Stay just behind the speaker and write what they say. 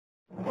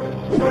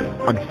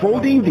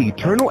Unfolding the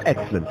eternal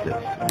excellences,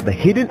 the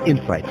hidden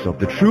insights of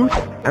the truth,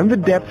 and the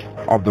depth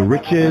of the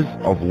riches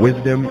of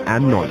wisdom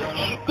and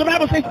knowledge. The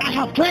Bible says, I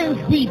have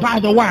cleansed thee by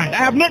the word. I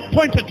have not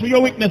pointed to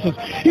your weaknesses.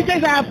 He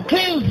says, I have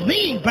cleansed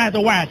thee by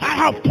the word. I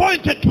have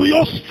pointed to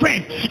your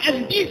strength.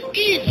 And this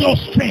is your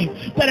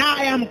strength, that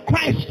I am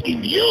Christ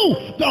in you,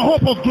 the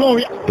hope of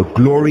glory. The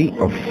glory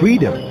of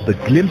freedom, the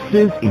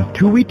glimpses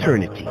into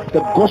eternity.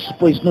 The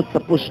gospel is not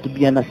supposed to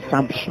be an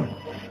assumption.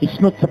 It's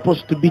not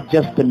supposed to be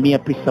just a mere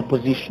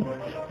presupposition.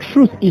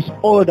 Truth is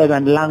older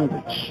than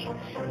language,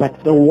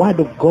 but the word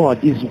of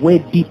God is way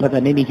deeper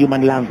than any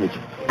human language.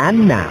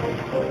 And now,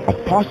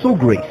 Apostle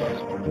Grace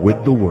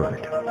with the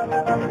word.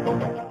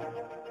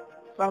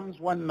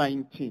 Psalms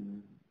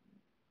 119,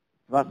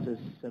 verses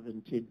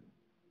 17.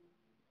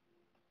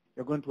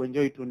 You're going to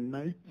enjoy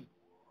tonight.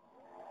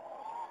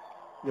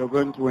 You're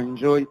going to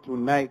enjoy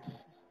tonight.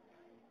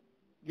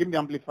 Give me the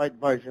amplified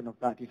version of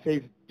that. It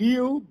says,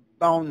 deal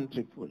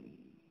bountifully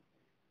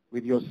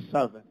with your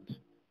servant,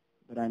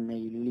 that I may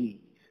live.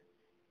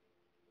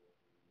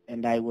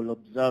 And I will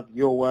observe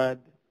your word,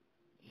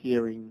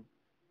 hearing,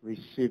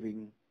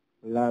 receiving,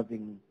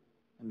 loving,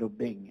 and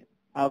obeying it.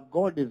 Our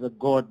God is a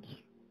God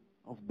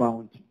of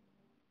bounty.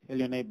 Tell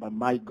your neighbor,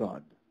 my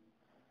God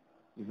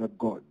is a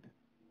God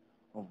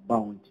of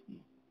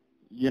bounty.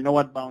 You know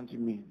what bounty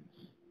means?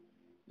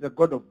 He's a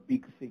God of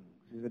big things.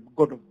 He's a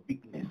God of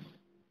bigness.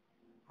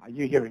 Are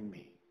you hearing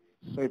me?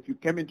 So if you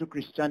came into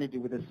Christianity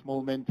with a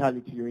small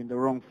mentality, you're in the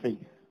wrong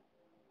faith.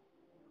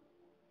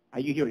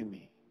 Are you hearing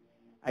me?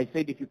 I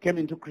said if you came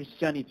into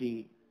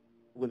Christianity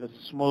with a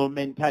small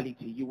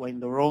mentality, you were in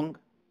the wrong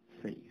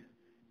faith.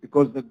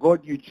 Because the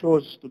God you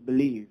chose to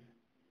believe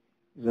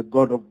is a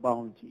God of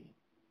bounty.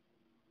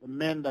 The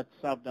men that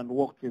served and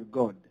walked with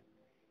God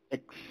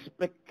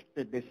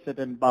expected a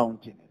certain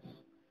bountiness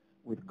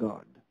with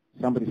God.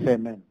 Somebody say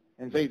amen.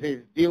 And so he says,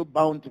 deal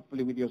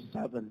bountifully with your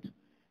servant,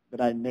 that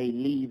I may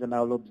live, and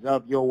I'll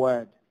observe your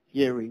word,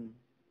 hearing,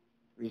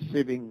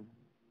 receiving,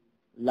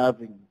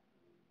 loving,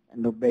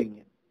 and obeying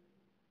it.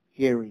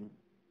 Hearing,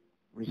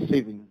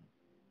 receiving,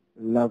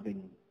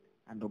 loving,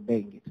 and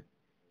obeying it.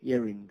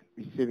 Hearing,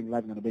 receiving,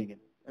 loving, and obeying it.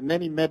 And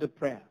then he made a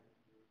prayer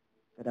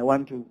that I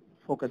want to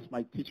focus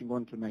my teaching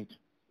on tonight.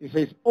 He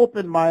says,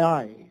 open my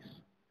eyes,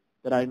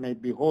 that I may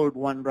behold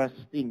wondrous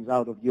things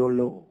out of your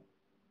law.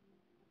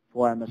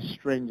 For I am a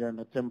stranger and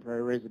a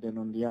temporary resident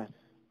on the earth.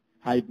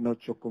 Hide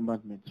not your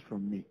commandments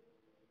from me.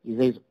 He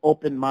says,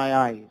 open my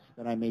eyes,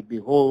 that I may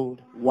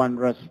behold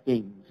wondrous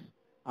things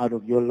out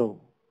of your law.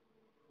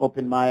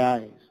 Open my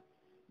eyes,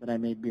 that I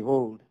may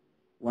behold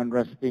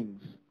wondrous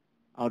things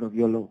out of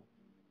your law.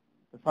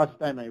 The first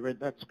time I read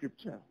that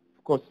scripture,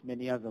 of course,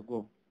 many years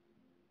ago,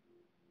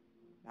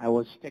 I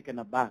was taken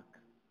aback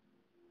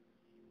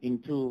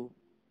into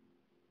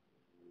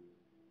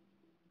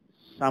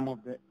some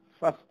of the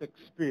first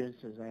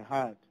experiences I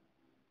had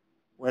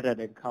where I'd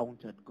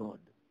encountered God.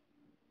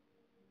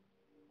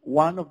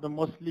 One of the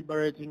most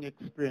liberating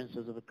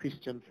experiences of a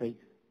Christian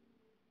faith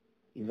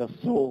is a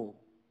soul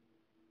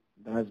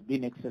that has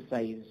been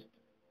exercised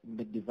in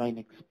the divine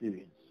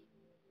experience.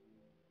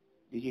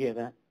 Did you hear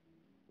that?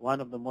 One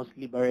of the most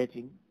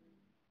liberating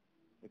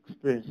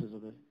experiences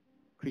of a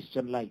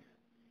Christian life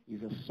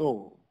is a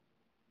soul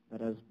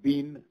that has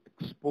been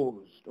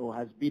exposed or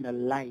has been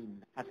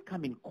aligned, has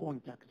come in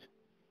contact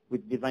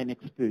with divine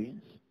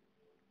experience.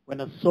 When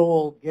a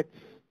soul gets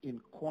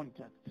in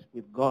contact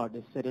with God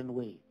a certain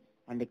way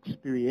and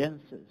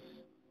experiences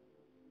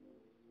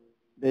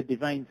the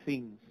divine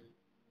things,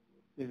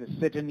 there's a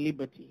certain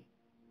liberty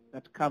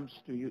that comes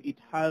to you. It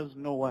has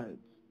no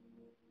words.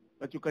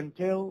 But you can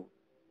tell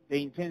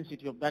the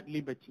intensity of that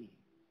liberty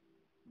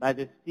by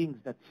the things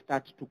that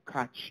start to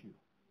catch you.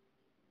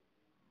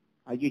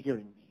 Are you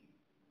hearing me?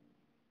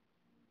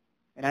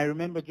 And I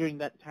remember during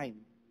that time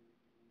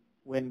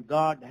when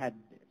God had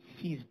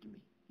seized me.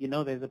 You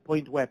know, there's a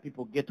point where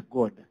people get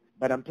God.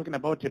 But I'm talking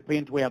about a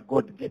point where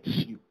God gets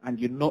you. And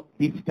you know,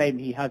 this time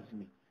he has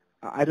me.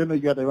 I don't know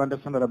if you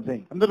understand what I'm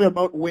saying. I'm talking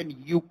about when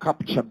you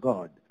capture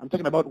God. I'm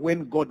talking about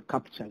when God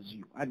captures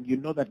you. And you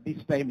know that this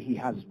time he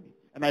has me.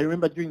 And I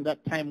remember during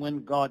that time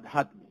when God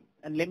had me.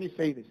 And let me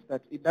say this,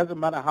 that it doesn't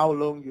matter how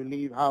long you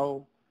live,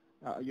 how,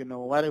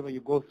 whatever you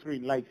go through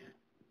in life,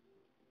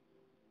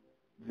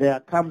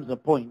 there comes a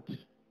point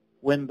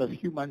when the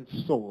human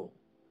soul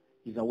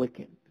is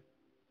awakened.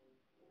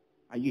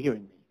 Are you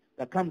hearing me?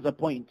 There comes a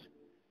point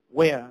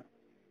where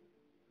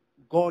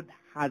God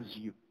has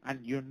you and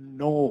you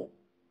know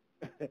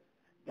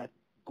that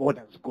God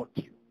has got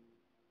you.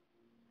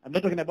 I'm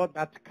not talking about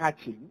that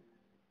catching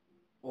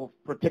or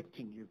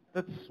protecting you.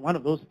 That's one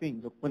of those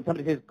things. When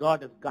somebody says,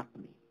 God has got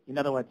me, in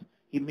other words,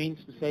 he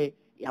means to say,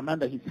 I'm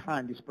under his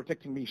hand. He's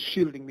protecting me,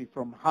 shielding me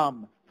from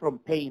harm, from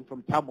pain,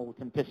 from turmoil,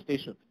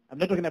 temptation. I'm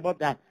not talking about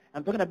that.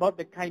 I'm talking about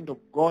the kind of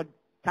God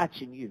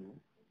touching you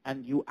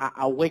and you are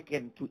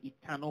awakened to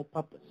eternal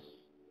purpose.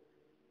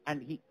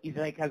 And he is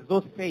like as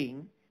though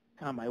saying,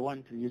 come, I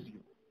want to use you.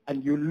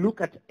 And you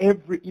look at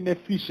every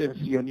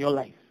inefficiency in your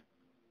life.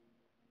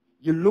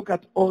 You look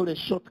at all the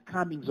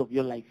shortcomings of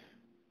your life.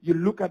 You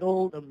look at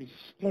all the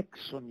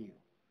mistakes on you.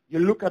 You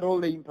look at all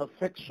the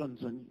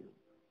imperfections on you.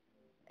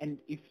 And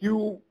if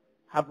you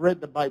have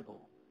read the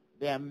Bible,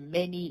 there are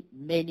many,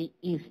 many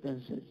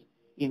instances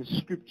in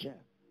Scripture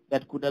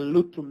that could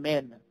allude to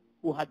men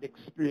who had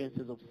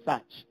experiences of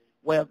such,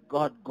 where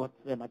God got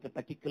them at a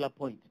particular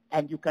point.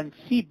 And you can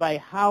see by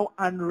how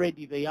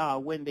unready they are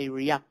when they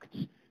react.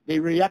 They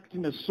react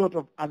in a sort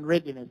of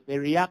unreadiness. They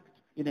react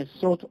in a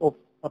sort of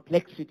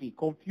perplexity,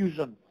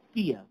 confusion,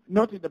 fear.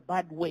 Not in a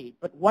bad way,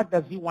 but what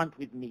does he want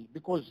with me?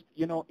 Because,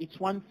 it's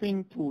one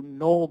thing to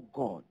know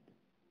God,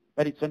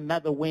 but it's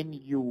another when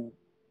you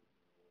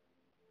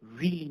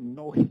really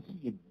know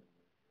him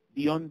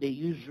beyond the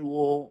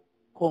usual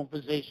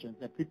conversations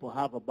that people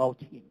have about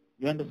him.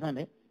 You understand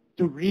it?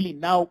 To really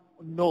now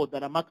know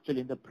that I'm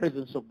actually in the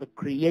presence of the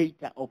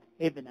creator of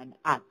heaven and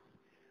earth,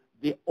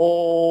 the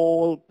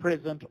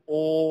all-present,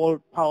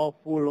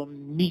 all-powerful,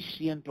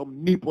 omniscient,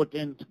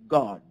 omnipotent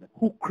God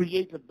who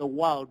created the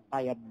world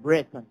by a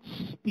breath and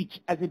speech.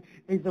 As in,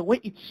 there's a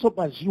way it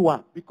sobers you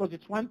up, because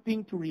it's one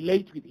thing to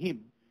relate with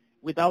him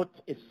without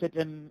a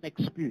certain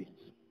experience.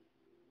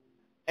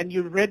 And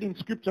you read in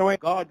Scripture where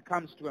God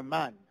comes to a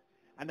man,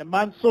 and the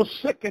man so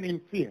shaken in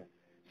fear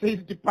says,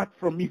 "Depart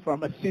from me, for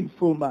I'm a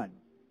sinful man."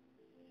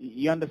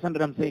 You understand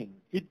what I'm saying?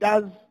 He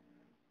does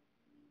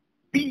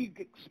big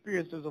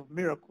experiences of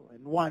miracle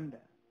and wonder.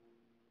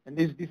 And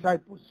his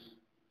disciples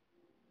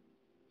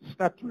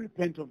start to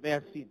repent of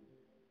their sin.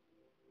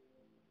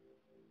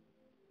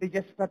 They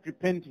just start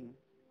repenting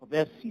of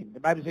their sin. The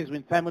Bible says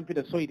when Simon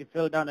Peter saw it, he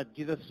fell down at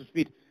Jesus'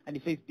 feet and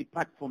he says,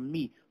 "Depart from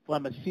me, for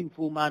I'm a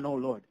sinful man, O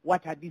Lord."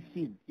 What had he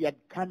seen? He had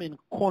come in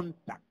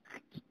contact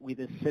with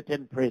a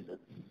certain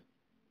presence.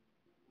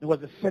 There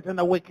was a certain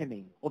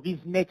awakening of his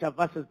nature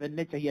versus the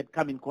nature he had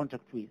come in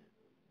contact with.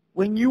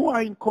 When you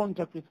are in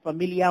contact with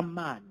familiar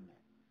man,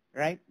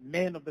 right,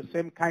 men of the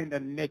same kind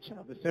and nature,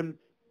 of the same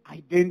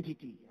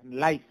identity and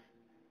life,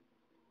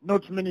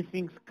 not many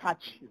things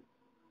catch you.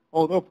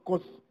 Although, of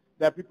course,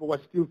 there are people who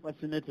are still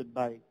fascinated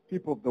by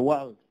people of the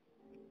world.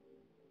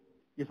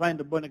 You find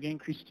a born-again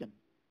Christian,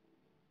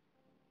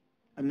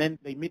 and then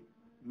they meet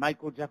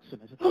Michael Jackson.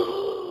 I say,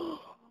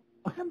 "Oh,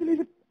 I can't believe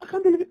it. I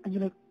can't believe it." And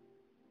you're like,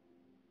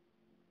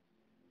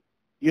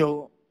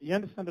 you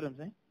understand what I'm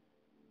saying?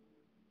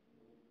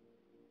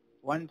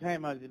 One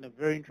time I was in a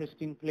very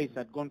interesting place.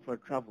 I'd gone for a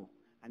travel,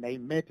 and I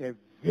met a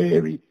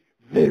very,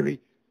 very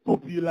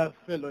popular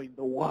fellow in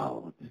the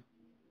world.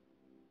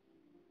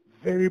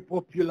 Very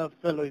popular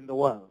fellow in the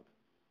world.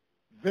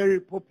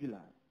 Very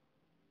popular.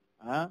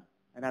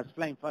 And I was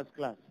flying first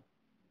class.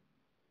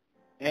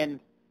 And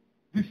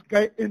this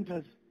guy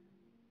enters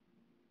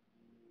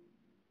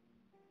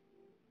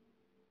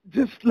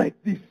just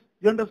like this.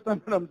 You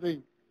understand what I'm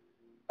saying?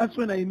 That's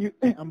when I knew,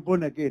 hey, I'm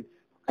born again.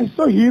 I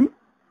saw him,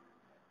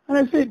 and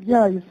I said,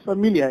 yeah, he's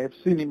familiar. I've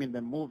seen him in the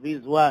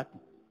movies. What?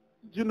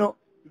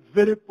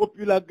 Very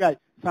popular guy.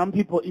 Some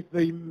people, if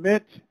they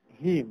met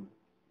him,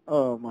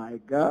 oh my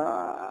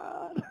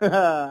God.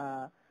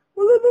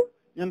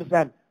 You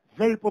understand?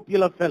 Very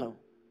popular fellow.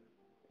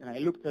 And I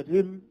looked at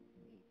him.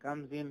 He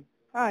comes in.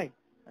 Hi.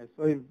 I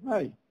saw him.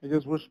 Hi. I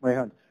just washed my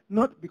hands.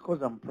 Not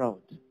because I'm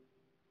proud.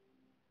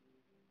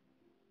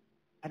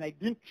 And I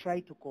didn't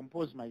try to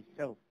compose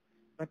myself.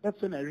 But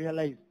that's when I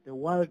realized the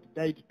world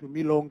died to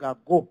me long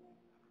ago.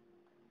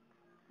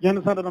 You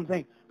understand what I'm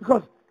saying?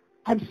 Because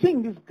I'm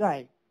seeing this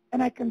guy,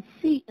 and I can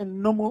see a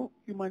normal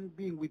human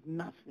being with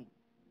nothing.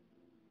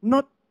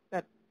 Not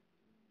that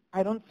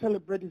I don't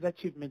celebrate his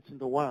achievements in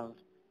the world,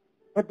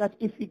 but that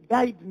if he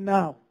died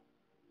now,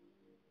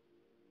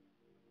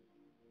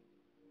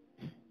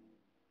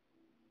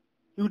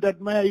 he would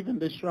admire even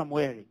the shoe I'm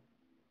wearing,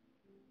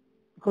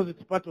 because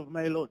it's part of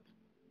my lot.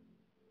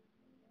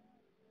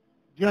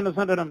 Do you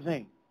understand what I'm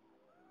saying?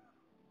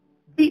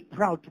 Be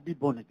proud to be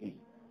born again.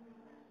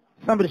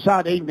 Somebody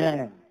shout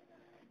amen.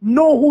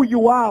 Know who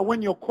you are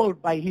when you're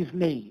called by his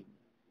name.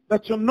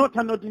 That you're not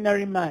an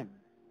ordinary man.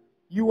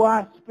 You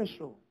are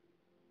special.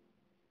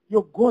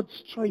 You're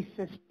God's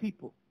choicest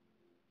people.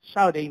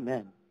 Shout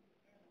amen.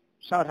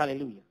 Shout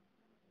hallelujah.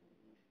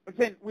 But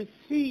then we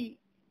see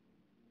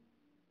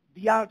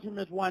the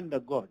ultimate wonder,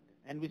 God.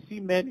 And we see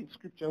men in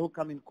Scripture who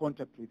come in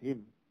contact with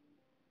him.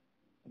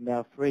 And they're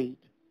afraid.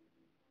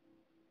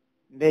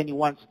 And then he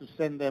wants to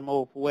send them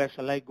off. Where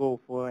shall I go?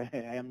 For I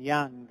am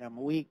young, I'm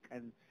weak,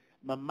 and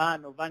I'm a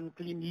man of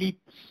unclean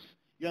lips.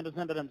 You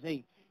understand what I'm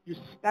saying? You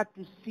start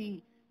to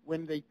see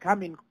when they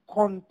come in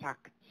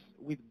contact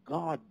with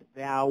God,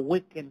 they are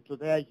awakened to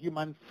their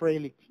human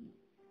frailty,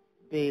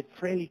 the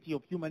frailty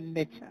of human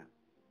nature.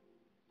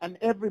 And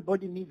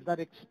everybody needs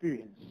that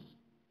experience.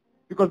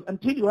 Because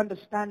until you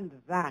understand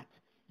that,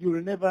 you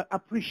will never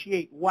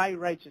appreciate why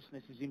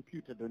righteousness is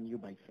imputed on you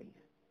by faith.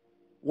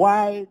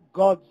 Why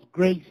God's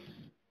grace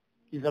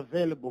is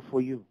available for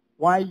you.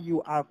 Why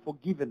you are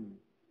forgiven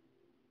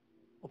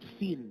of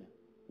sin.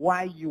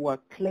 Why you are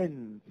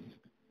cleansed.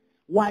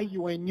 Why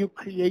you are a new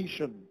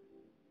creation.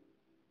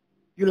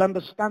 You'll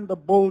understand the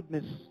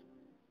boldness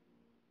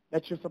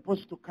that you're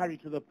supposed to carry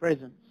to the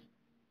presence.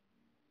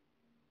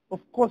 Of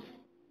course,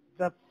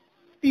 the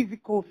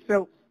physical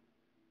self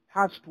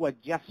has to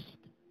adjust.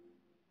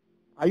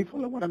 Are you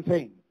following what I'm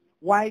saying?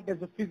 Why does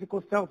the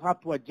physical self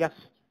have to adjust?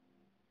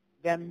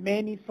 There are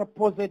many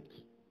supposed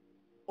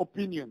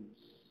opinions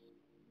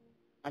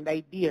and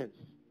ideas,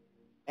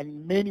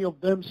 and many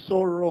of them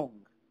so wrong,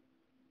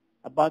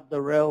 about the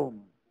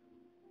realm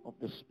of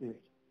the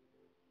Spirit,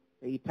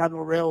 the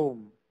eternal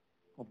realm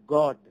of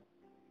God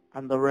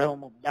and the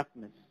realm of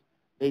darkness.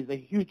 There is a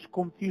huge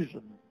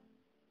confusion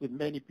with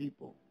many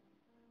people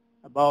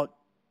about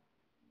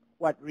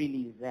what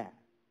really is there.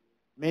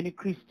 Many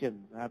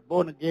Christians are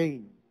born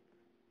again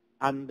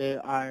and they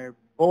are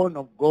born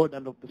of God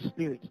and of the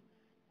Spirit.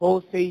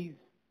 Paul says,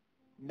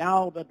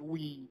 now that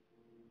we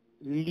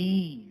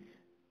live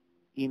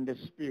in the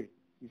Spirit,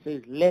 he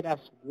says, let us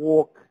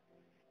walk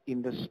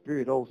in the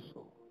Spirit also.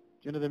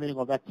 Do you know the meaning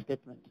of that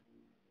statement?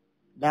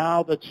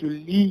 Now that you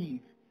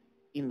live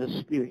in the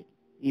Spirit,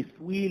 if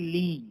we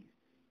live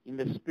in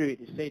the Spirit,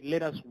 he said,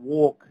 let us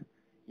walk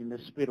in the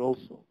Spirit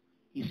also.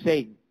 He's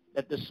saying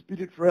that the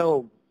Spirit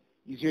realm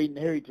is your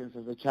inheritance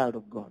as a child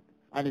of God.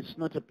 And it's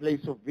not a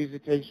place of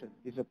visitation.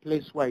 It's a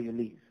place where you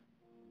live.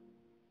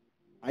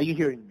 Are you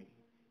hearing me?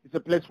 It's a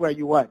place where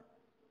you what?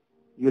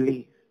 You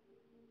live.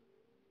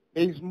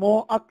 There is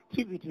more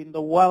activity in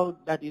the world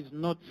that is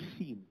not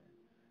seen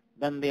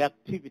than the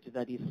activity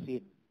that is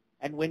seen.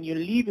 And when you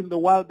live in the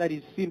world that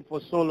is seen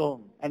for so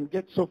long and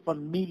get so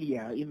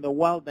familiar in the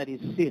world that is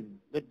seen,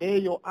 the day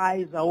your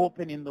eyes are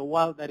open in the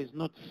world that is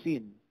not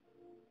seen,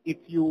 if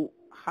you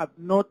have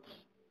not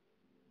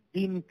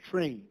been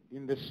trained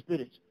in the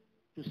Spirit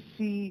to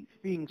see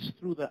things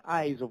through the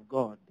eyes of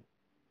God,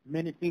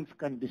 many things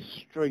can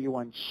destroy you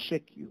and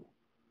shake you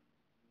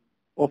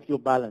off your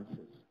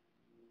balances.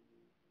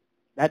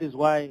 That is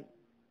why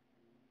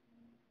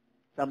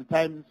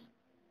sometimes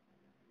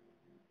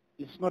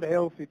it's not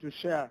healthy to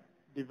share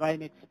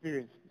divine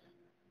experiences,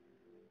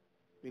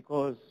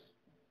 because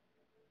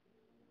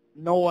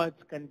no words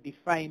can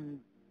define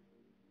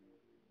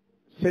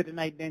certain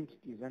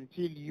identities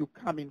until you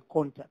come in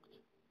contact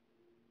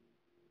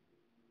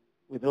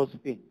with those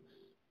things.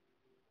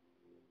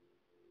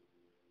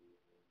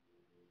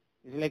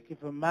 It's like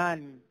if a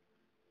man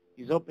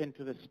is open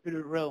to the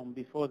spirit realm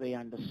before they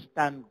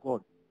understand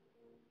God,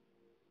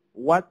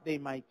 what they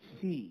might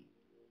see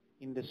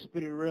in the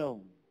spirit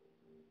realm,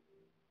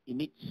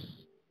 in its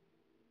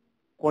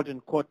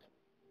quote-unquote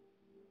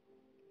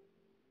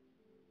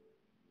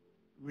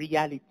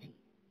reality,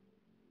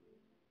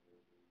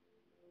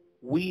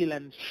 will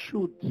and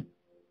should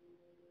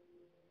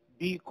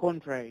be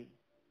contrary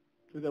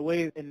to the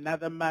way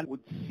another man would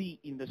see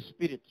in the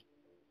spirit,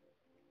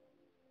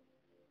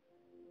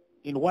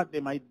 in what they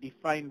might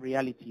define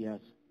reality as.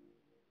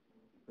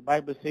 The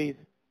Bible says,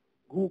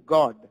 who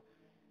God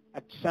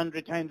at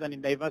sundry times and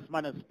in diverse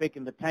manners spake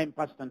in the time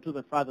past unto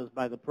the fathers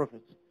by the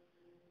prophets.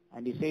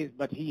 And he says,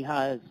 but he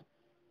has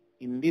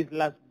in these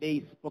last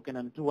days spoken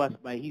unto us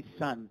by his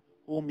Son,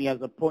 whom he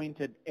has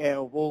appointed heir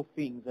of all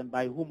things, and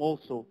by whom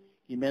also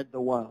he made the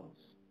worlds.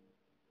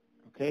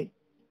 Okay?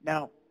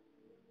 Now,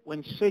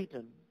 when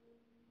Satan,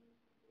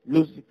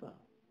 Lucifer,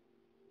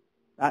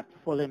 that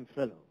fallen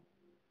fellow,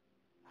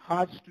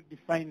 has to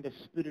define the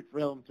spirit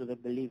realm to the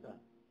believer,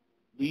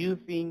 do you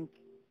think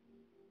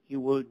he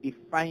will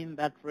define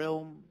that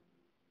realm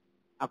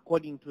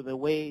according to the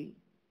way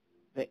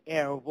the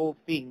heir of all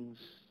things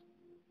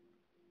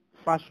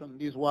fashioned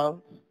these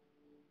worlds?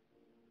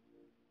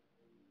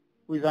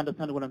 Who is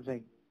understanding what I'm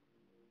saying?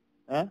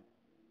 Huh?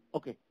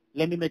 Okay,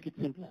 let me make it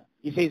simpler.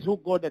 He says, who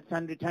God at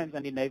sundry times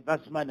and in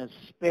diverse manners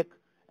spake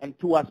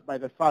unto us by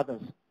the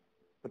fathers,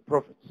 the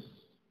prophets.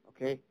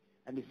 Okay?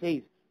 And he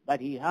says, but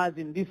he has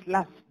in this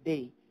last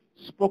day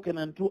spoken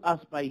unto us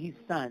by his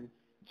Son,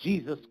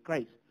 Jesus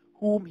Christ,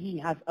 whom he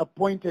has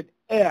appointed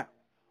heir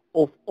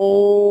of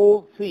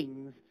all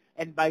things,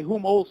 and by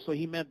whom also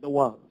he made the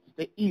worlds,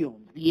 the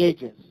eons, the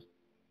ages.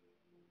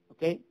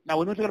 Okay? Now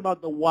we're not talking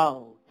about the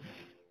world.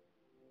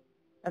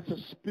 That's a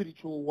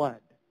spiritual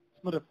word.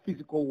 It's not a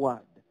physical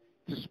word.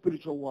 It's a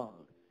spiritual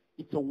world.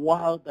 It's a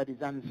world that is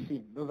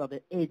unseen. Those are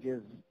the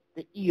ages,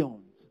 the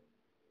eons.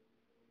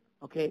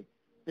 Okay?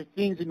 The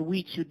things in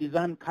which you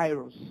design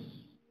kairos.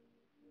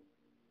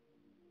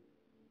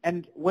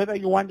 And whether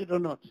you want it or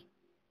not,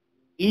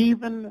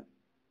 even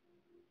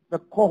the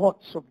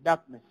cohorts of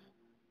darkness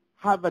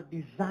have a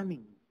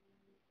discerning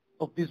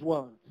of these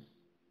worlds.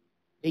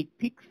 They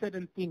pick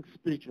certain things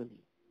spiritually.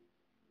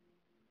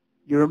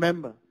 You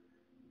remember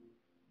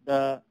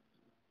the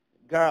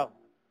girl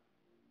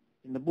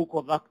in the book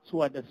of Acts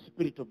who had the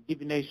spirit of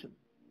divination,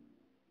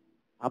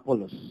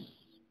 Apollos.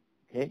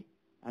 Okay?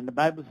 And the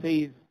Bible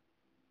says,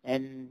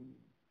 and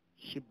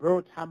she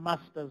brought her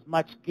masters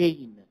much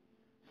gain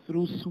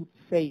through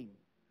soothsaying.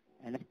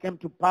 And it came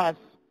to pass,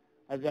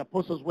 as the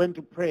apostles went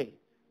to pray,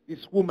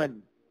 this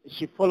woman,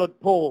 she followed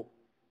Paul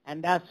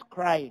and asked,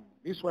 crying.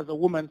 This was a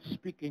woman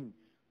speaking,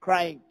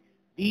 crying,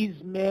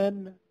 these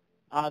men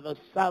are the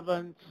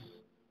servants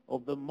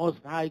of the Most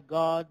High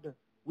God,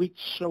 which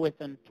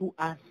showeth unto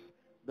us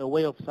the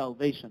way of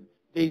salvation.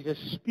 There is a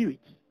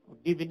spirit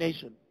of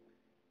divination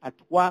at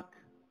work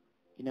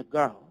in a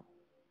girl.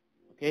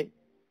 Okay?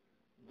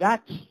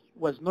 That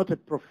was not a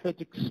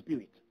prophetic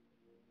spirit.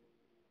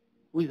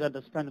 Who is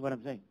understanding what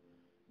I'm saying?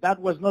 That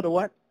was not a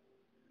what?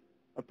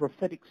 A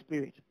prophetic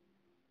spirit.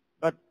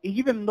 But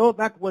even though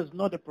that was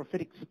not a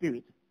prophetic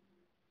spirit,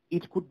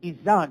 it could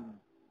discern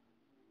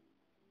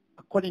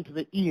according to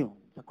the eons,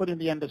 according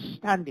to the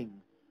understanding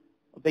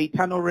of the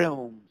eternal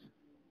realms,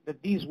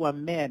 that these were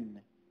men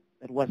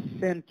that were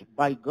sent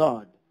by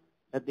God,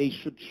 that they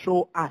should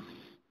show us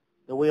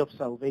the way of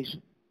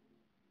salvation.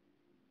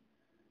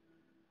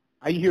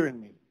 Are you hearing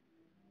me?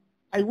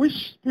 I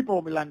wish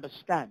people will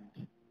understand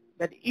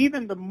that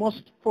even the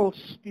most false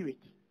spirit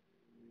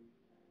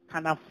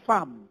can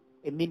affirm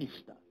a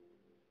minister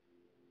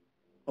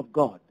of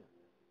God.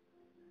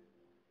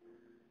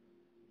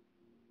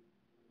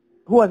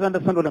 Who has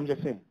understood what I'm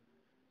just saying?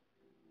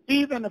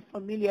 Even a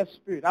familiar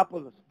spirit,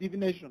 Apollos,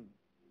 divination,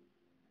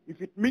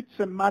 if it meets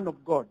a man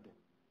of God,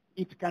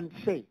 it can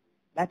say,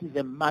 that is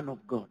a man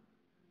of God.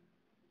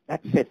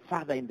 That's a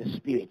father in the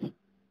spirit.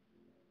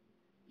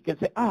 You can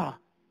say,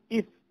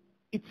 if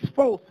it's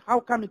false, how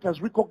come it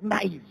has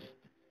recognized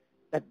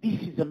that this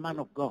is a man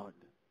of God?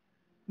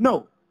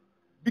 No,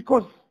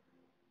 because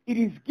it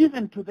is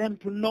given to them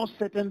to know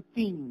certain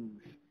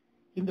things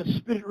in the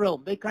spirit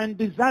realm. They can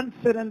discern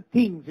certain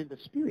things in the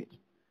spirit.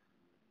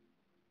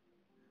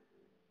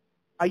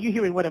 Are you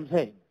hearing what I'm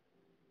saying?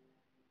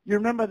 You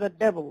remember the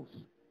devils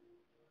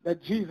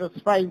that Jesus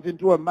finds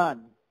into a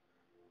man,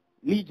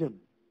 legion.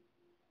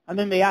 And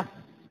then they ask,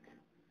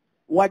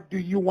 what do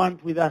you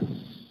want with us?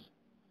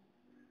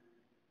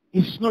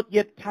 It's not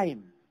yet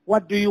time.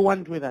 What do you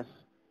want with us?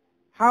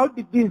 How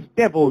did these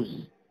devils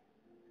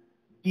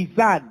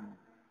discern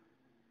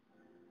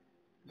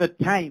the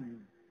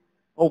time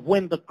of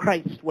when the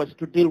Christ was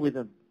to deal with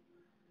them?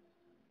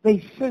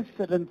 They sense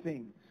certain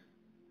things.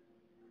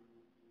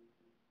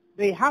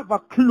 They have a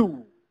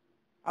clue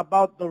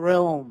about the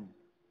realm.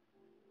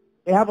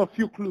 They have a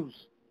few clues.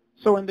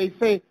 So when they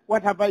say,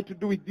 what have I to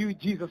do with you,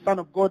 Jesus, Son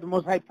of God, the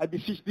Most High, I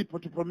beseech thee to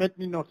torment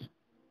me not,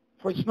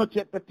 for it's not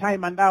yet the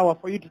time and hour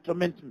for you to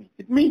torment me.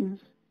 It means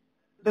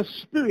the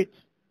Spirit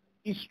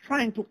is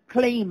trying to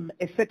claim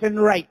a certain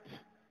right,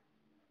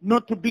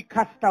 not to be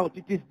cast out.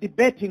 It is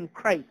debating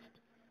Christ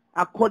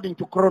according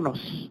to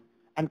Chronos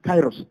and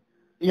Kairos.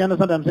 You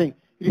understand what I'm saying?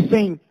 It is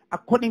saying,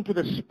 according to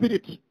the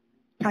Spirit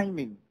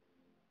timing,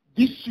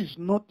 this is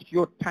not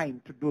your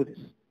time to do this.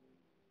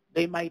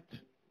 They might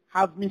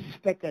have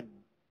mistaken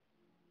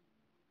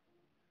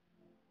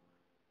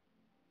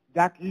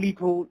that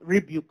little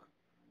rebuke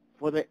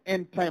for the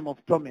end time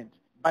of torment,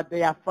 but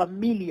they are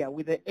familiar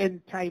with the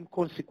end time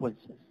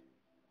consequences.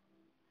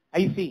 Are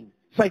you seeing?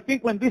 So I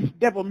think when this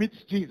devil meets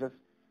Jesus,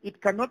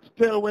 it cannot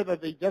tell whether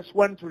they just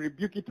want to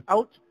rebuke it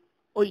out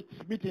or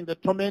it's meeting the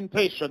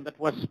tormentation that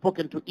was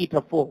spoken to it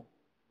afore.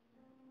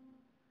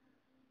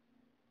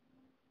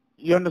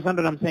 You understand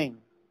what I'm saying?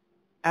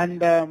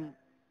 And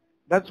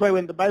that's why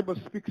when the Bible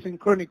speaks in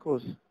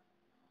Chronicles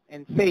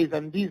and says,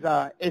 and these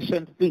are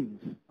ancient things,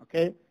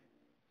 okay?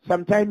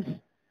 Sometimes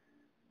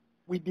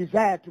we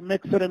desire to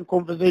make certain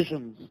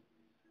conversations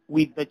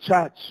with the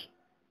church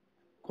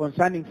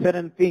concerning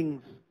certain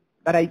things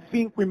that I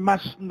think we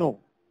must know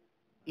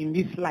in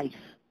this life.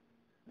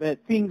 The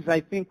things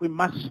I think we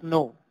must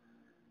know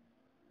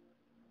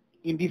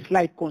in this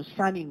life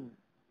concerning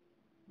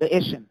the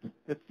ancient,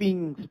 the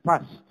things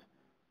past.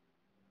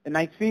 And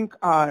I think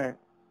are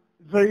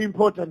very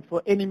important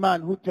for any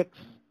man who takes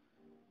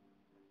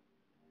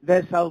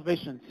their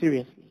salvation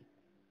seriously.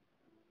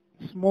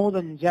 It's more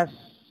than just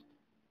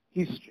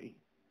history.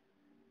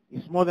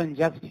 It's more than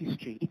just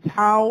history. It's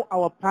how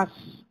our past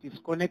is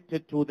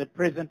connected to the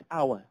present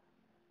hour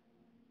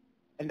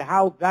and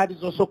how that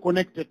is also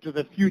connected to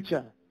the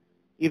future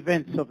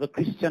events of the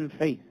Christian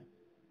faith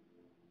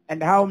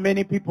and how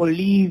many people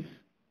live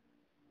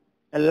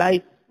a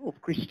life of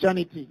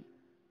Christianity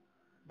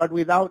but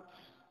without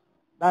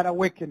that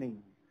awakening.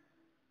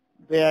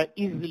 They are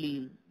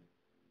easily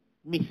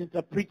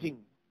misinterpreting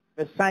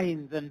the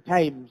signs and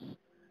times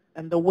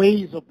and the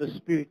ways of the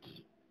Spirit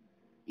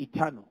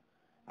eternal.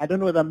 I don't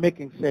know whether I'm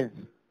making sense.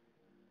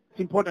 It's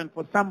important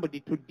for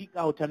somebody to dig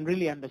out and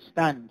really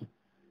understand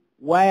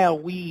why are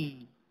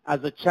we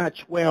as a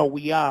church where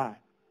we are,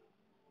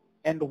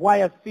 and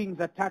why are things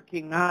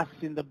attacking us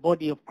in the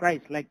body of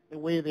Christ like the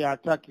way they are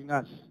attacking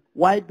us.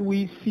 Why do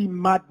we see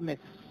madness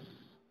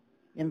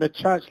in the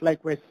church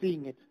like we're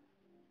seeing it?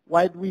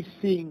 Why do we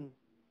see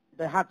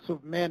the hearts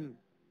of men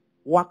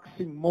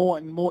waxing more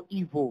and more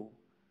evil?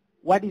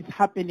 What is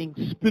happening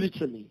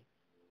spiritually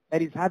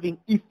that is having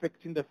effects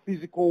in the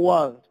physical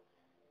world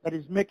that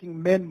is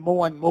making men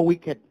more and more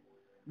wicked?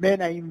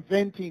 Men are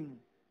inventing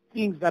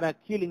things that are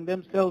killing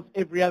themselves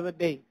every other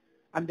day,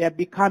 and they're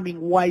becoming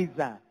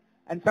wiser.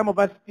 And some of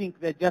us think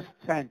they're just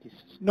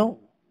scientists. No.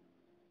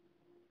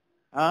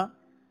 Some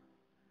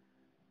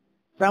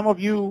of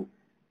you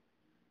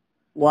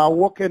were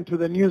walking to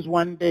the news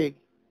one day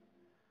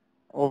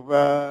of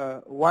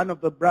one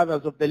of the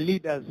brothers of the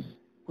leaders,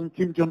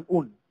 Kim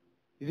Jong-un.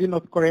 Is in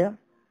North Korea?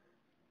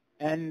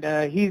 And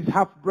his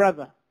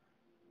half-brother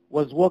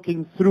was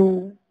walking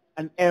through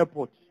an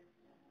airport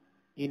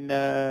in,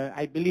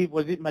 I believe,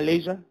 was it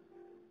Malaysia?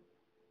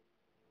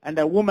 And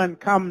a woman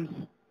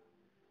comes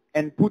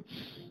and puts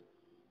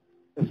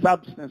a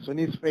substance on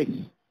his face.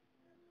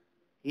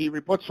 He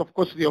reports, of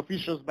course, to the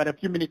officials, but a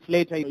few minutes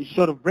later, he's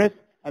short of breath,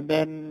 and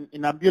then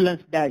an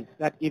ambulance dies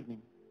that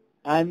evening.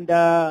 And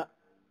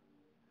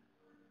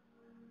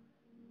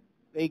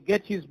they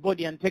get his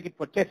body and take it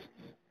for tests.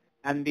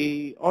 And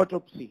the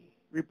autopsy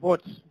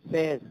report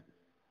says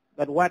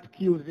that what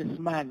kills this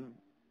man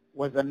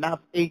was a nerve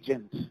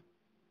agent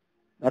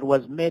that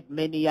was made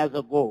many years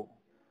ago.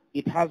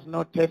 It has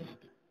no taste.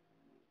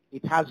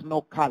 It has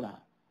no color.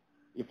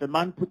 If a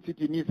man puts it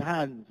in his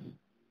hands,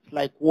 it's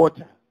like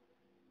water.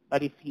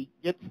 But if he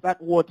gets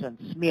that water and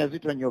smears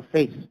it on your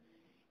face,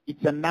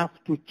 it's enough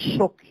to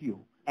choke you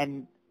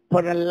and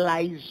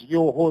paralyze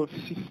your whole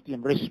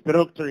system,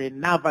 respiratory,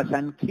 nervous,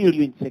 and kill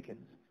you in seconds.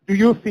 Do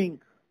you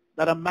think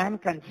that a man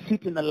can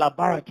sit in a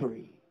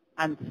laboratory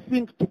and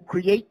think to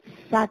create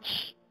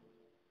such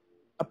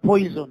a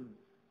poison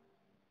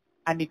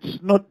and it's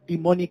not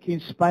demonic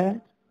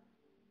inspired?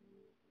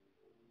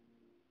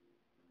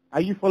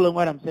 Are you following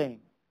what I'm saying?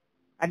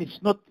 And it's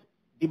not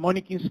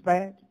demonic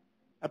inspired?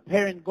 A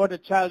parent got a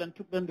child and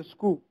took them to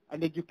school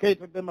and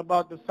educated them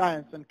about the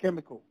science and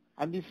chemical.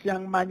 And this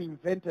young man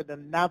invented a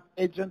nerve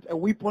agent, a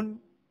weapon.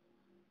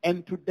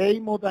 And today,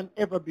 more than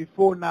ever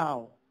before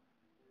now,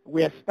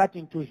 we are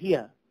starting to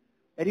hear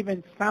that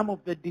even some of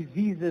the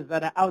diseases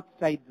that are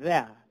outside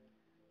there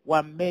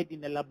were made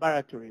in a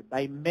laboratory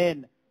by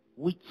men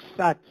which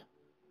sat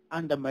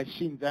under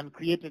machines and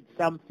created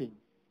something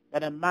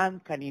that a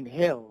man can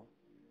inhale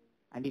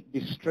and it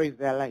destroys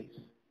their lives.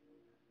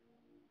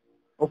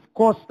 Of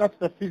course, that's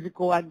the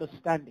physical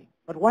understanding.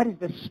 But what is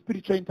the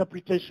spiritual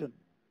interpretation?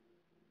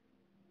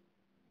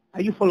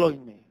 Are you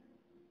following me?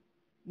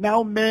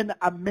 Now men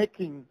are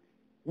making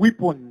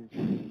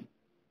weapons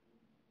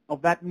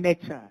of that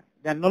nature.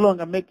 They're no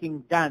longer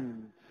making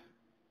guns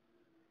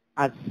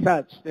as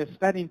such. They're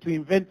starting to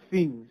invent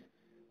things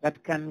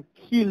that can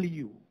kill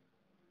you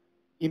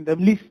in the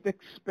least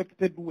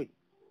expected way.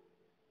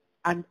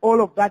 And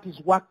all of that is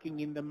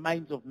working in the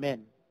minds of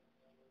men.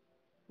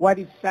 What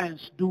is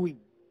science doing?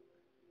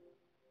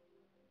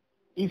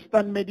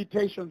 Instant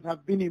meditations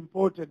have been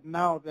imported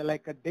now. They're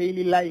like a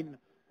daily line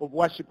of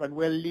worship and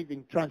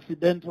well-living.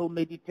 Transcendental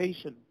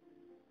meditation.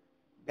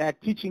 They're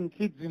teaching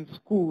kids in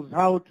schools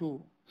how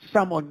to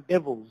summon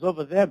devils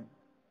over them.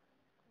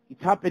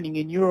 It's happening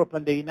in Europe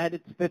and the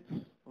United States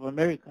of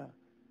America.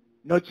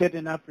 Not yet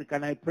in Africa,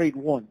 and I pray it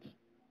won't.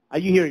 Are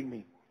you hearing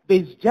me?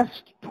 There's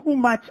just too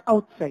much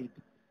outside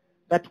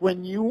that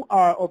when you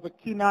are of a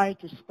keen eye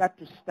to start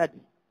to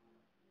study,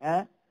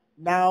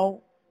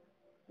 now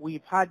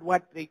we've had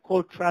what they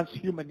call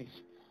transhumanists.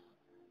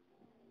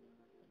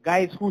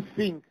 Guys who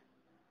think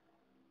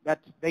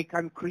that they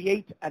can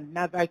create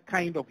another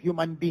kind of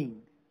human being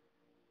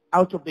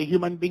out of the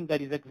human being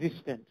that is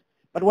existent.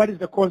 But what is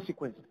the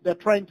consequence? They're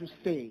trying to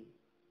say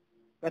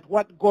that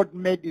what God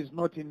made is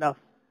not enough.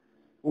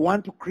 We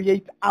want to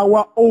create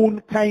our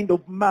own kind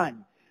of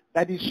man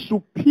that is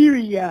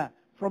superior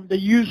from the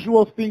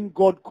usual thing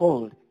God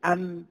called.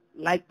 And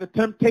like the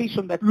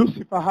temptation that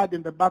Lucifer had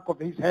in the back of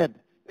his head,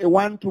 they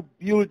want to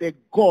build a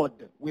God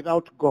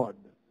without God.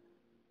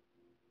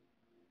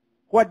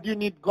 What do you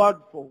need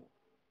God for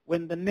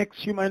when the next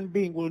human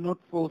being will not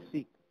fall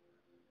sick?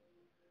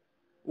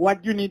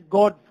 What do you need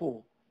God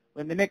for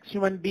when the next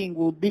human being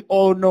will be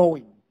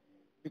all-knowing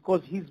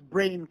because his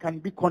brain can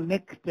be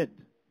connected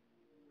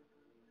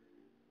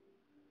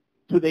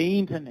to the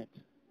internet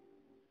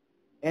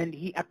and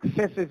he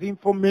accesses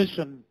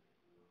information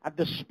at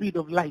the speed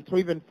of light or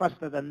even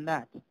faster than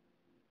that?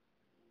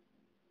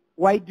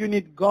 Why do you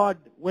need God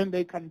when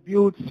they can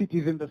build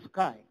cities in the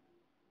sky?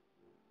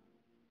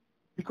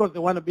 Because they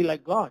want to be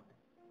like God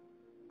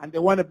and they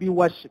want to be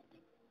worshipped.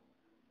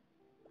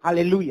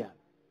 Hallelujah.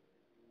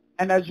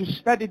 And as you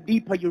study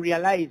deeper, you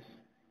realize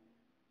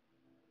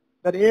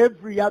that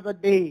every other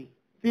day,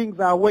 things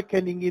are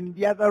awakening in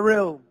the other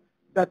realm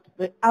that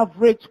the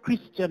average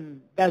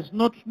Christian does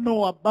not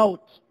know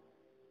about.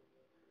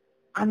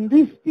 And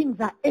these things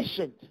are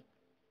ancient.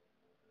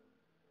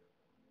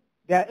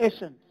 They are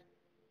ancient.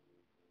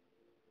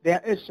 They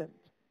are ancient.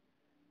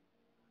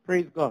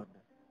 Praise God.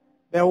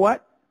 They're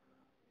what?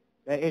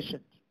 They're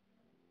ancient.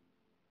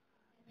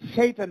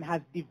 Satan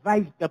has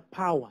devised the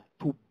power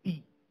to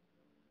be.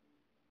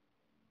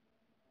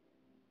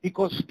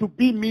 Because to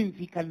be means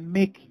he can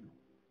make you.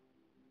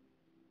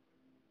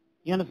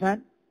 You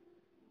understand?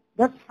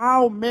 That's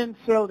how men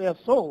sell their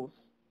souls.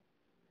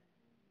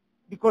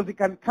 Because he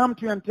can come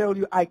to you and tell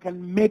you, I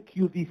can make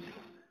you this.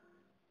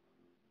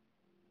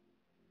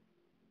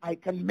 I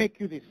can make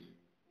you this.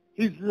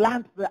 He's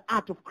learned the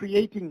art of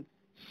creating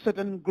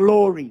certain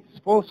glories,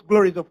 false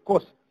glories of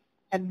course,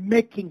 and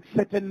making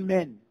certain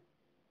men.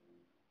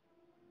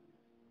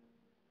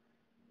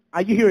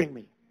 Are you hearing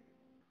me?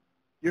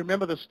 You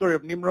remember the story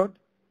of Nimrod,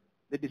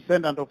 the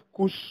descendant of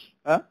Cush?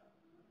 Huh?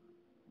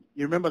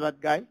 You remember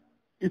that guy?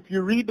 If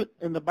you read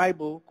in the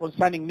Bible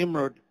concerning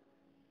Nimrod,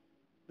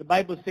 The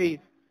Bible says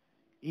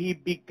he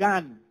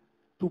began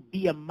to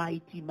be a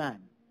mighty man.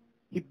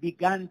 He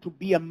began to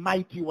be a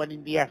mighty one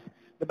in the earth.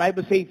 The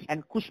Bible says,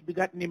 and Cush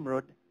begat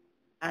Nimrod,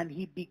 and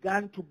he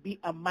began to be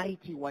a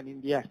mighty one in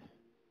the earth.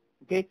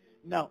 Okay?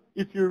 Now,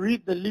 if you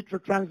read the literal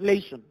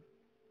translation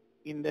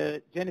in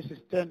the Genesis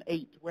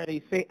 10:8, where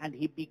they say, and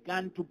he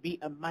began to be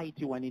a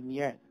mighty one in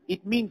the earth,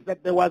 it means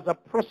that there was a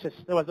process,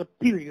 there was a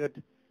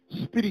period,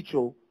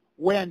 spiritual,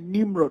 where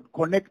Nimrod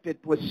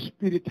connected to a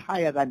spirit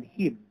higher than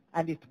him,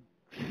 and it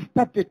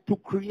started to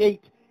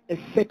create a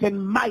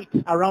certain might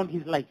around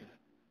his life.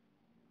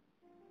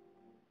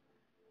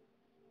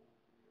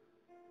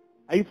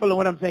 Are you following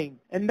what I'm saying?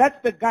 And that's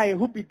the guy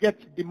who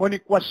begets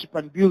demonic worship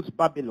and builds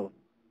Babylon,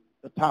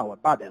 the tower,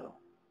 Babel.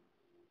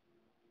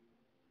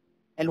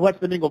 And what's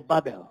the meaning of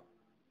Babel?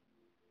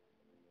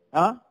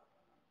 Huh?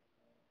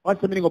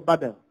 What's the meaning of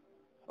Babel?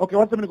 Okay,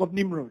 what's the meaning of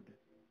Nimrod?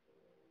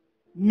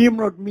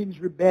 Nimrod means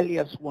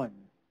rebellious one.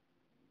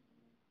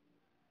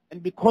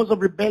 And because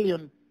of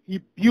rebellion, he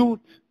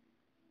built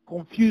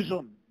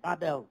confusion.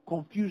 Babel,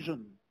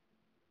 confusion.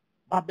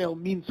 Babel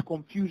means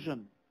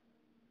confusion.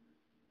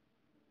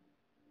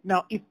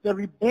 Now, if the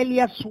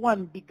rebellious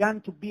one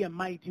began to be a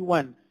mighty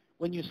one,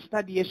 when you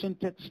study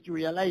ancient texts, you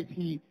realize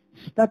he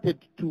started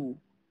to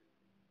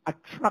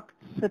attract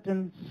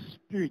certain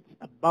spirits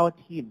about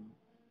him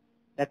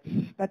that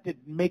started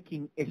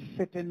making a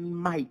certain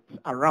might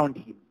around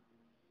him.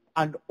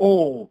 And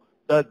oh,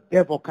 the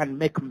devil can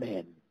make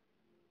men.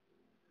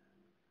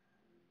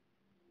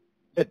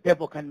 The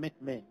devil can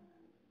make men.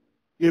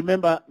 You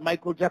remember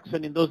Michael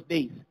Jackson in those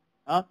days?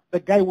 Huh? The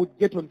guy would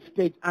get on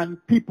stage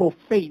and people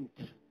faint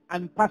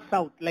and pass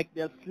out like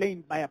they're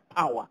slain by a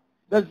power.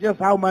 That's just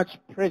how much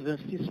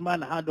presence this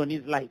man had on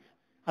his life.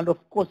 And of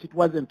course it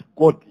wasn't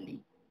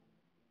godly.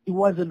 It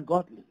wasn't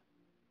godly.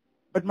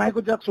 But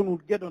Michael Jackson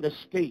would get on the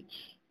stage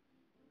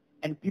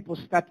and people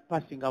start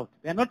passing out.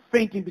 They're not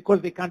fainting because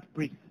they can't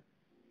breathe.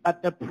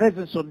 But the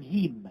presence on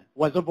him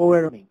was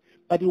overwhelming.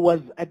 But it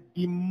was a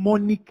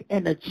demonic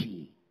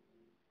energy.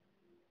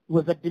 It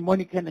was a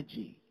demonic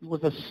energy. He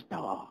was a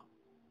star.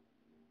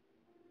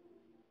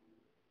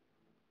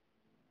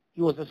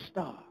 He was a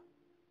star.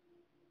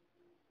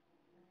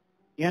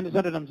 You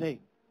understand what I'm saying?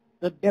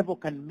 The devil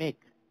can make.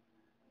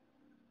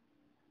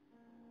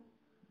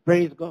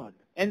 Praise God.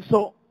 And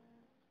so,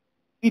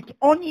 it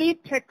only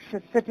takes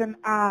a certain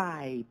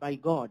eye by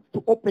God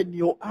to open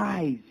your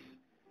eyes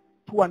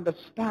to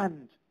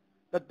understand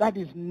that that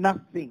is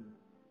nothing.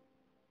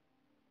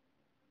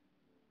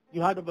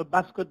 You heard of a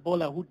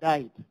basketballer who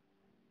died.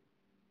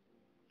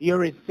 He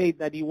always said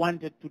that he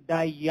wanted to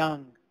die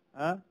young,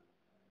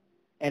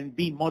 and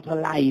be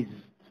immortalized,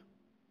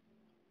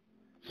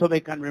 so they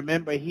can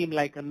remember him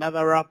like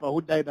another rapper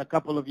who died a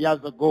couple of years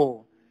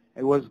ago.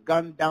 He was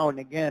gunned down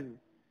again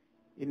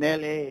in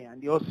LA,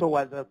 and he also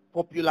was a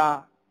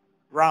popular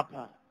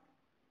rapper.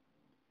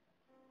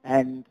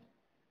 And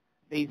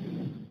there's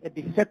a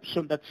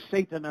deception that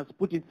Satan has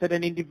put in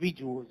certain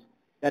individuals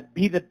that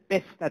be the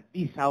best at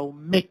this, I'll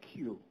make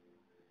you.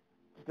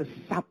 It's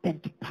the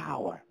serpent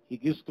power, he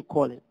used to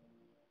call it.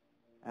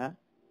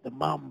 The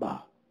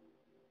mamba.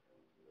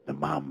 The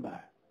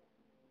mamba.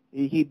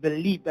 He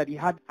believed that he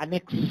had an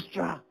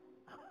extra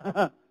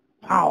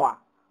power.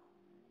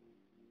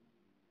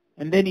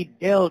 And then he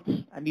dealt,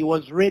 and he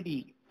was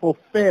ready for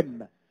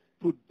fame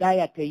to die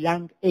at a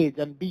young age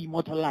and be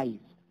immortalized,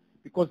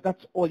 because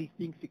that's all he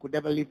thinks he could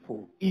ever live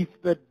for. If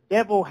the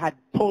devil had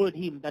told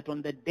him that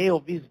on the day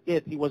of his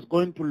death he was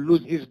going to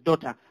lose his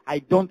daughter, I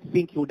don't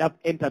think he would have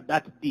entered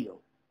that deal.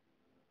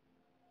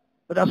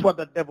 But that's what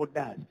the devil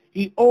does.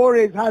 He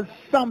always has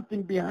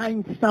something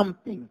behind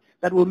something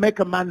that will make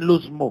a man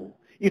lose more.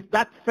 If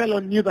that fellow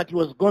knew that he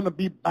was going to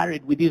be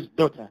buried with his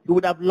daughter, he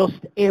would have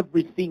lost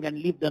everything and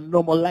lived a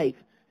normal life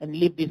and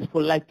lived his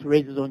full life to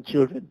raise his own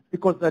children.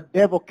 Because the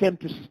devil came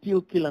to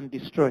steal, kill, and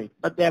destroy.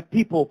 But there are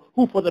people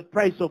who for the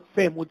price of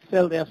fame would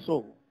sell their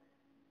soul.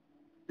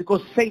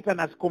 Because Satan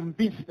has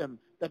convinced them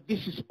that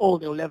this is all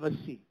they'll ever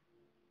see.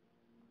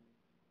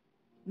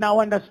 Now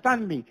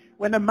understand me,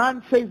 when a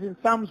man says in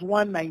Psalms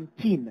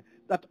 119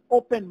 that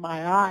open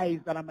my eyes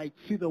that I might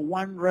see the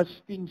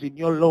wondrous things in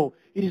your law,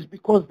 it is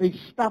because there's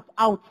stuff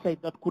outside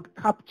that could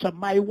capture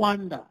my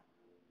wonder.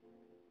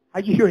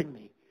 Are you hearing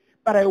me?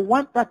 But I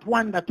want that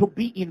wonder to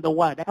be in the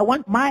Word. I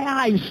want my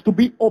eyes to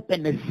be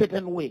open a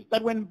certain way.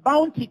 That when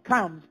bounty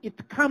comes,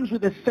 it comes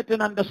with a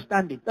certain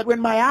understanding. That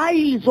when my eye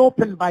is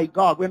opened by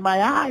God, when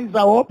my eyes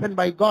are opened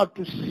by God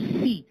to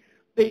see,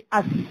 they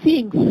are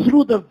seeing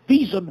through the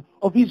vision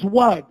of His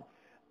Word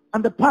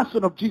and the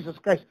person of Jesus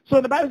Christ.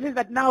 So the Bible says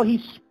that now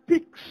He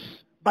speaks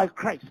by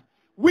Christ,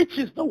 which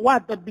is the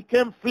Word that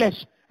became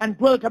flesh and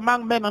dwelt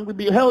among men, and we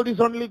beheld His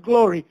only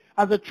glory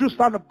as a true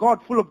Son of God,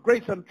 full of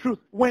grace and truth.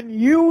 When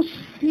you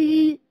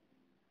see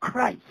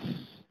Christ,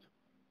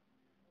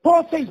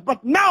 Paul says,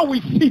 but now we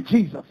see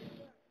Jesus.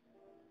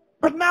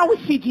 But now we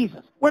see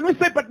Jesus. When we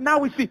say, but now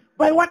we see,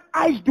 by what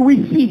eyes do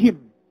we see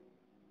Him?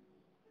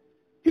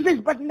 He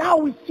says, but now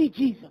we see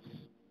Jesus.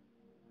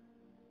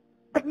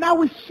 But now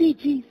we see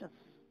Jesus.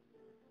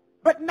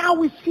 But now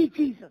we see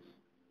Jesus.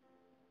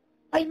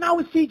 I now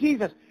see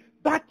Jesus.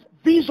 That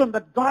vision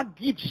that God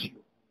gives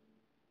you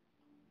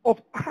of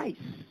Christ,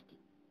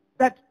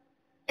 that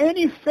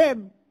any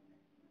fame,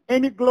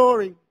 any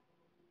glory,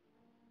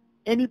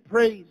 any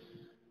praise,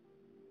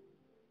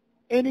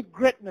 any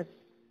greatness,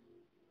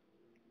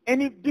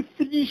 any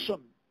definition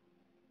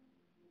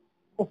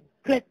of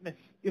greatness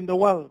in the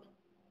world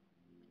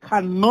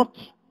cannot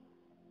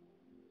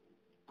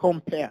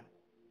compare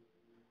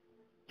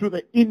to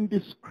the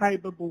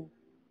indescribable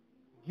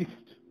gift,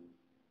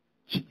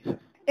 Jesus.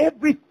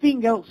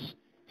 Everything else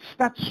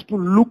starts to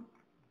look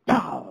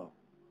dull.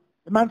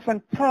 The man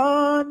sang,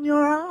 turn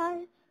your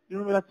eyes. You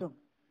remember that song?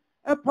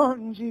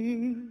 Upon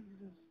Jesus.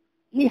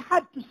 He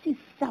had to see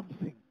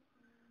something.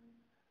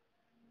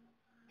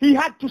 He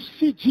had to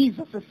see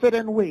Jesus a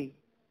certain way.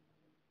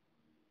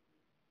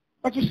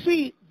 But you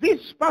see,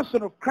 this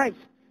person of Christ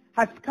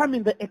has come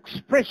in the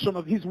expression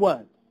of his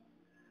word.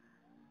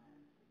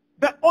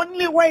 The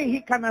only way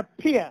he can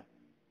appear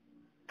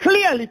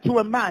clearly to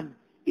a man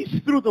is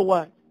through the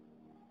word.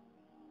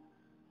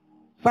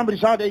 Somebody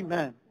shout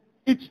amen.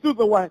 It's through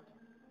the word.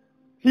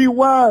 He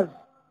was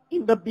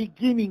in the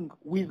beginning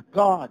with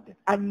God,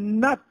 and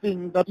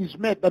nothing that is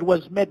made that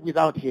was made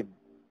without him.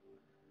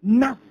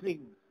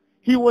 Nothing.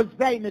 He was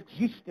there in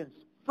existence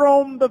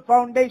from the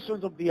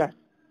foundations of the earth.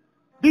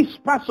 This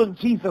person,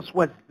 Jesus,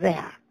 was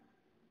there.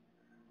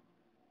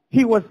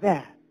 He was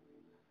there.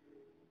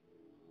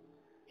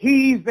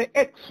 He is the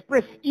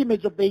express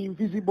image of the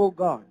invisible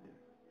God.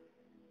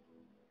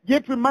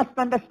 Yet we must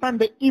understand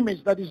the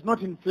image that is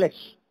not in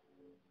flesh.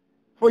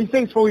 For he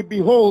says, for we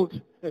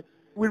behold,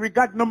 we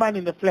regard no man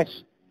in the flesh.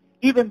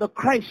 Even the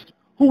Christ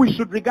who we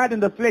should regard in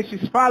the flesh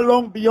is far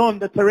long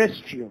beyond the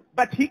terrestrial.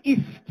 But he is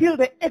still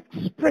the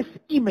express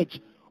image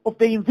of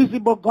the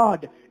invisible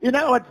God. In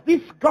other words,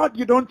 this God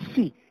you don't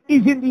see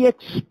is in the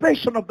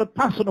expression of the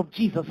person of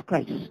Jesus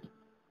Christ.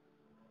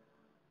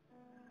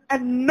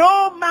 And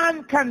no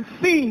man can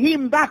see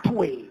him that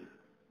way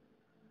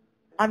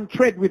and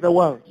trade with the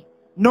world.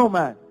 No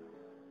man.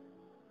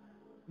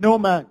 No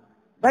man.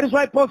 That is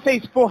why Paul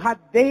says, for had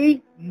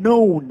they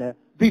known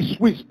this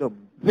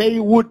wisdom,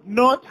 they would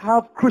not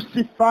have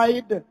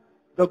crucified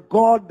the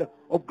God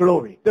of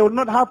glory. They would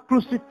not have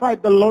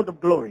crucified the Lord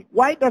of glory.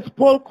 Why does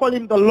Paul call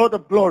him the Lord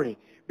of glory?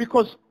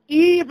 Because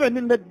even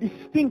in the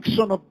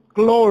distinction of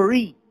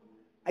glory,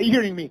 are you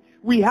hearing me?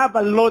 We have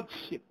a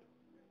lordship.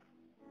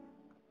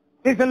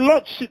 There's a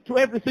lordship to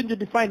everything you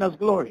define as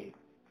glory.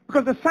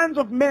 Because the sons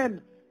of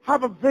men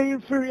have a very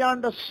inferior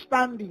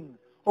understanding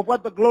of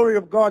what the glory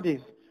of God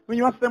is. When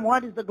you ask them,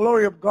 what is the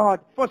glory of God?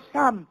 For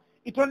some,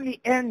 it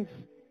only ends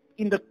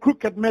in the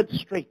crooked made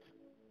straight,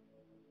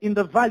 in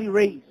the valley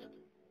raised,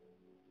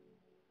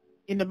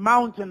 in the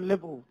mountain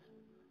leveled.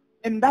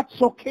 And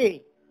that's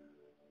okay.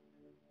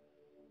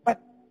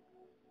 But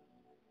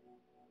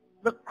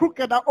the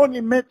crooked are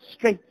only made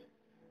straight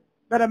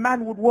that a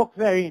man would walk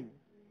therein.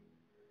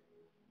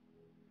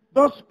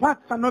 Those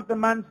paths are not the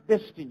man's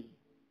destiny.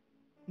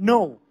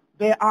 No,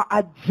 they are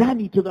a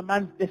journey to the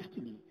man's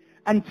destiny.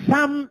 And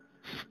some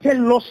stay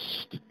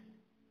lost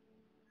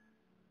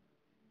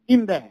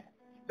in there.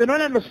 They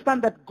don't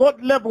understand that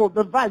God leveled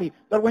the valley,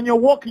 that when you're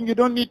walking, you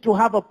don't need to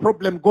have a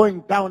problem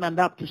going down and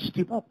up to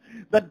step up.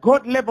 That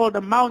God leveled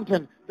the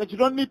mountain, that you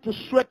don't need to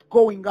sweat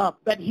going up.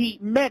 That he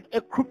made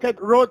a crooked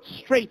road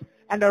straight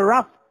and a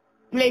rough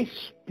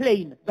place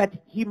plain, that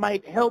he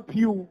might help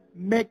you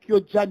make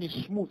your journey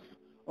smooth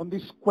on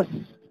this quest.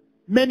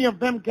 Many of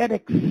them get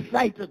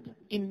excited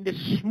in the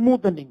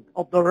smoothening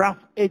of the rough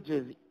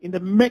edges, in the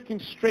making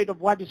straight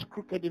of what is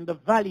crooked, in the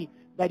valley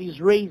that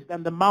is raised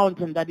and the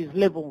mountain that is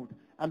leveled.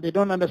 And they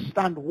don't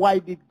understand, why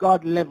did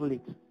God level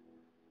it?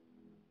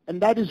 And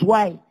that is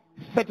why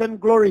certain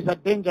glories are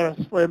dangerous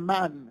for a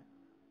man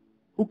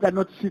who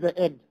cannot see the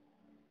end.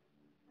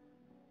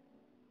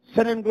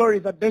 Certain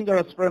glories are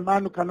dangerous for a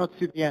man who cannot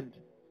see the end.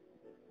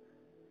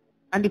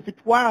 And if it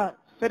were,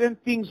 certain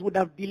things would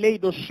have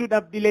delayed or should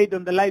have delayed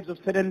on the lives of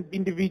certain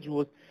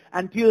individuals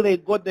until they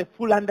got the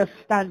full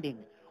understanding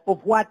of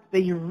what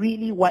they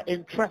really were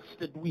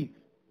entrusted with.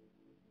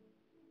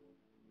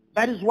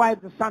 That is why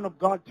the Son of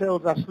God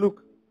tells us,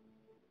 look,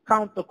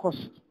 count the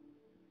cost.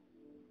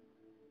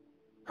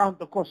 Count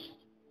the cost.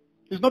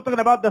 He's not talking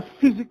about the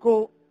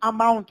physical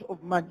amount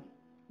of money.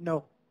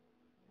 No.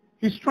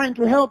 He's trying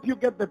to help you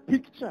get the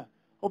picture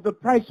of the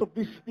price of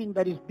this thing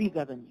that is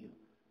bigger than you.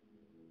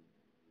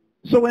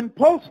 So when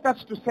Paul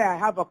starts to say, I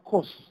have a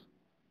cost,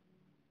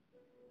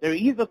 there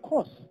is a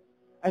cost.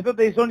 I thought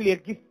there is only a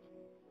gift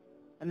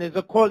and there's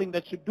a calling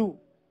that you do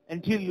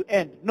until you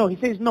end. No, he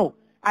says, no,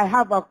 I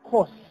have a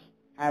course.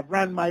 I have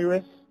run my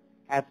race.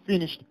 I have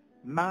finished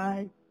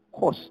my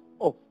course.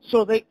 Oh,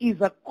 so there is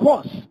a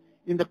course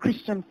in the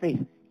Christian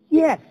faith.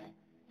 Yes.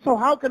 So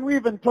how can we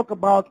even talk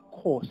about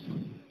course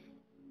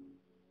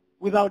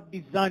without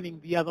discerning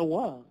the other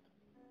world?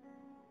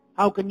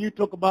 How can you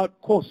talk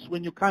about course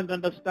when you can't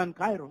understand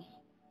kairos?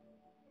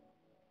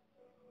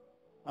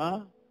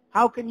 Huh?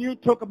 How can you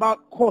talk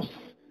about course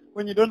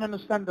when you don't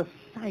understand the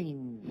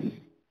signs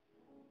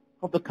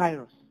of the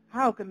kairos?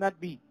 How can that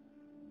be?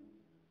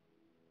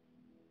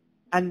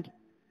 And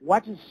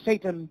what is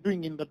Satan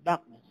doing in the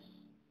darkness?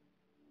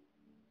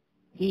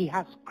 He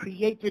has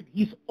created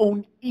his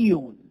own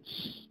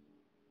eons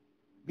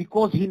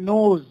because he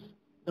knows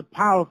the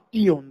power of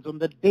eons on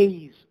the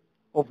days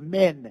of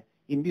men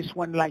in this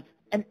one life.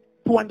 And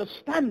to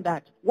understand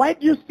that, why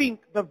do you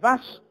think the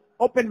verse,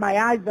 open my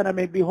eyes that I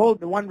may behold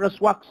the wondrous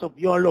works of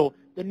your law?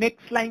 The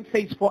next line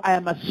says, for I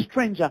am a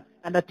stranger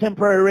and a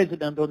temporary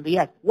resident on the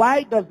earth.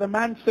 Why does the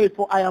man say,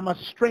 for I am a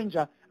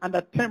stranger and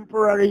a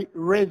temporary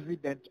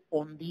resident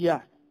on the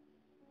earth?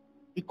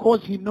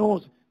 Because he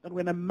knows that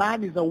when a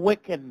man is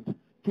awakened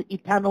to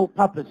eternal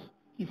purpose,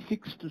 he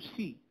seeks to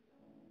see.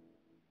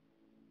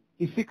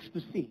 He seeks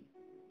to see.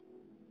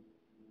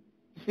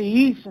 It's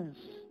the essence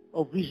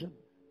of vision.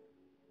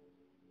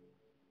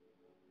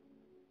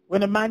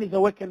 When a man is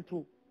awakened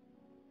to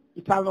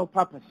eternal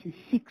purpose, he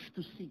seeks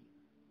to see.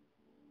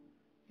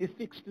 He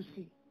seeks to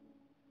see.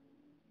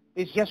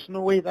 There's just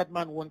no way that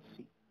man won't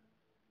see.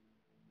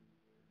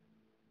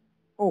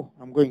 Oh,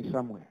 I'm going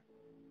somewhere.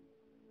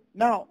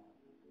 Now,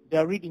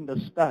 they're reading the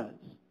stars.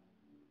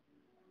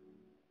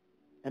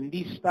 And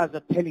these stars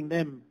are telling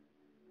them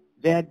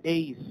their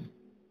days.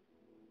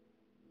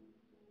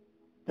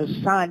 The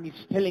sun is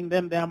telling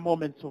them their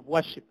moments of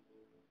worship.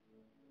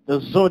 The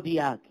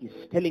zodiac is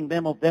telling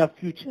them of their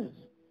futures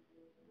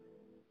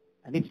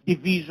and its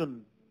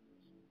division.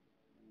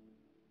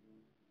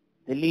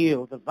 The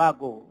Leo, the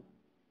Virgo.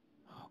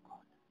 Oh God,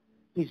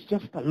 there's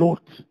just a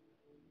lot.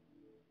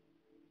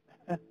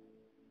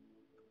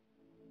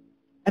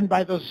 And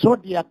by the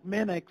zodiac,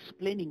 men are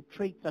explaining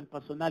traits and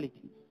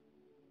personalities.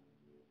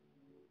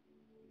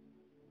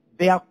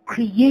 They are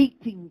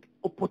creating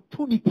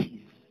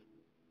opportunities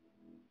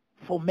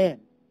for men.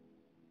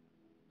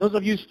 Those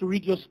of you used to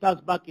read your stars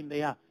back in the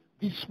year,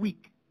 this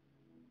week,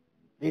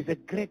 there's a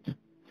great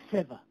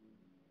favor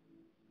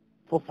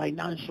for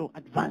financial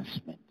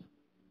advancement.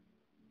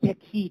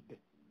 Take heed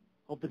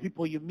of the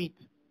people you meet,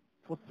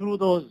 for through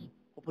those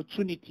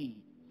opportunities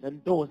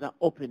and doors are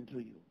open to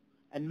you.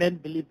 And men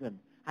believe them.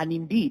 And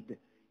indeed,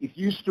 if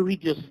you used to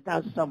read your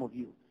stars, some of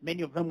you,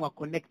 many of them were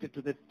connected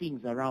to the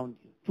things around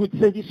you. It would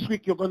say this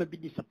week you're going to be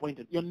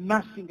disappointed. You're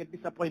nursing a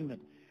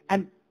disappointment.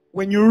 And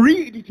when you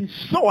read it,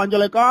 it's so, and you're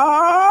like,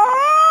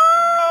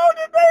 oh,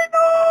 did they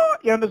know?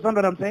 You understand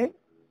what I'm saying?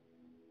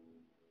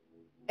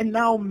 And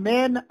now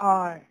men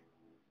are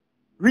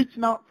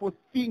reaching out for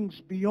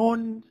things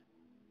beyond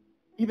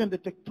even the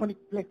tectonic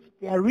plates.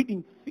 They are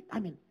reading,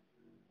 Einstein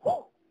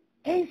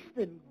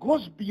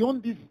goes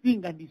beyond this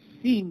thing and is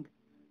seeing.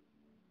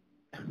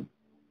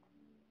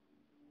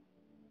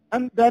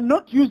 And they're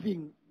not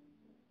using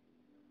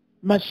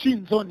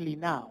machines only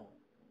now.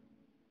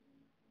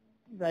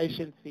 These are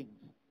ancient things.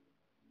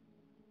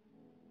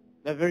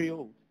 They're very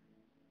old.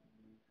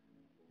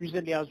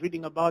 Recently I was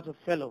reading about a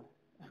fellow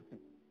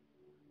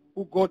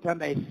who got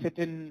under a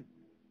certain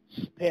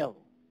spell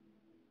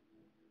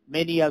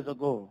many years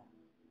ago.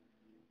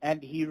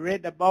 And he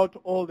read about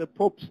all the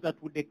popes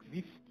that would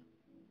exist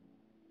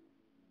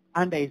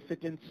under a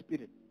certain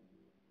spirit.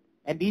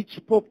 And each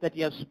pope that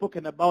he has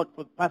spoken about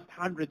for the past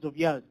hundreds of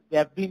years, they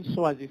have been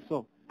so as he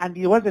saw. And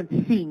he wasn't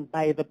seeing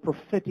by the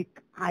prophetic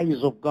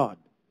eyes of God.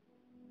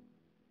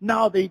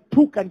 Now they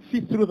took and see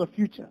through the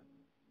future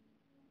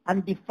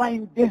and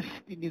define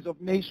destinies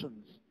of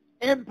nations,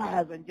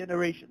 empires and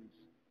generations.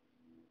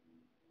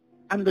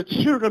 And the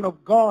children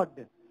of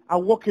God are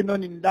walking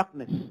on in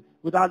darkness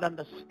without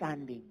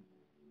understanding.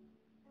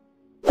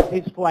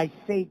 It says, for I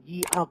said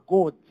ye are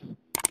gods,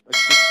 but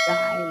you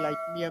die like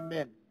mere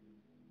men.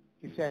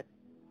 He said,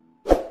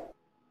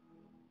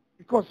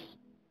 because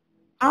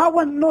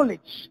our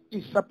knowledge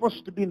is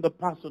supposed to be in the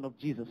person of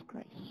Jesus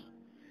Christ.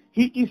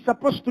 He is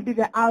supposed to be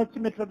the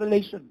ultimate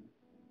revelation.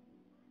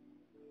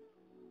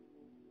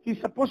 He's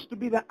supposed to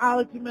be the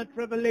ultimate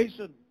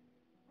revelation.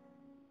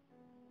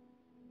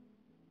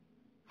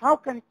 How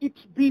can it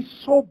be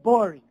so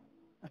boring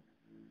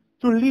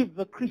to live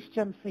the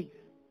Christian faith,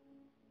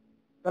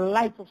 the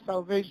life of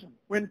salvation,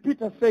 when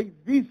Peter says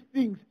these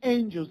things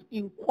angels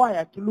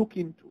inquire to look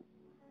into?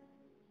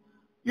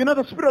 You know,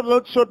 the Spirit of the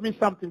Lord showed me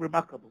something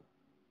remarkable.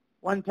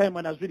 One time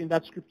when I was reading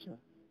that scripture,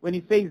 when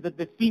he says that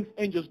the things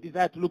angels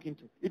desire to look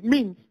into. It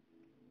means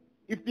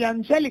if the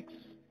angelics,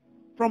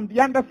 from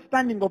the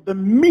understanding of the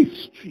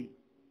mystery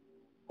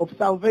of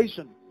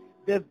salvation,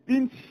 they've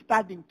been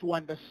studying to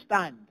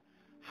understand,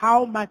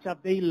 how much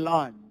have they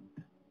learned?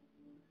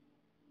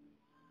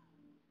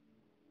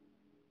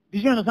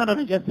 Did you understand what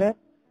I just said?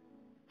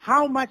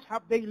 How much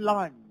have they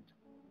learned?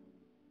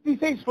 He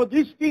says, for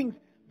these things,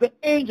 the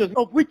angels,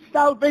 of which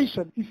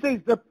salvation, he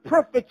says, the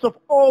prophets of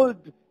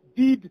old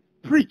did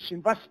preach,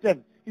 in verse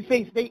 10. He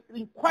says, they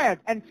inquired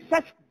and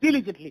searched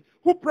diligently,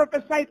 who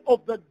prophesied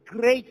of the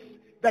grace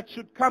that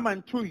should come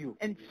unto you,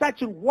 and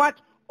searching what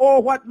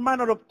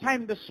manner of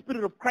time the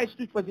Spirit of Christ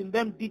which was in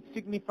them did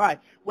signify,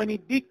 when he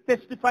did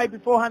testify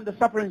beforehand the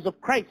sufferings of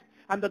Christ,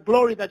 and the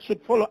glory that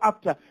should follow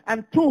after,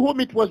 and to whom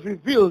it was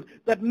revealed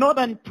that not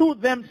unto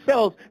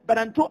themselves, but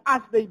unto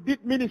us they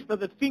did minister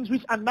the things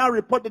which are now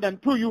reported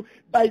unto you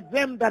by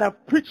them that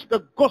have preached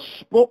the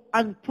gospel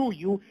unto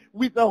you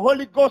with the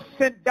Holy Ghost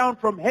sent down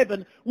from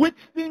heaven, which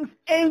things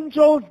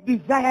angels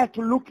desire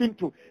to look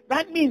into.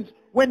 That means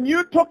when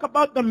you talk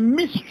about the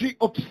mystery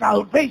of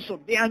salvation,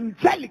 the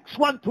angelics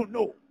want to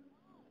know.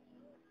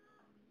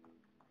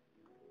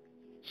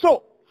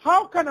 So,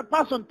 how can a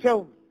person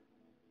tell me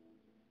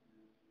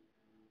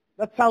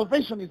that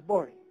salvation is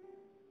boring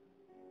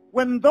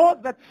when those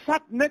that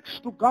sat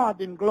next to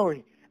God in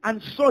glory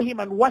and saw him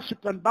and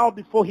worshipped and bowed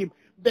before him,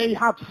 they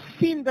have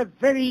seen the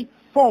very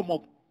form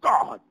of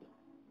God?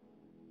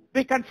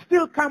 They can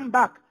still come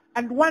back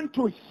and want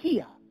to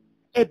hear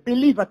a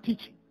believer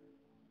teaching.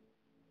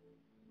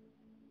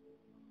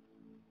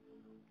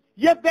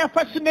 Yet their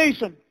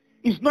fascination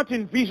is not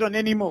in vision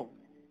anymore.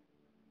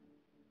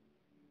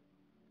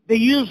 The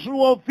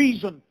usual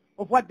vision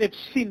of what they've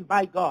seen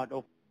by God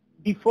or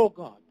before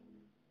God.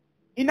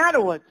 In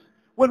other words,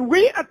 when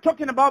we are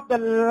talking about the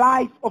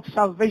life of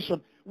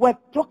salvation, we're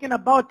talking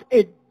about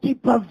a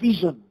deeper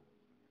vision.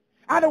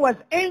 Otherwise,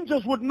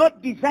 angels would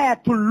not desire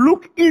to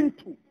look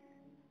into.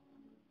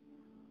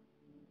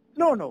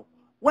 No.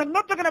 We're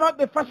not talking about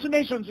the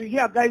fascinations you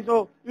hear, guys.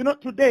 Oh,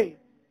 today,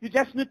 you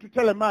just need to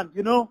tell a man,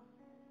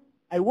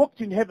 I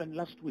walked in heaven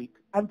last week,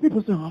 and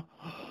people say, oh,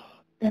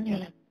 and you're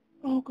like,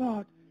 oh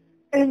God,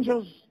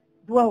 angels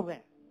dwell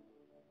there.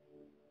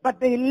 But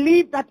they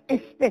leave that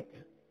estate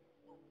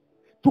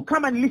to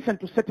come and listen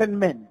to certain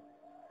men.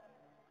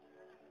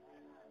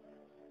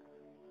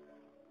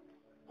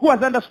 Who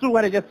has understood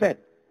what I just said?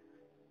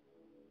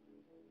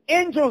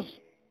 Angels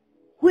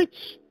which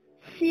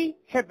see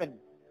heaven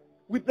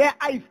with their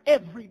eyes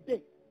every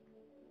day.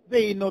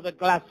 They know the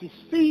glass is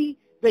sea.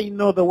 They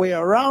know the way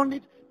around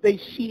it. They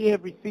see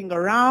everything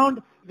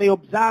around. They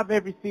observe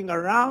everything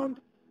around.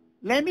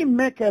 Let me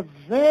make a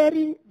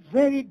very,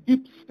 very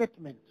deep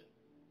statement.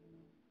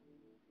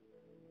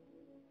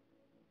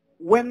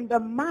 When the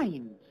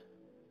mind,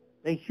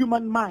 the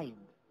human mind,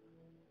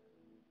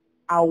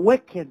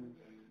 awakens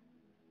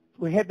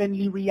to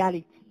heavenly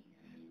realities,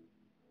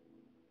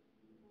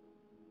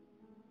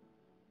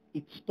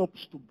 it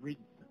stops to breathe.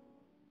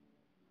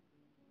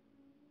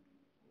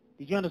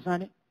 Did you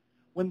understand it?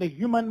 When the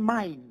human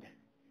mind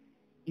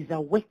is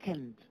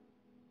awakened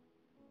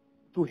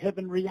to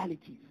heaven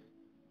realities,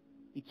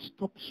 it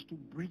stops to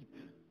breathe.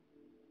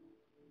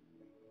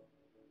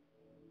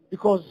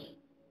 Because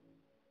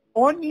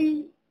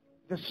only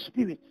the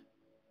spirit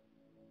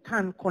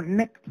can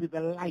connect with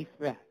the life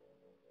there.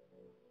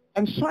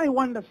 And so I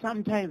wonder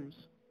sometimes,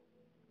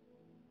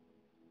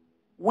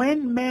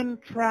 when men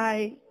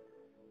try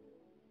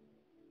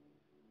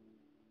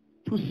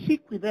to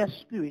seek with their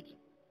spirit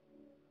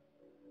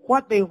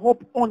what they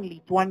hope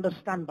only to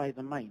understand by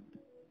the mind.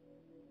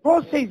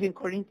 Paul says in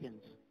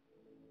Corinthians,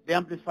 the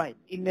Amplified,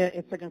 in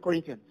 2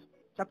 Corinthians,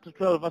 chapter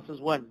 12,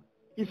 verses 1,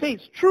 he says,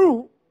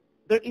 true,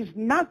 there is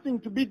nothing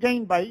to be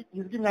gained by it.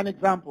 He's giving an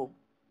example.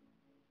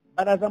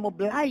 But as I'm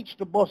obliged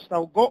to boast,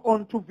 I'll go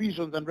on to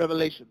visions and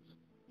revelations.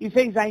 He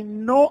says, I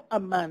know a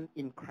man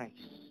in Christ,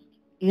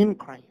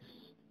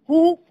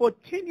 who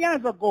 14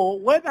 years ago,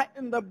 whether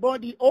in the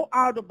body or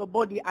out of the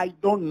body, I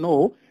don't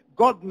know,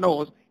 God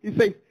knows. He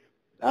says,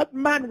 that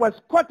man was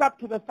caught up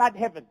to the third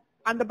heaven.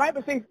 And the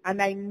Bible says,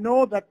 and I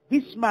know that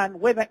this man,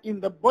 whether in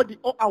the body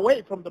or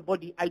away from the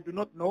body, I do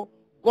not know,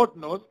 God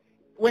knows.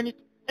 When it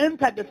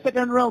entered the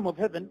second realm of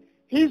heaven,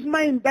 his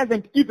mind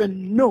doesn't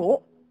even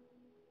know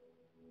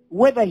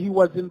whether he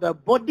was in the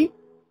body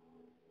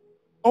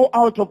or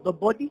out of the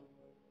body,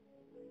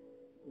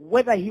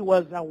 whether he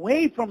was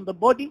away from the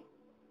body.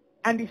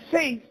 And he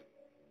says,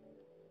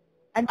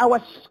 and I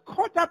was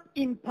caught up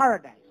in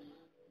paradise.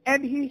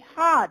 And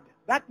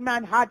that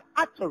man had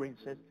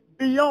utterances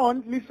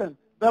beyond, listen,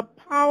 the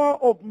power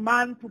of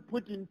man to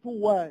put into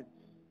words.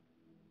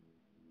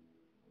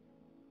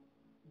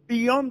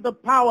 Beyond the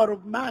power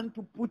of man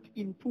to put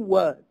into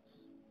words.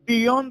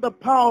 Beyond the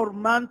power of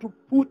man to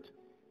put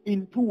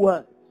into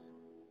words.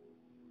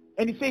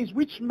 And he says,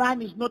 which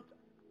man is not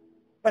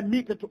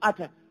permitted to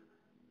utter?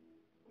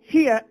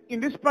 Here,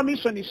 in this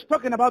permission, he's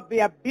talking about the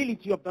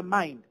ability of the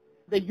mind.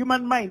 The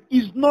human mind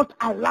is not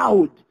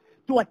allowed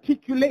to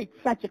articulate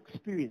such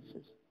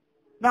experiences.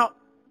 Now,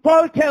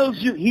 Paul tells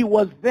you he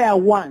was there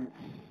once.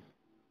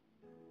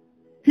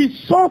 He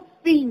saw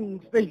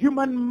things the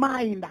human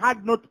mind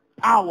had not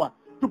power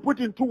to put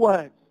into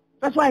words.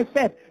 That's why I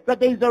said that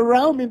there is a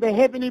realm in the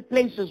heavenly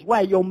places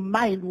where your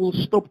mind will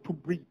stop to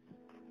breathe.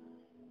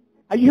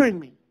 Are you hearing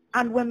me?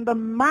 And when the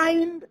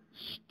mind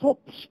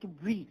stops to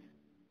breathe,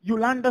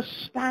 you'll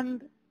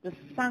understand the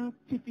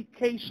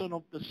sanctification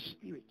of the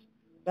Spirit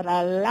that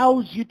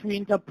allows you to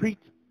interpret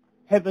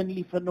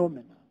heavenly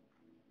phenomena.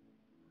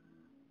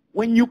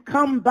 When you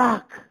come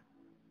back,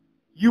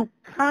 you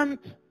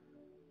can't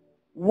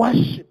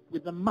worship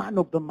with the man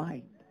of the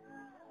mind.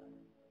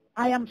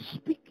 I am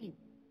speaking,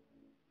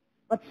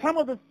 but some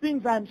of the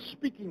things I'm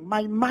speaking,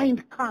 my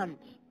mind can't.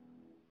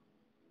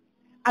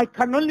 I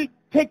can only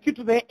take you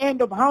to the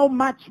end of how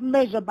much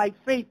measure by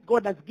faith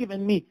God has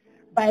given me,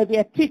 by the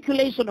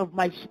articulation of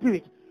my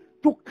spirit,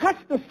 to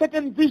cast a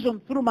certain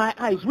vision through my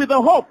eyes with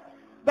the hope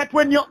that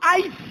when your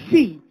eyes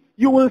see,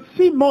 you will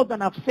see more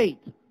than I've said.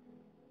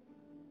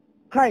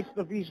 Christ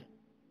the vision.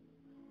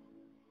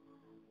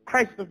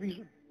 Christ the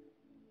vision.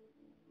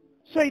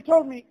 So he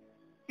told me,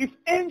 if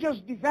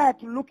angels desire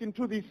to look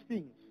into these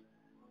things,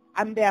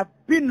 and they have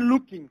been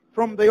looking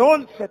from the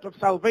onset of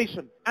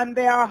salvation, and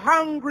they are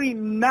hungry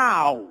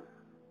now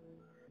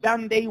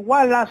than they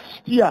were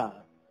last year,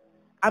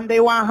 and they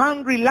were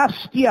hungry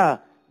last year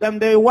than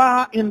they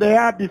were in the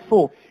year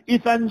before.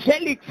 If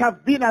angelics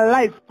have been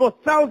alive for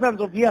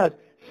thousands of years,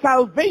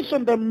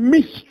 salvation, the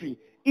mystery,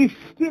 is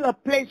still a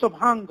place of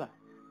hunger.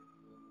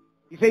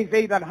 He says,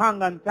 they that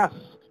hunger and thirst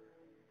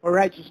for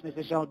righteousness,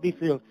 they shall be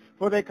filled.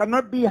 For there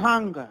cannot be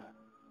hunger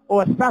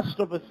or thirst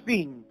of a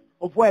thing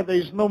of where there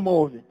is no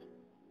more of it.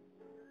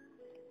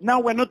 Now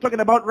we're not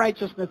talking about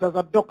righteousness as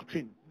a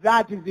doctrine.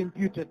 That is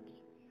imputed.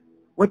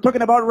 We're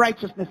talking about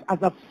righteousness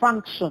as a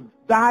function.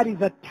 That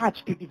is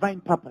attached to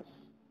divine purpose.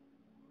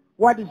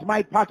 What is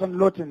my part and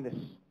lot in this?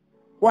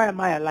 Why am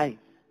I alive?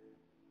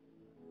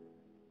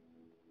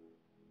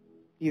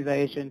 These are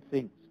ancient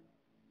things.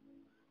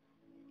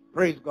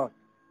 Praise God.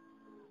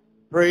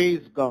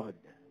 Praise God.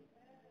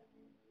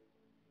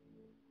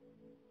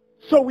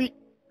 So we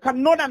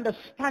cannot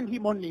understand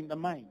him only in the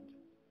mind.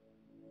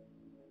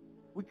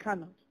 We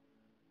cannot.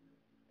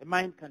 The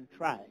mind can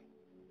try,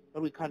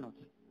 but we cannot.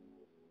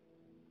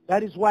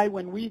 That is why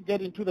when we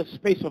get into the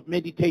space of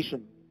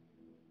meditation,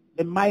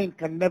 the mind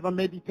can never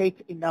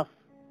meditate enough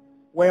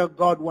where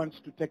God wants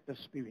to take the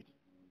spirit.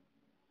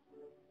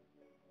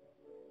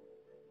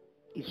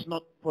 It's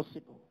not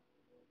possible.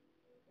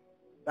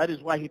 That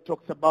is why he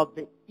talks about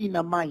the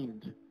inner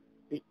mind,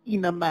 the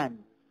inner man.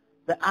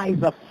 The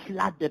eyes are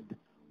flooded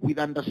with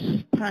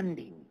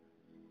understanding.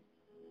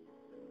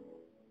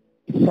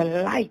 It's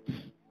a light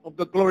of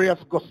the glorious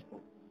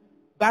gospel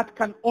that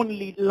can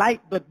only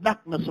light the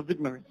darkness of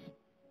ignorance.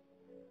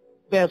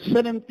 There are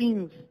certain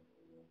things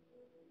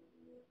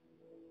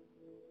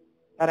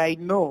that I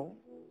know,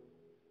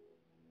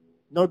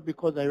 not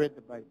because I read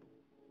the Bible.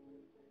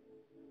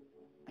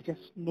 I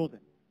just know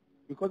them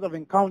because I've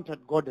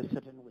encountered God a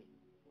certain way.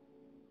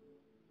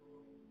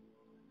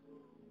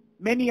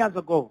 Many years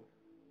ago,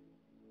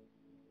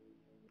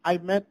 I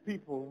met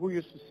people who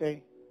used to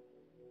say,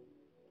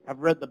 I've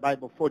read the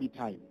Bible 40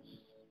 times.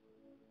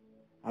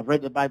 I've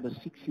read the Bible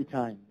 60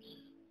 times.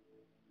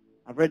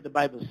 I've read the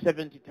Bible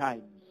 70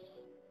 times.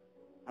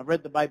 I've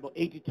read the Bible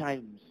 80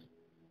 times.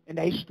 And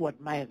I used to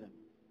admire them.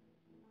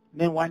 And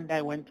then one day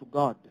I went to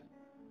God.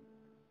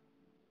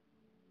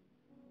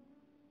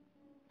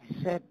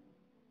 I said,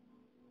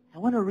 I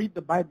want to read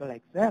the Bible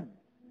like them.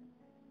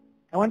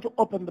 I want to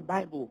open the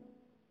Bible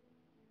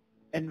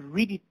and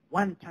read it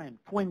one time,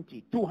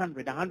 20,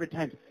 200, 100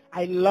 times.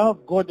 I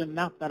love God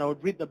enough that I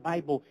would read the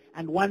Bible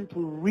and want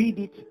to read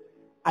it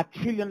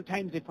 1,000,000,000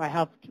 times if I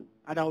have to.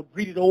 And I would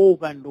read it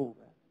over and over.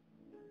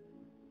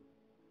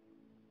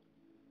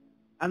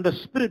 And the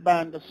Spirit, by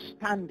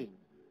understanding,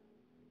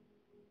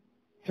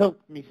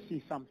 helped me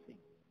see something.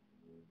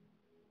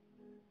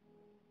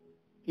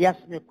 He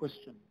asked me a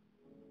question.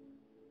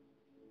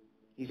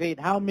 He said,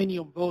 how many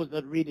of those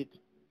that read it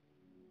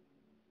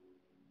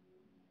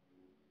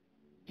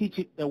teach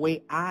it the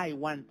way I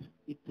want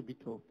it to be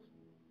taught?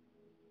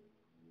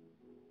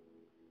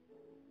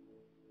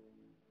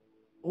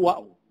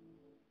 Wow.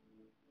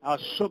 I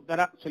was shocked that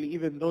actually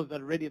even those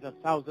that read it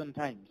 1,000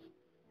 times,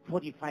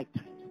 45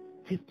 times,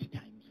 50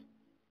 times,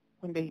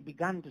 when they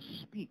began to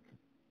speak,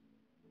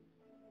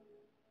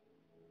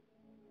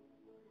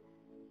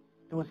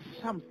 there was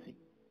something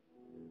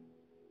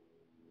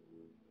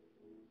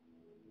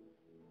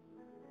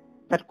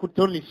that could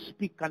only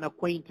speak an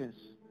acquaintance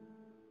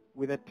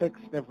with a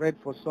text they've read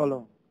for so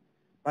long,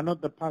 but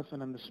not the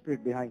person and the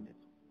spirit behind it.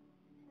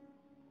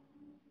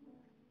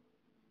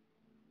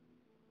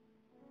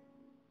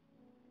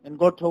 And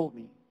God told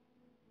me,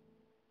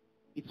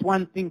 it's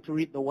one thing to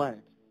read the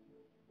word.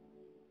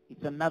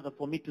 It's another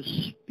for me to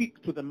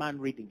speak to the man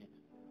reading it.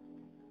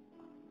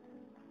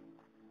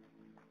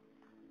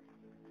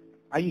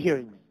 Are you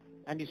hearing me?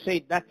 And he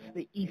said that's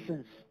the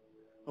essence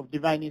of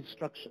divine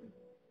instruction.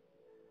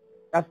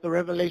 That's the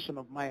revelation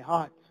of my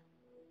heart.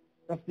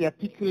 That's the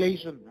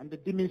articulation and the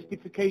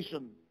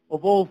demystification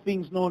of all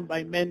things known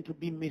by men to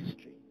be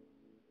mystery,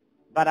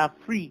 but are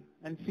free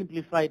and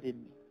simplified in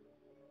me.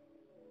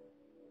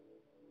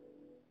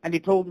 And he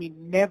told me,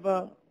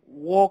 never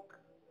walk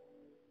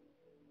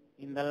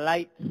in the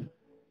light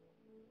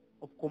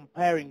of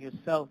comparing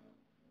yourself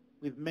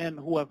with men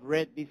who have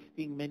read this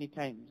thing many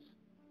times,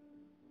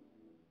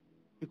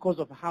 because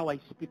of how I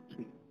speak to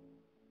you.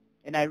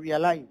 And I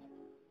realized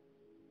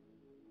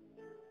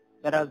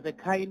that as the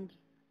kind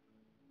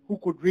who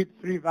could read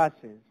 3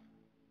 verses,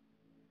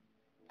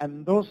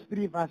 and those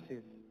 3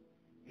 verses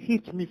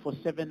hit me for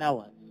 7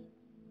 hours.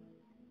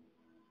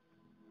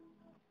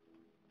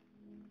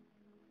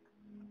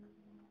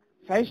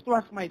 So I used to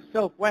ask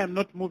myself why I'm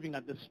not moving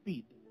at the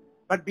speed.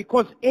 But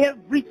because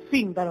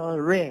everything that I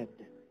read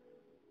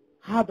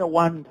had a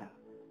wonder,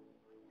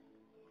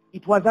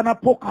 it was an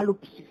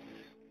apocalypse.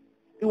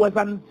 It was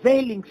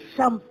unveiling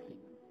something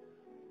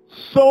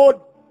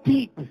so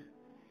deep.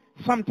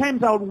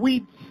 Sometimes I would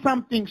read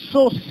something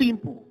so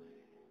simple,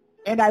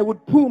 and I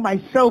would pull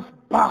myself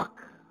back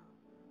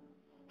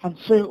and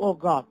say, oh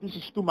God, this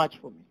is too much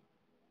for me.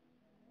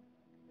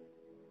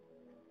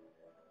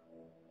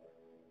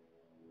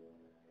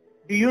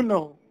 Do you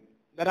know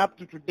that up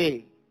to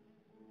today,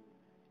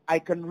 I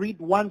can read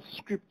one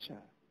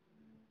scripture,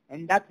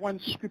 and that one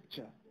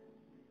scripture,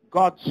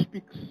 God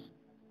speaks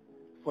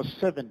for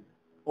 7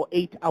 or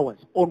 8 hours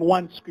on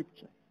one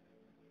scripture.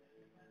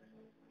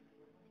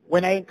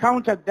 When I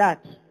encountered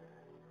that,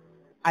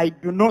 I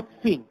do not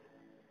think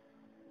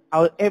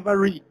I'll ever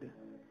read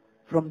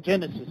from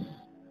Genesis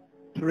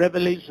to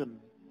Revelation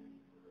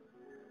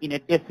in a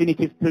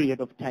definitive period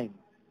of time.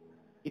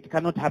 It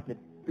cannot happen.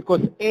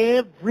 Because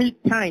every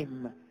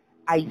time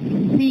I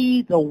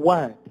see the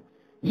word,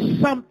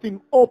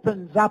 something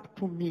opens up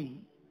to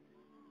me,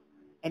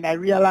 and I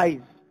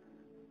realize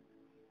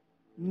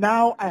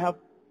now I have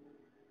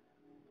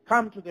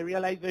come to the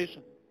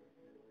realization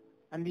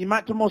and the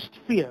utmost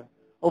fear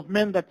of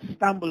men that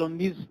stumble on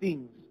these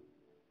things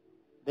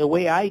the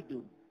way I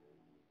do.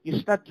 You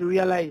start to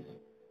realize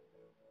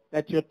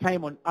that your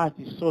time on earth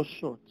is so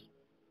short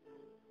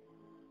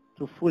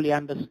to fully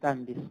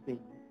understand this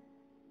thing.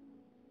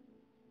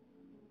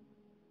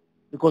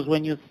 Because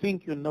when you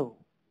think you know,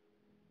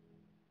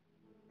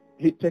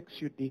 he takes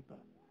you deeper.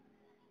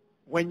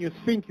 When you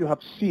think you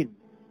have seen,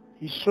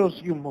 he shows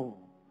you more.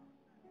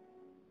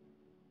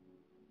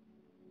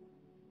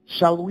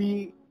 Shall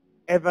we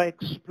ever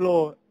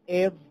explore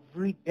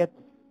every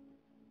depth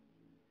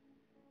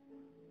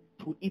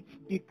to its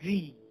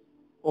degree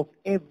of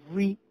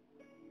every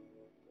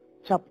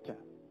chapter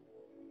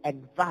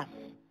and verse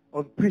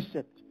or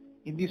precept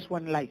in this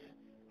one life?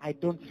 I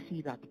don't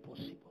see that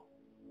possible.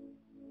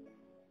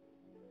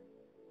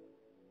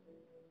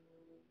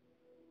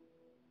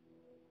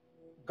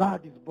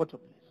 God is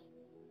bottomless.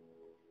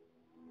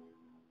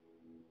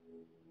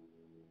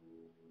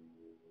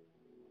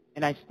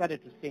 And I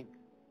started to think,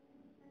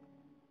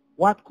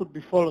 what could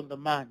befall on the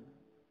man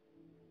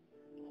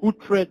who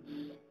treads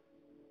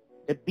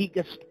the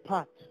biggest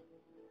part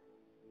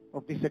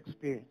of this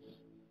experience?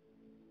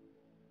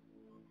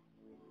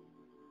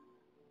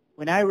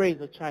 When I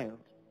raise a child,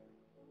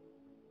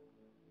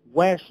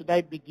 where should I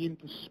begin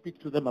to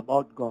speak to them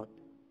about God?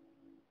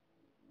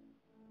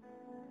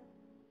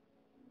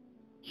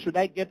 Should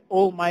I get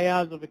all my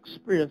years of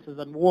experiences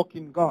and walk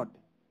in God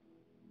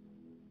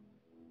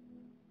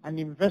and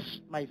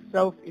invest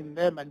myself in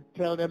them and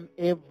tell them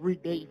every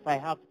day, if I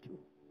have to,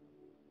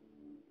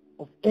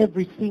 of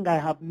everything I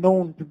have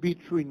known to be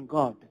true in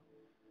God,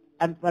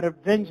 and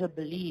peradventure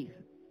believe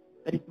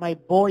that if my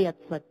boy at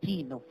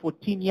 13 or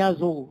 14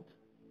 years old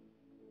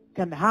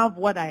can have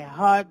what I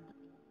had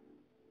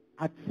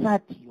at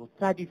 30 or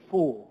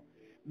 34,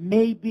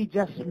 maybe,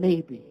 just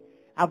maybe,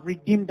 I've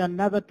redeemed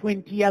another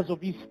 20 years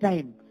of his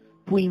time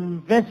to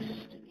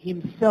invest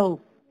himself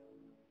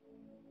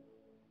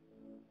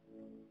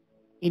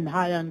in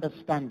higher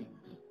understandings.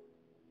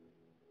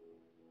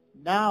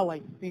 Now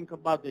I think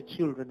about the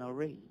children I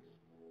raise.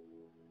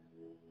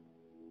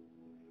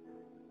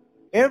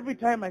 Every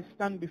time I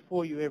stand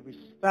before you, every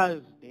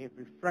Thursday,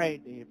 every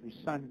Friday, every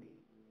Sunday,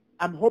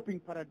 I'm hoping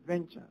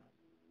peradventure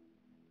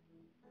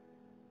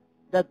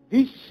that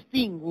this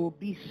thing will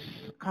be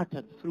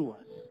scattered through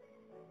us.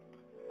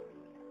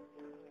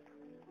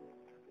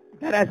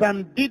 That as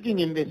I'm digging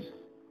in this,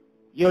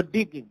 you're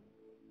digging,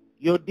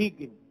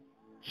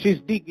 she's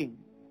digging,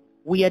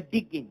 we are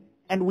digging,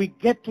 and we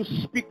get to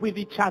speak with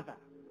each other.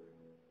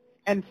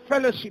 And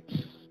fellowships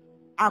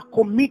are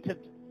committed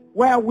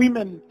where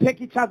women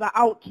take each other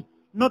out,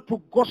 not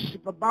to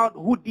gossip about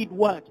who did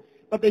what,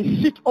 but they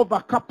sit over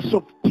cups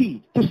of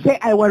tea to say,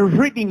 I was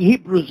reading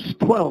Hebrews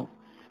 12.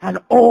 And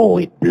oh,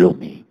 it blew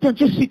me. Don't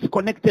you see it's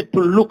connected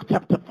to Luke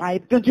chapter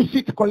 5? Don't you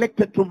see it's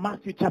connected to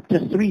Matthew chapter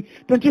 3?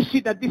 Don't you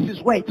see that this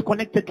is where it's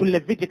connected to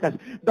Leviticus?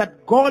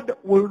 That God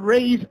will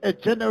raise a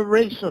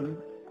generation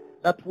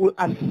that will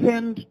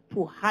ascend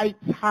to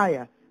heights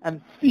higher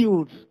and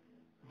fields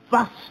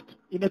vast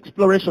in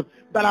exploration.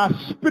 That our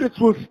spirits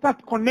will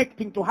start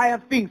connecting to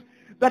higher things.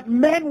 That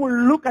men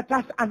will look at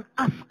us and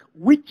ask,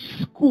 which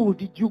school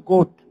did you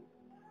go to?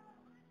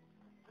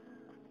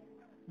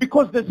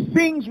 Because the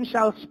things we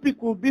shall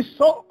speak will be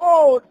so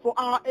old for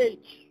our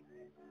age.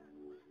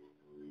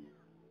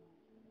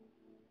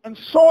 And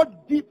so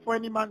deep for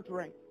any man to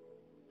write.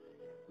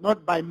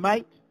 Not by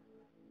might,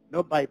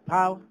 not by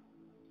power,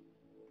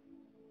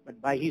 but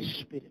by his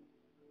Spirit,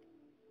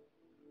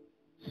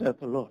 saith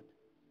the Lord.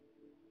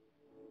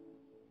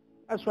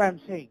 That's why I'm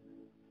saying,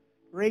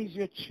 raise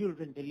your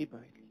children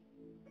deliberately.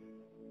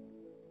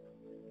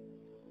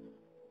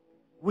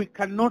 We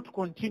cannot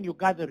continue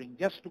gathering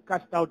just to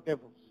cast out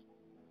devils.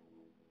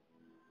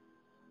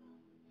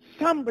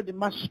 Somebody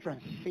must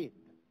transcend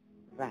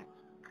that.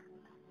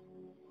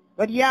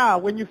 But yeah,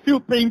 when you feel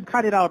pain,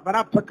 cut it out. But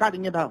after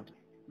cutting it out,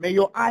 May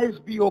your eyes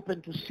be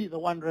open to see the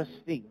wondrous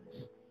things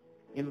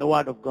in the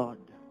Word of God.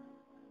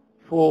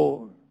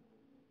 For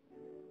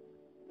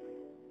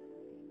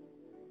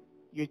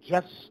you're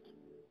just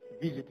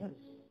visitors.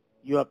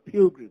 You are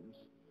pilgrims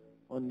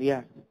on the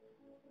earth.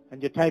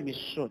 And your time is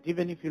short.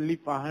 Even if you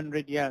live for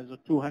 100 years or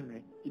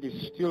 200, it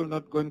is still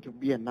not going to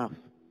be enough.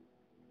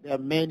 There are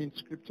men in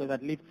Scripture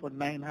that lived for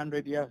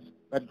 900 years,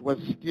 but it was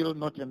still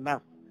not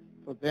enough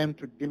for them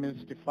to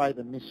demystify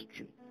the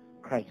mystery.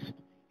 Christ.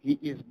 He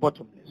is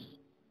bottomless.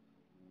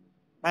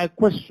 My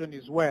question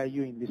is, where are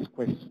you in this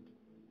quest?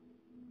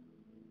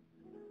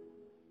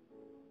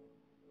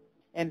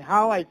 And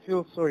how I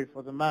feel sorry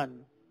for the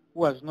man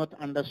who has not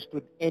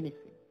understood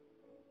anything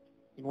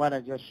in what I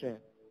just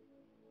shared.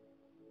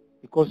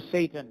 Because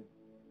Satan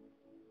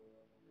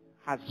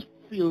has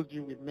filled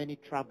you with many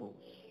troubles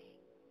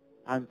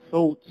and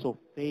thoughts of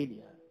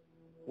failure.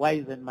 Why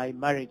isn't my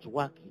marriage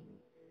working?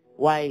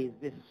 Why is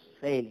this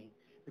failing?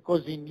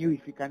 Because he knew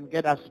if he can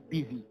get us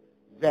busy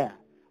there,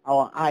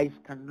 our eyes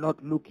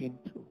cannot look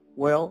into.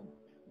 Well,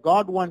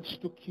 God wants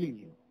to kill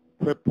you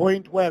to a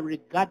point where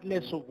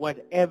regardless of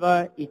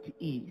whatever it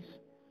is,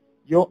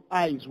 your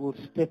eyes will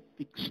stay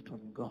fixed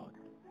on God.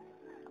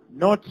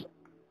 Not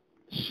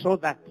so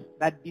that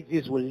that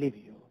disease will leave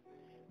you,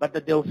 but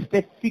that they'll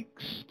stay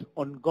fixed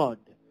on God,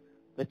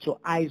 that your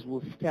eyes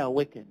will stay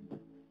awakened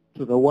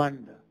to the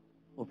wonder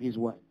of his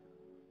word.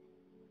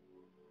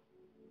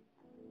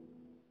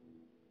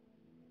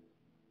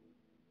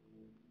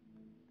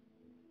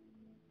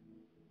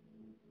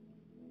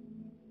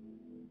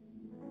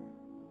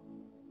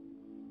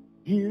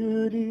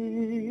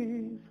 Beautiful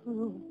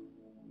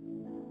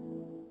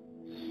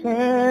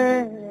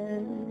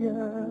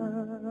Savior,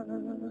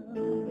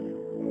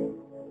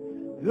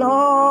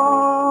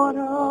 Lord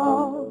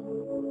of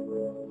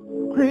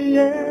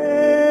creation,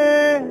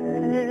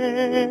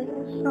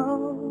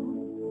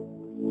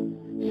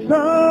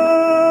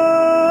 Son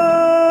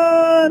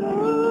of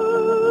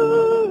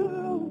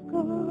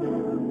God,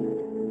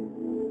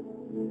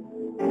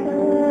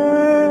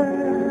 and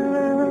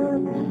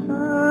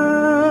Son,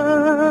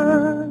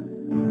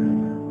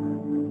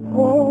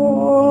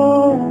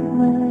 oh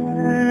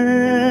man,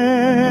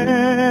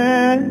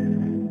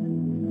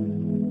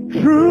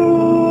 truly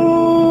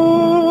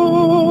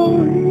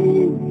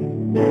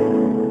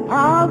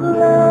I've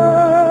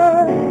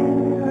learned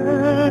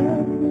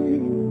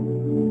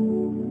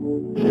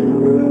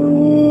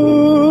truly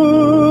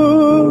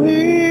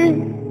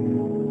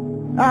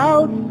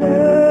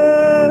outside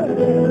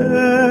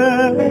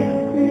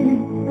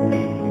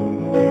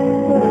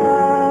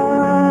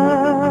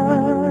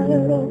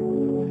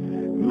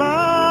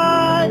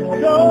my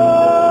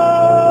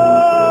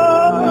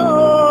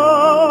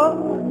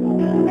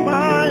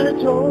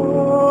joy,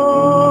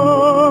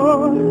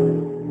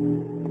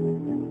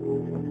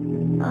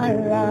 my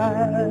life.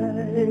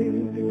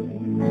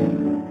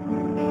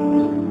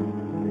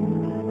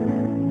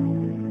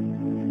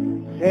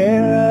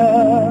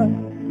 Fairer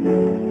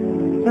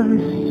than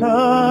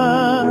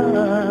sunshine,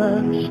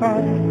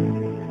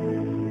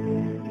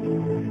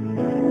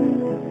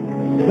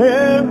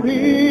 there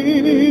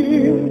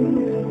is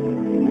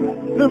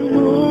the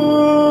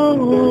moonlight,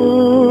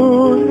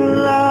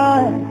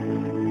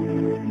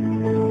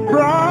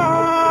 bright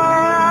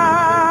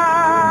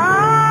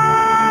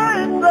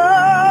the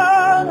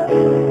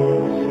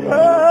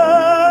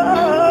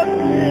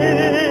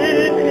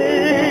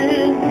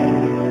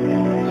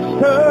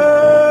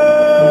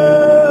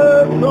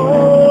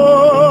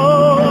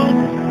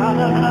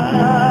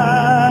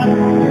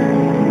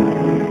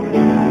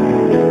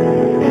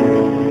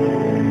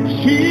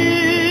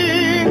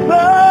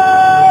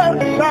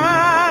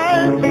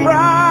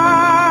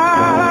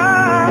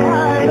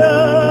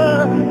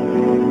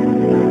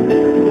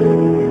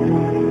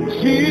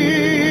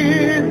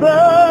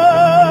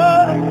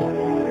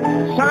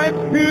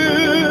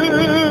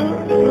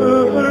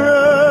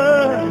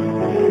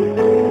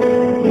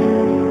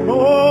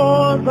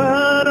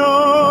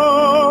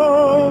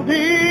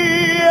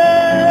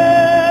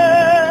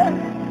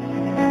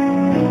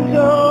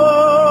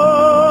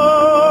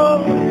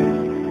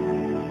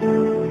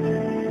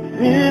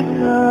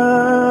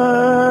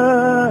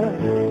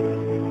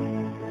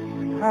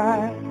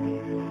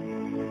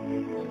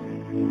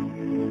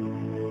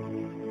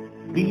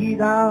be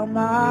thou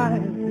my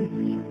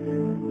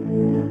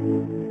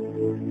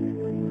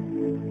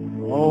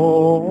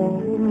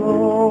oh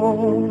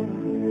Lord,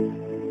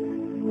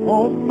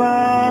 oh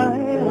my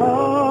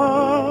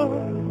heart,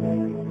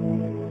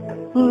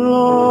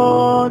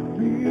 Lord,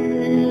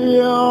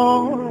 be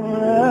all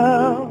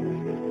else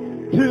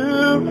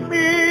to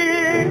me,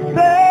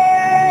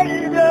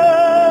 Savior,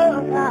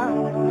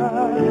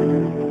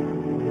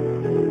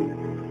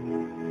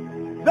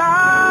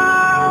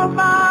 thou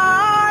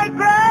my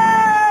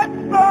great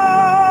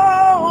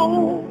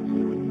foe,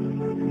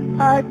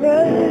 I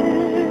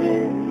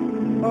gave,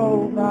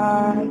 oh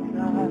my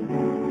God,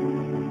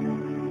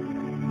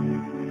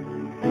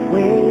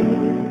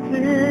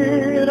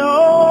 wasted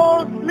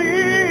all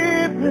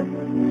sleeping,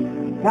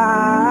 I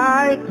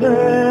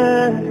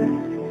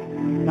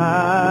turn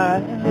my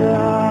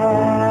life.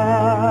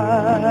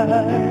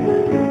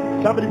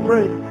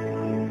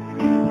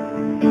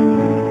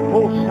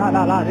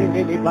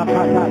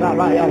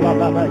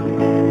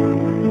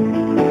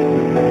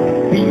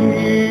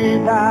 Be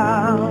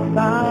thou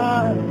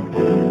thy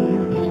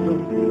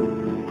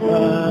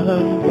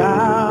and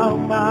thou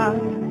my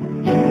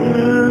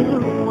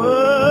true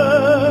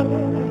word.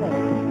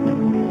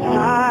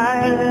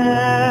 I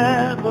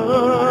am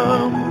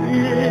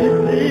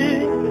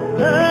willing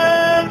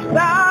and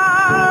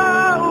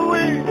thou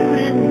with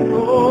me,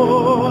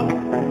 Lord.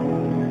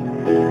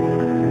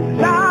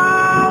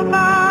 Thou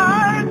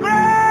my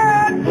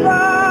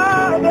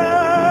grandfather,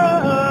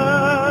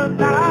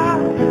 thou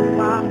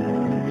my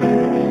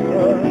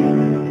son,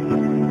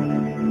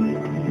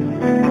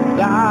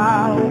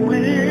 thou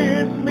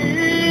with me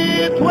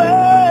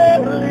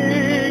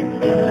dwelling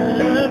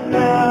and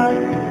thy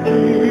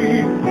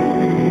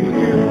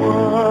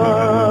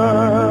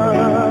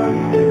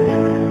one.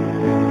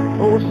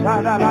 Oh,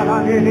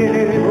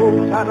 Sarabakataya. Oh,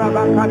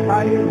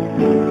 Sarabakataya.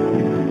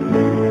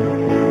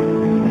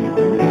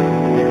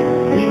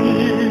 Be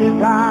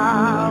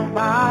thou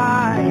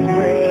my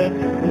friend,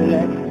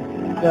 let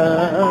the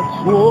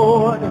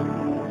sword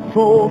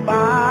for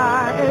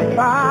my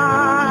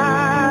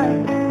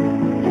life.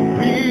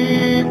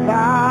 Be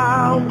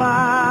thou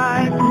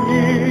my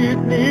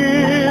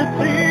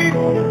dignity,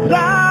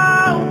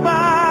 thou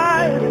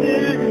my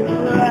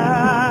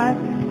delight.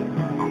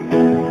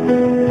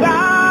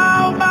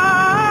 Thou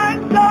my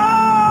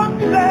song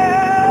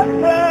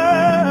shepherd,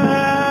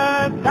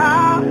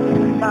 thou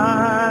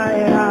my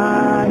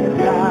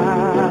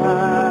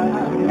eyesight.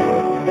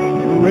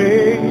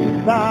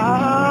 Raise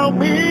thou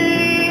me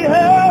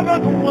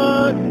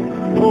heavenward,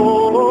 O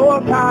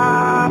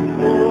top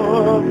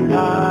of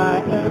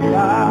my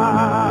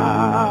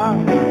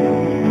life.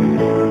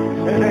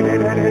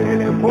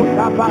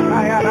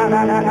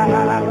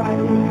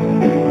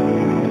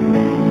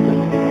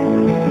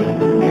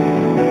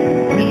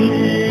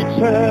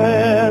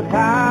 Reacher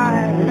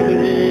thy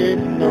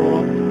lips,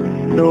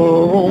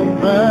 no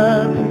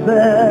man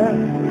there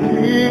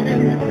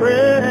is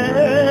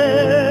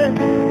friend.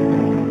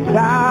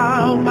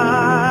 Thou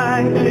my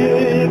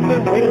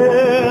inheritance,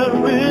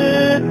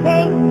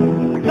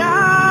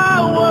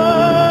 thou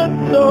art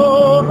so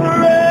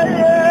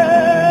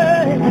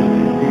rare.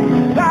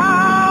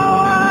 Thou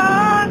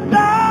art the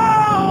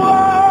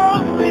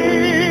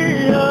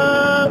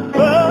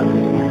first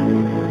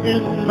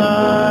in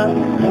my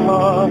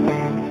heart.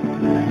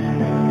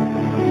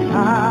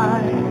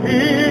 I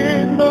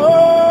in no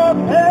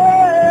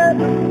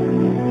heaven,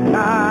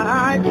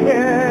 I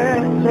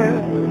can't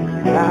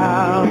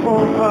down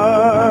on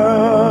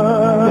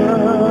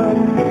earth.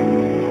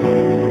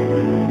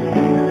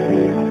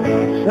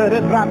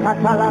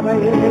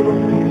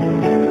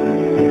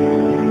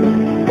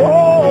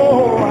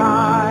 Oh,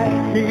 I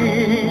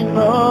need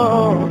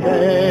no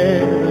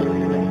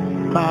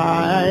heaven,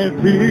 my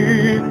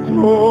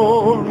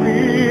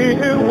victory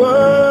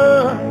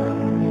word.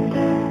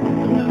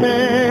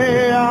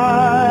 May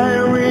I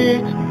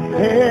reach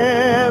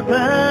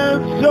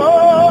heaven's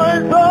joy,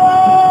 so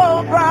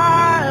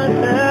bright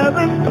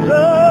heaven's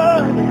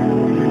sun.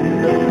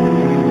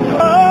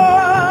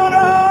 Heart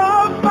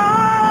of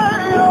my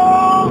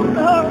own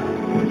heart,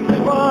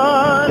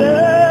 whatever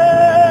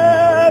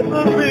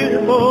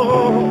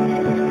before,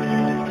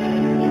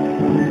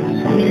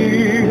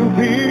 still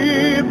be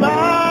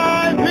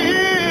my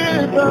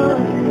vision,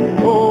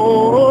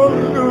 oh,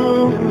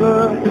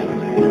 ruler.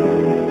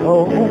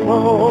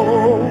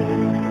 Oh,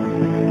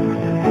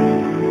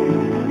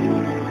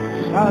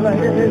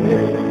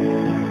 hallelujah.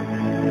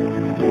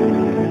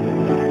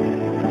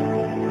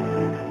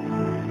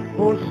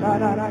 Oh,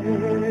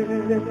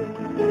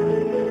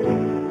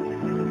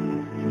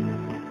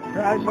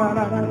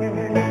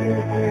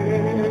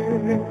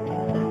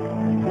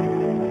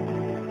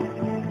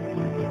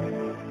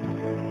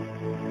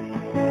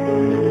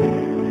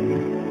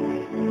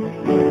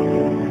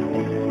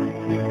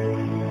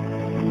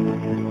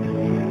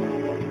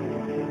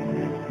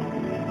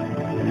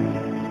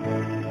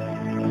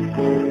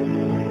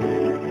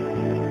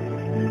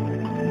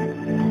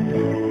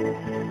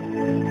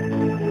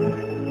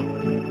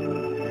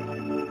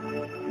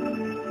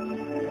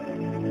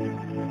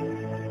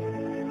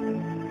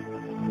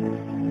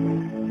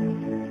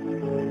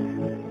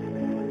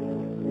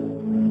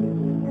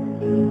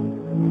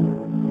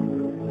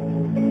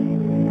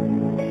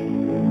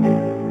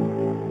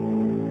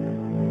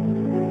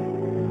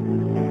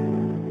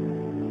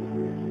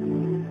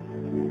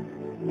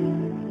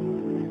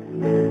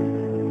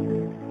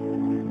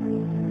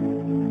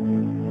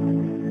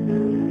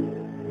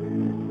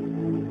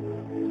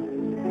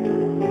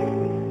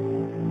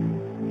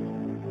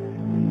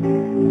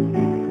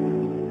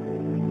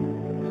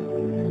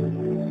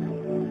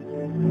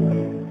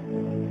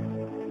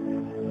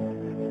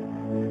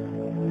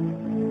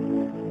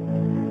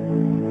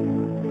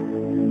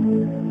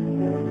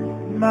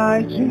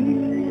 my Jesus,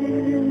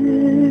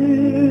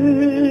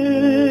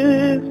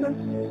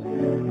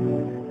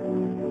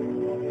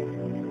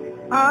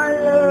 I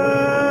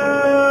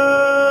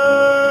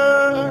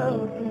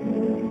love you.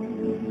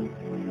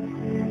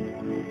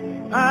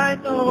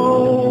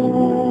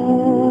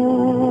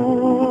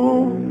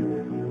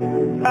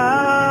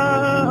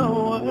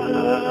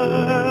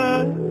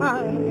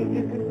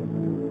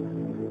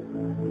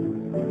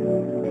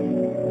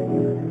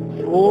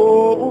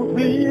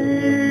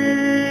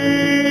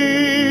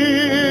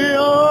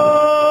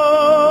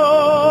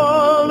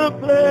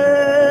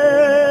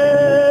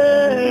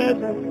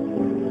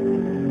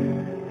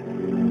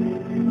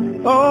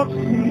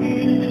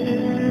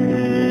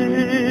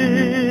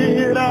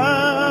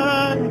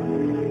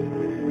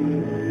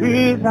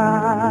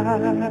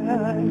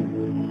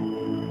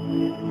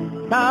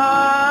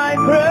 My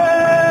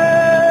precious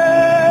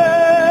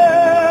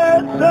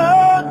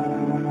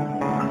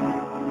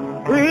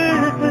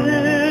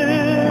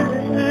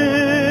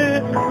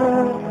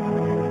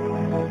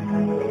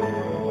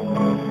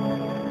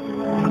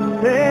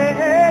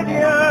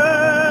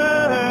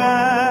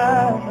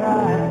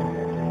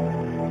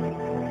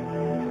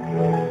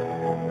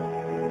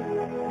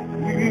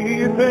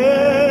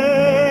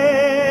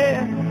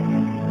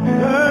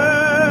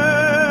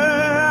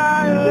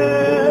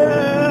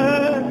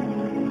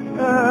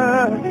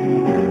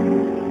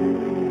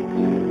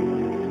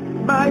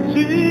my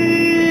Jesus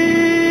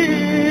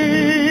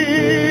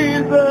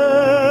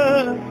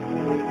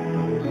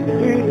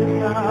is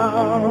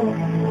now.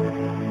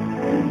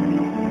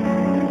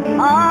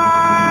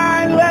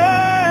 I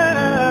love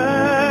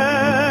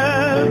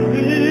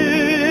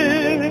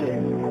thee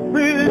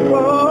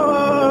because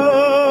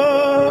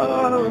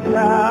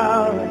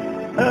thou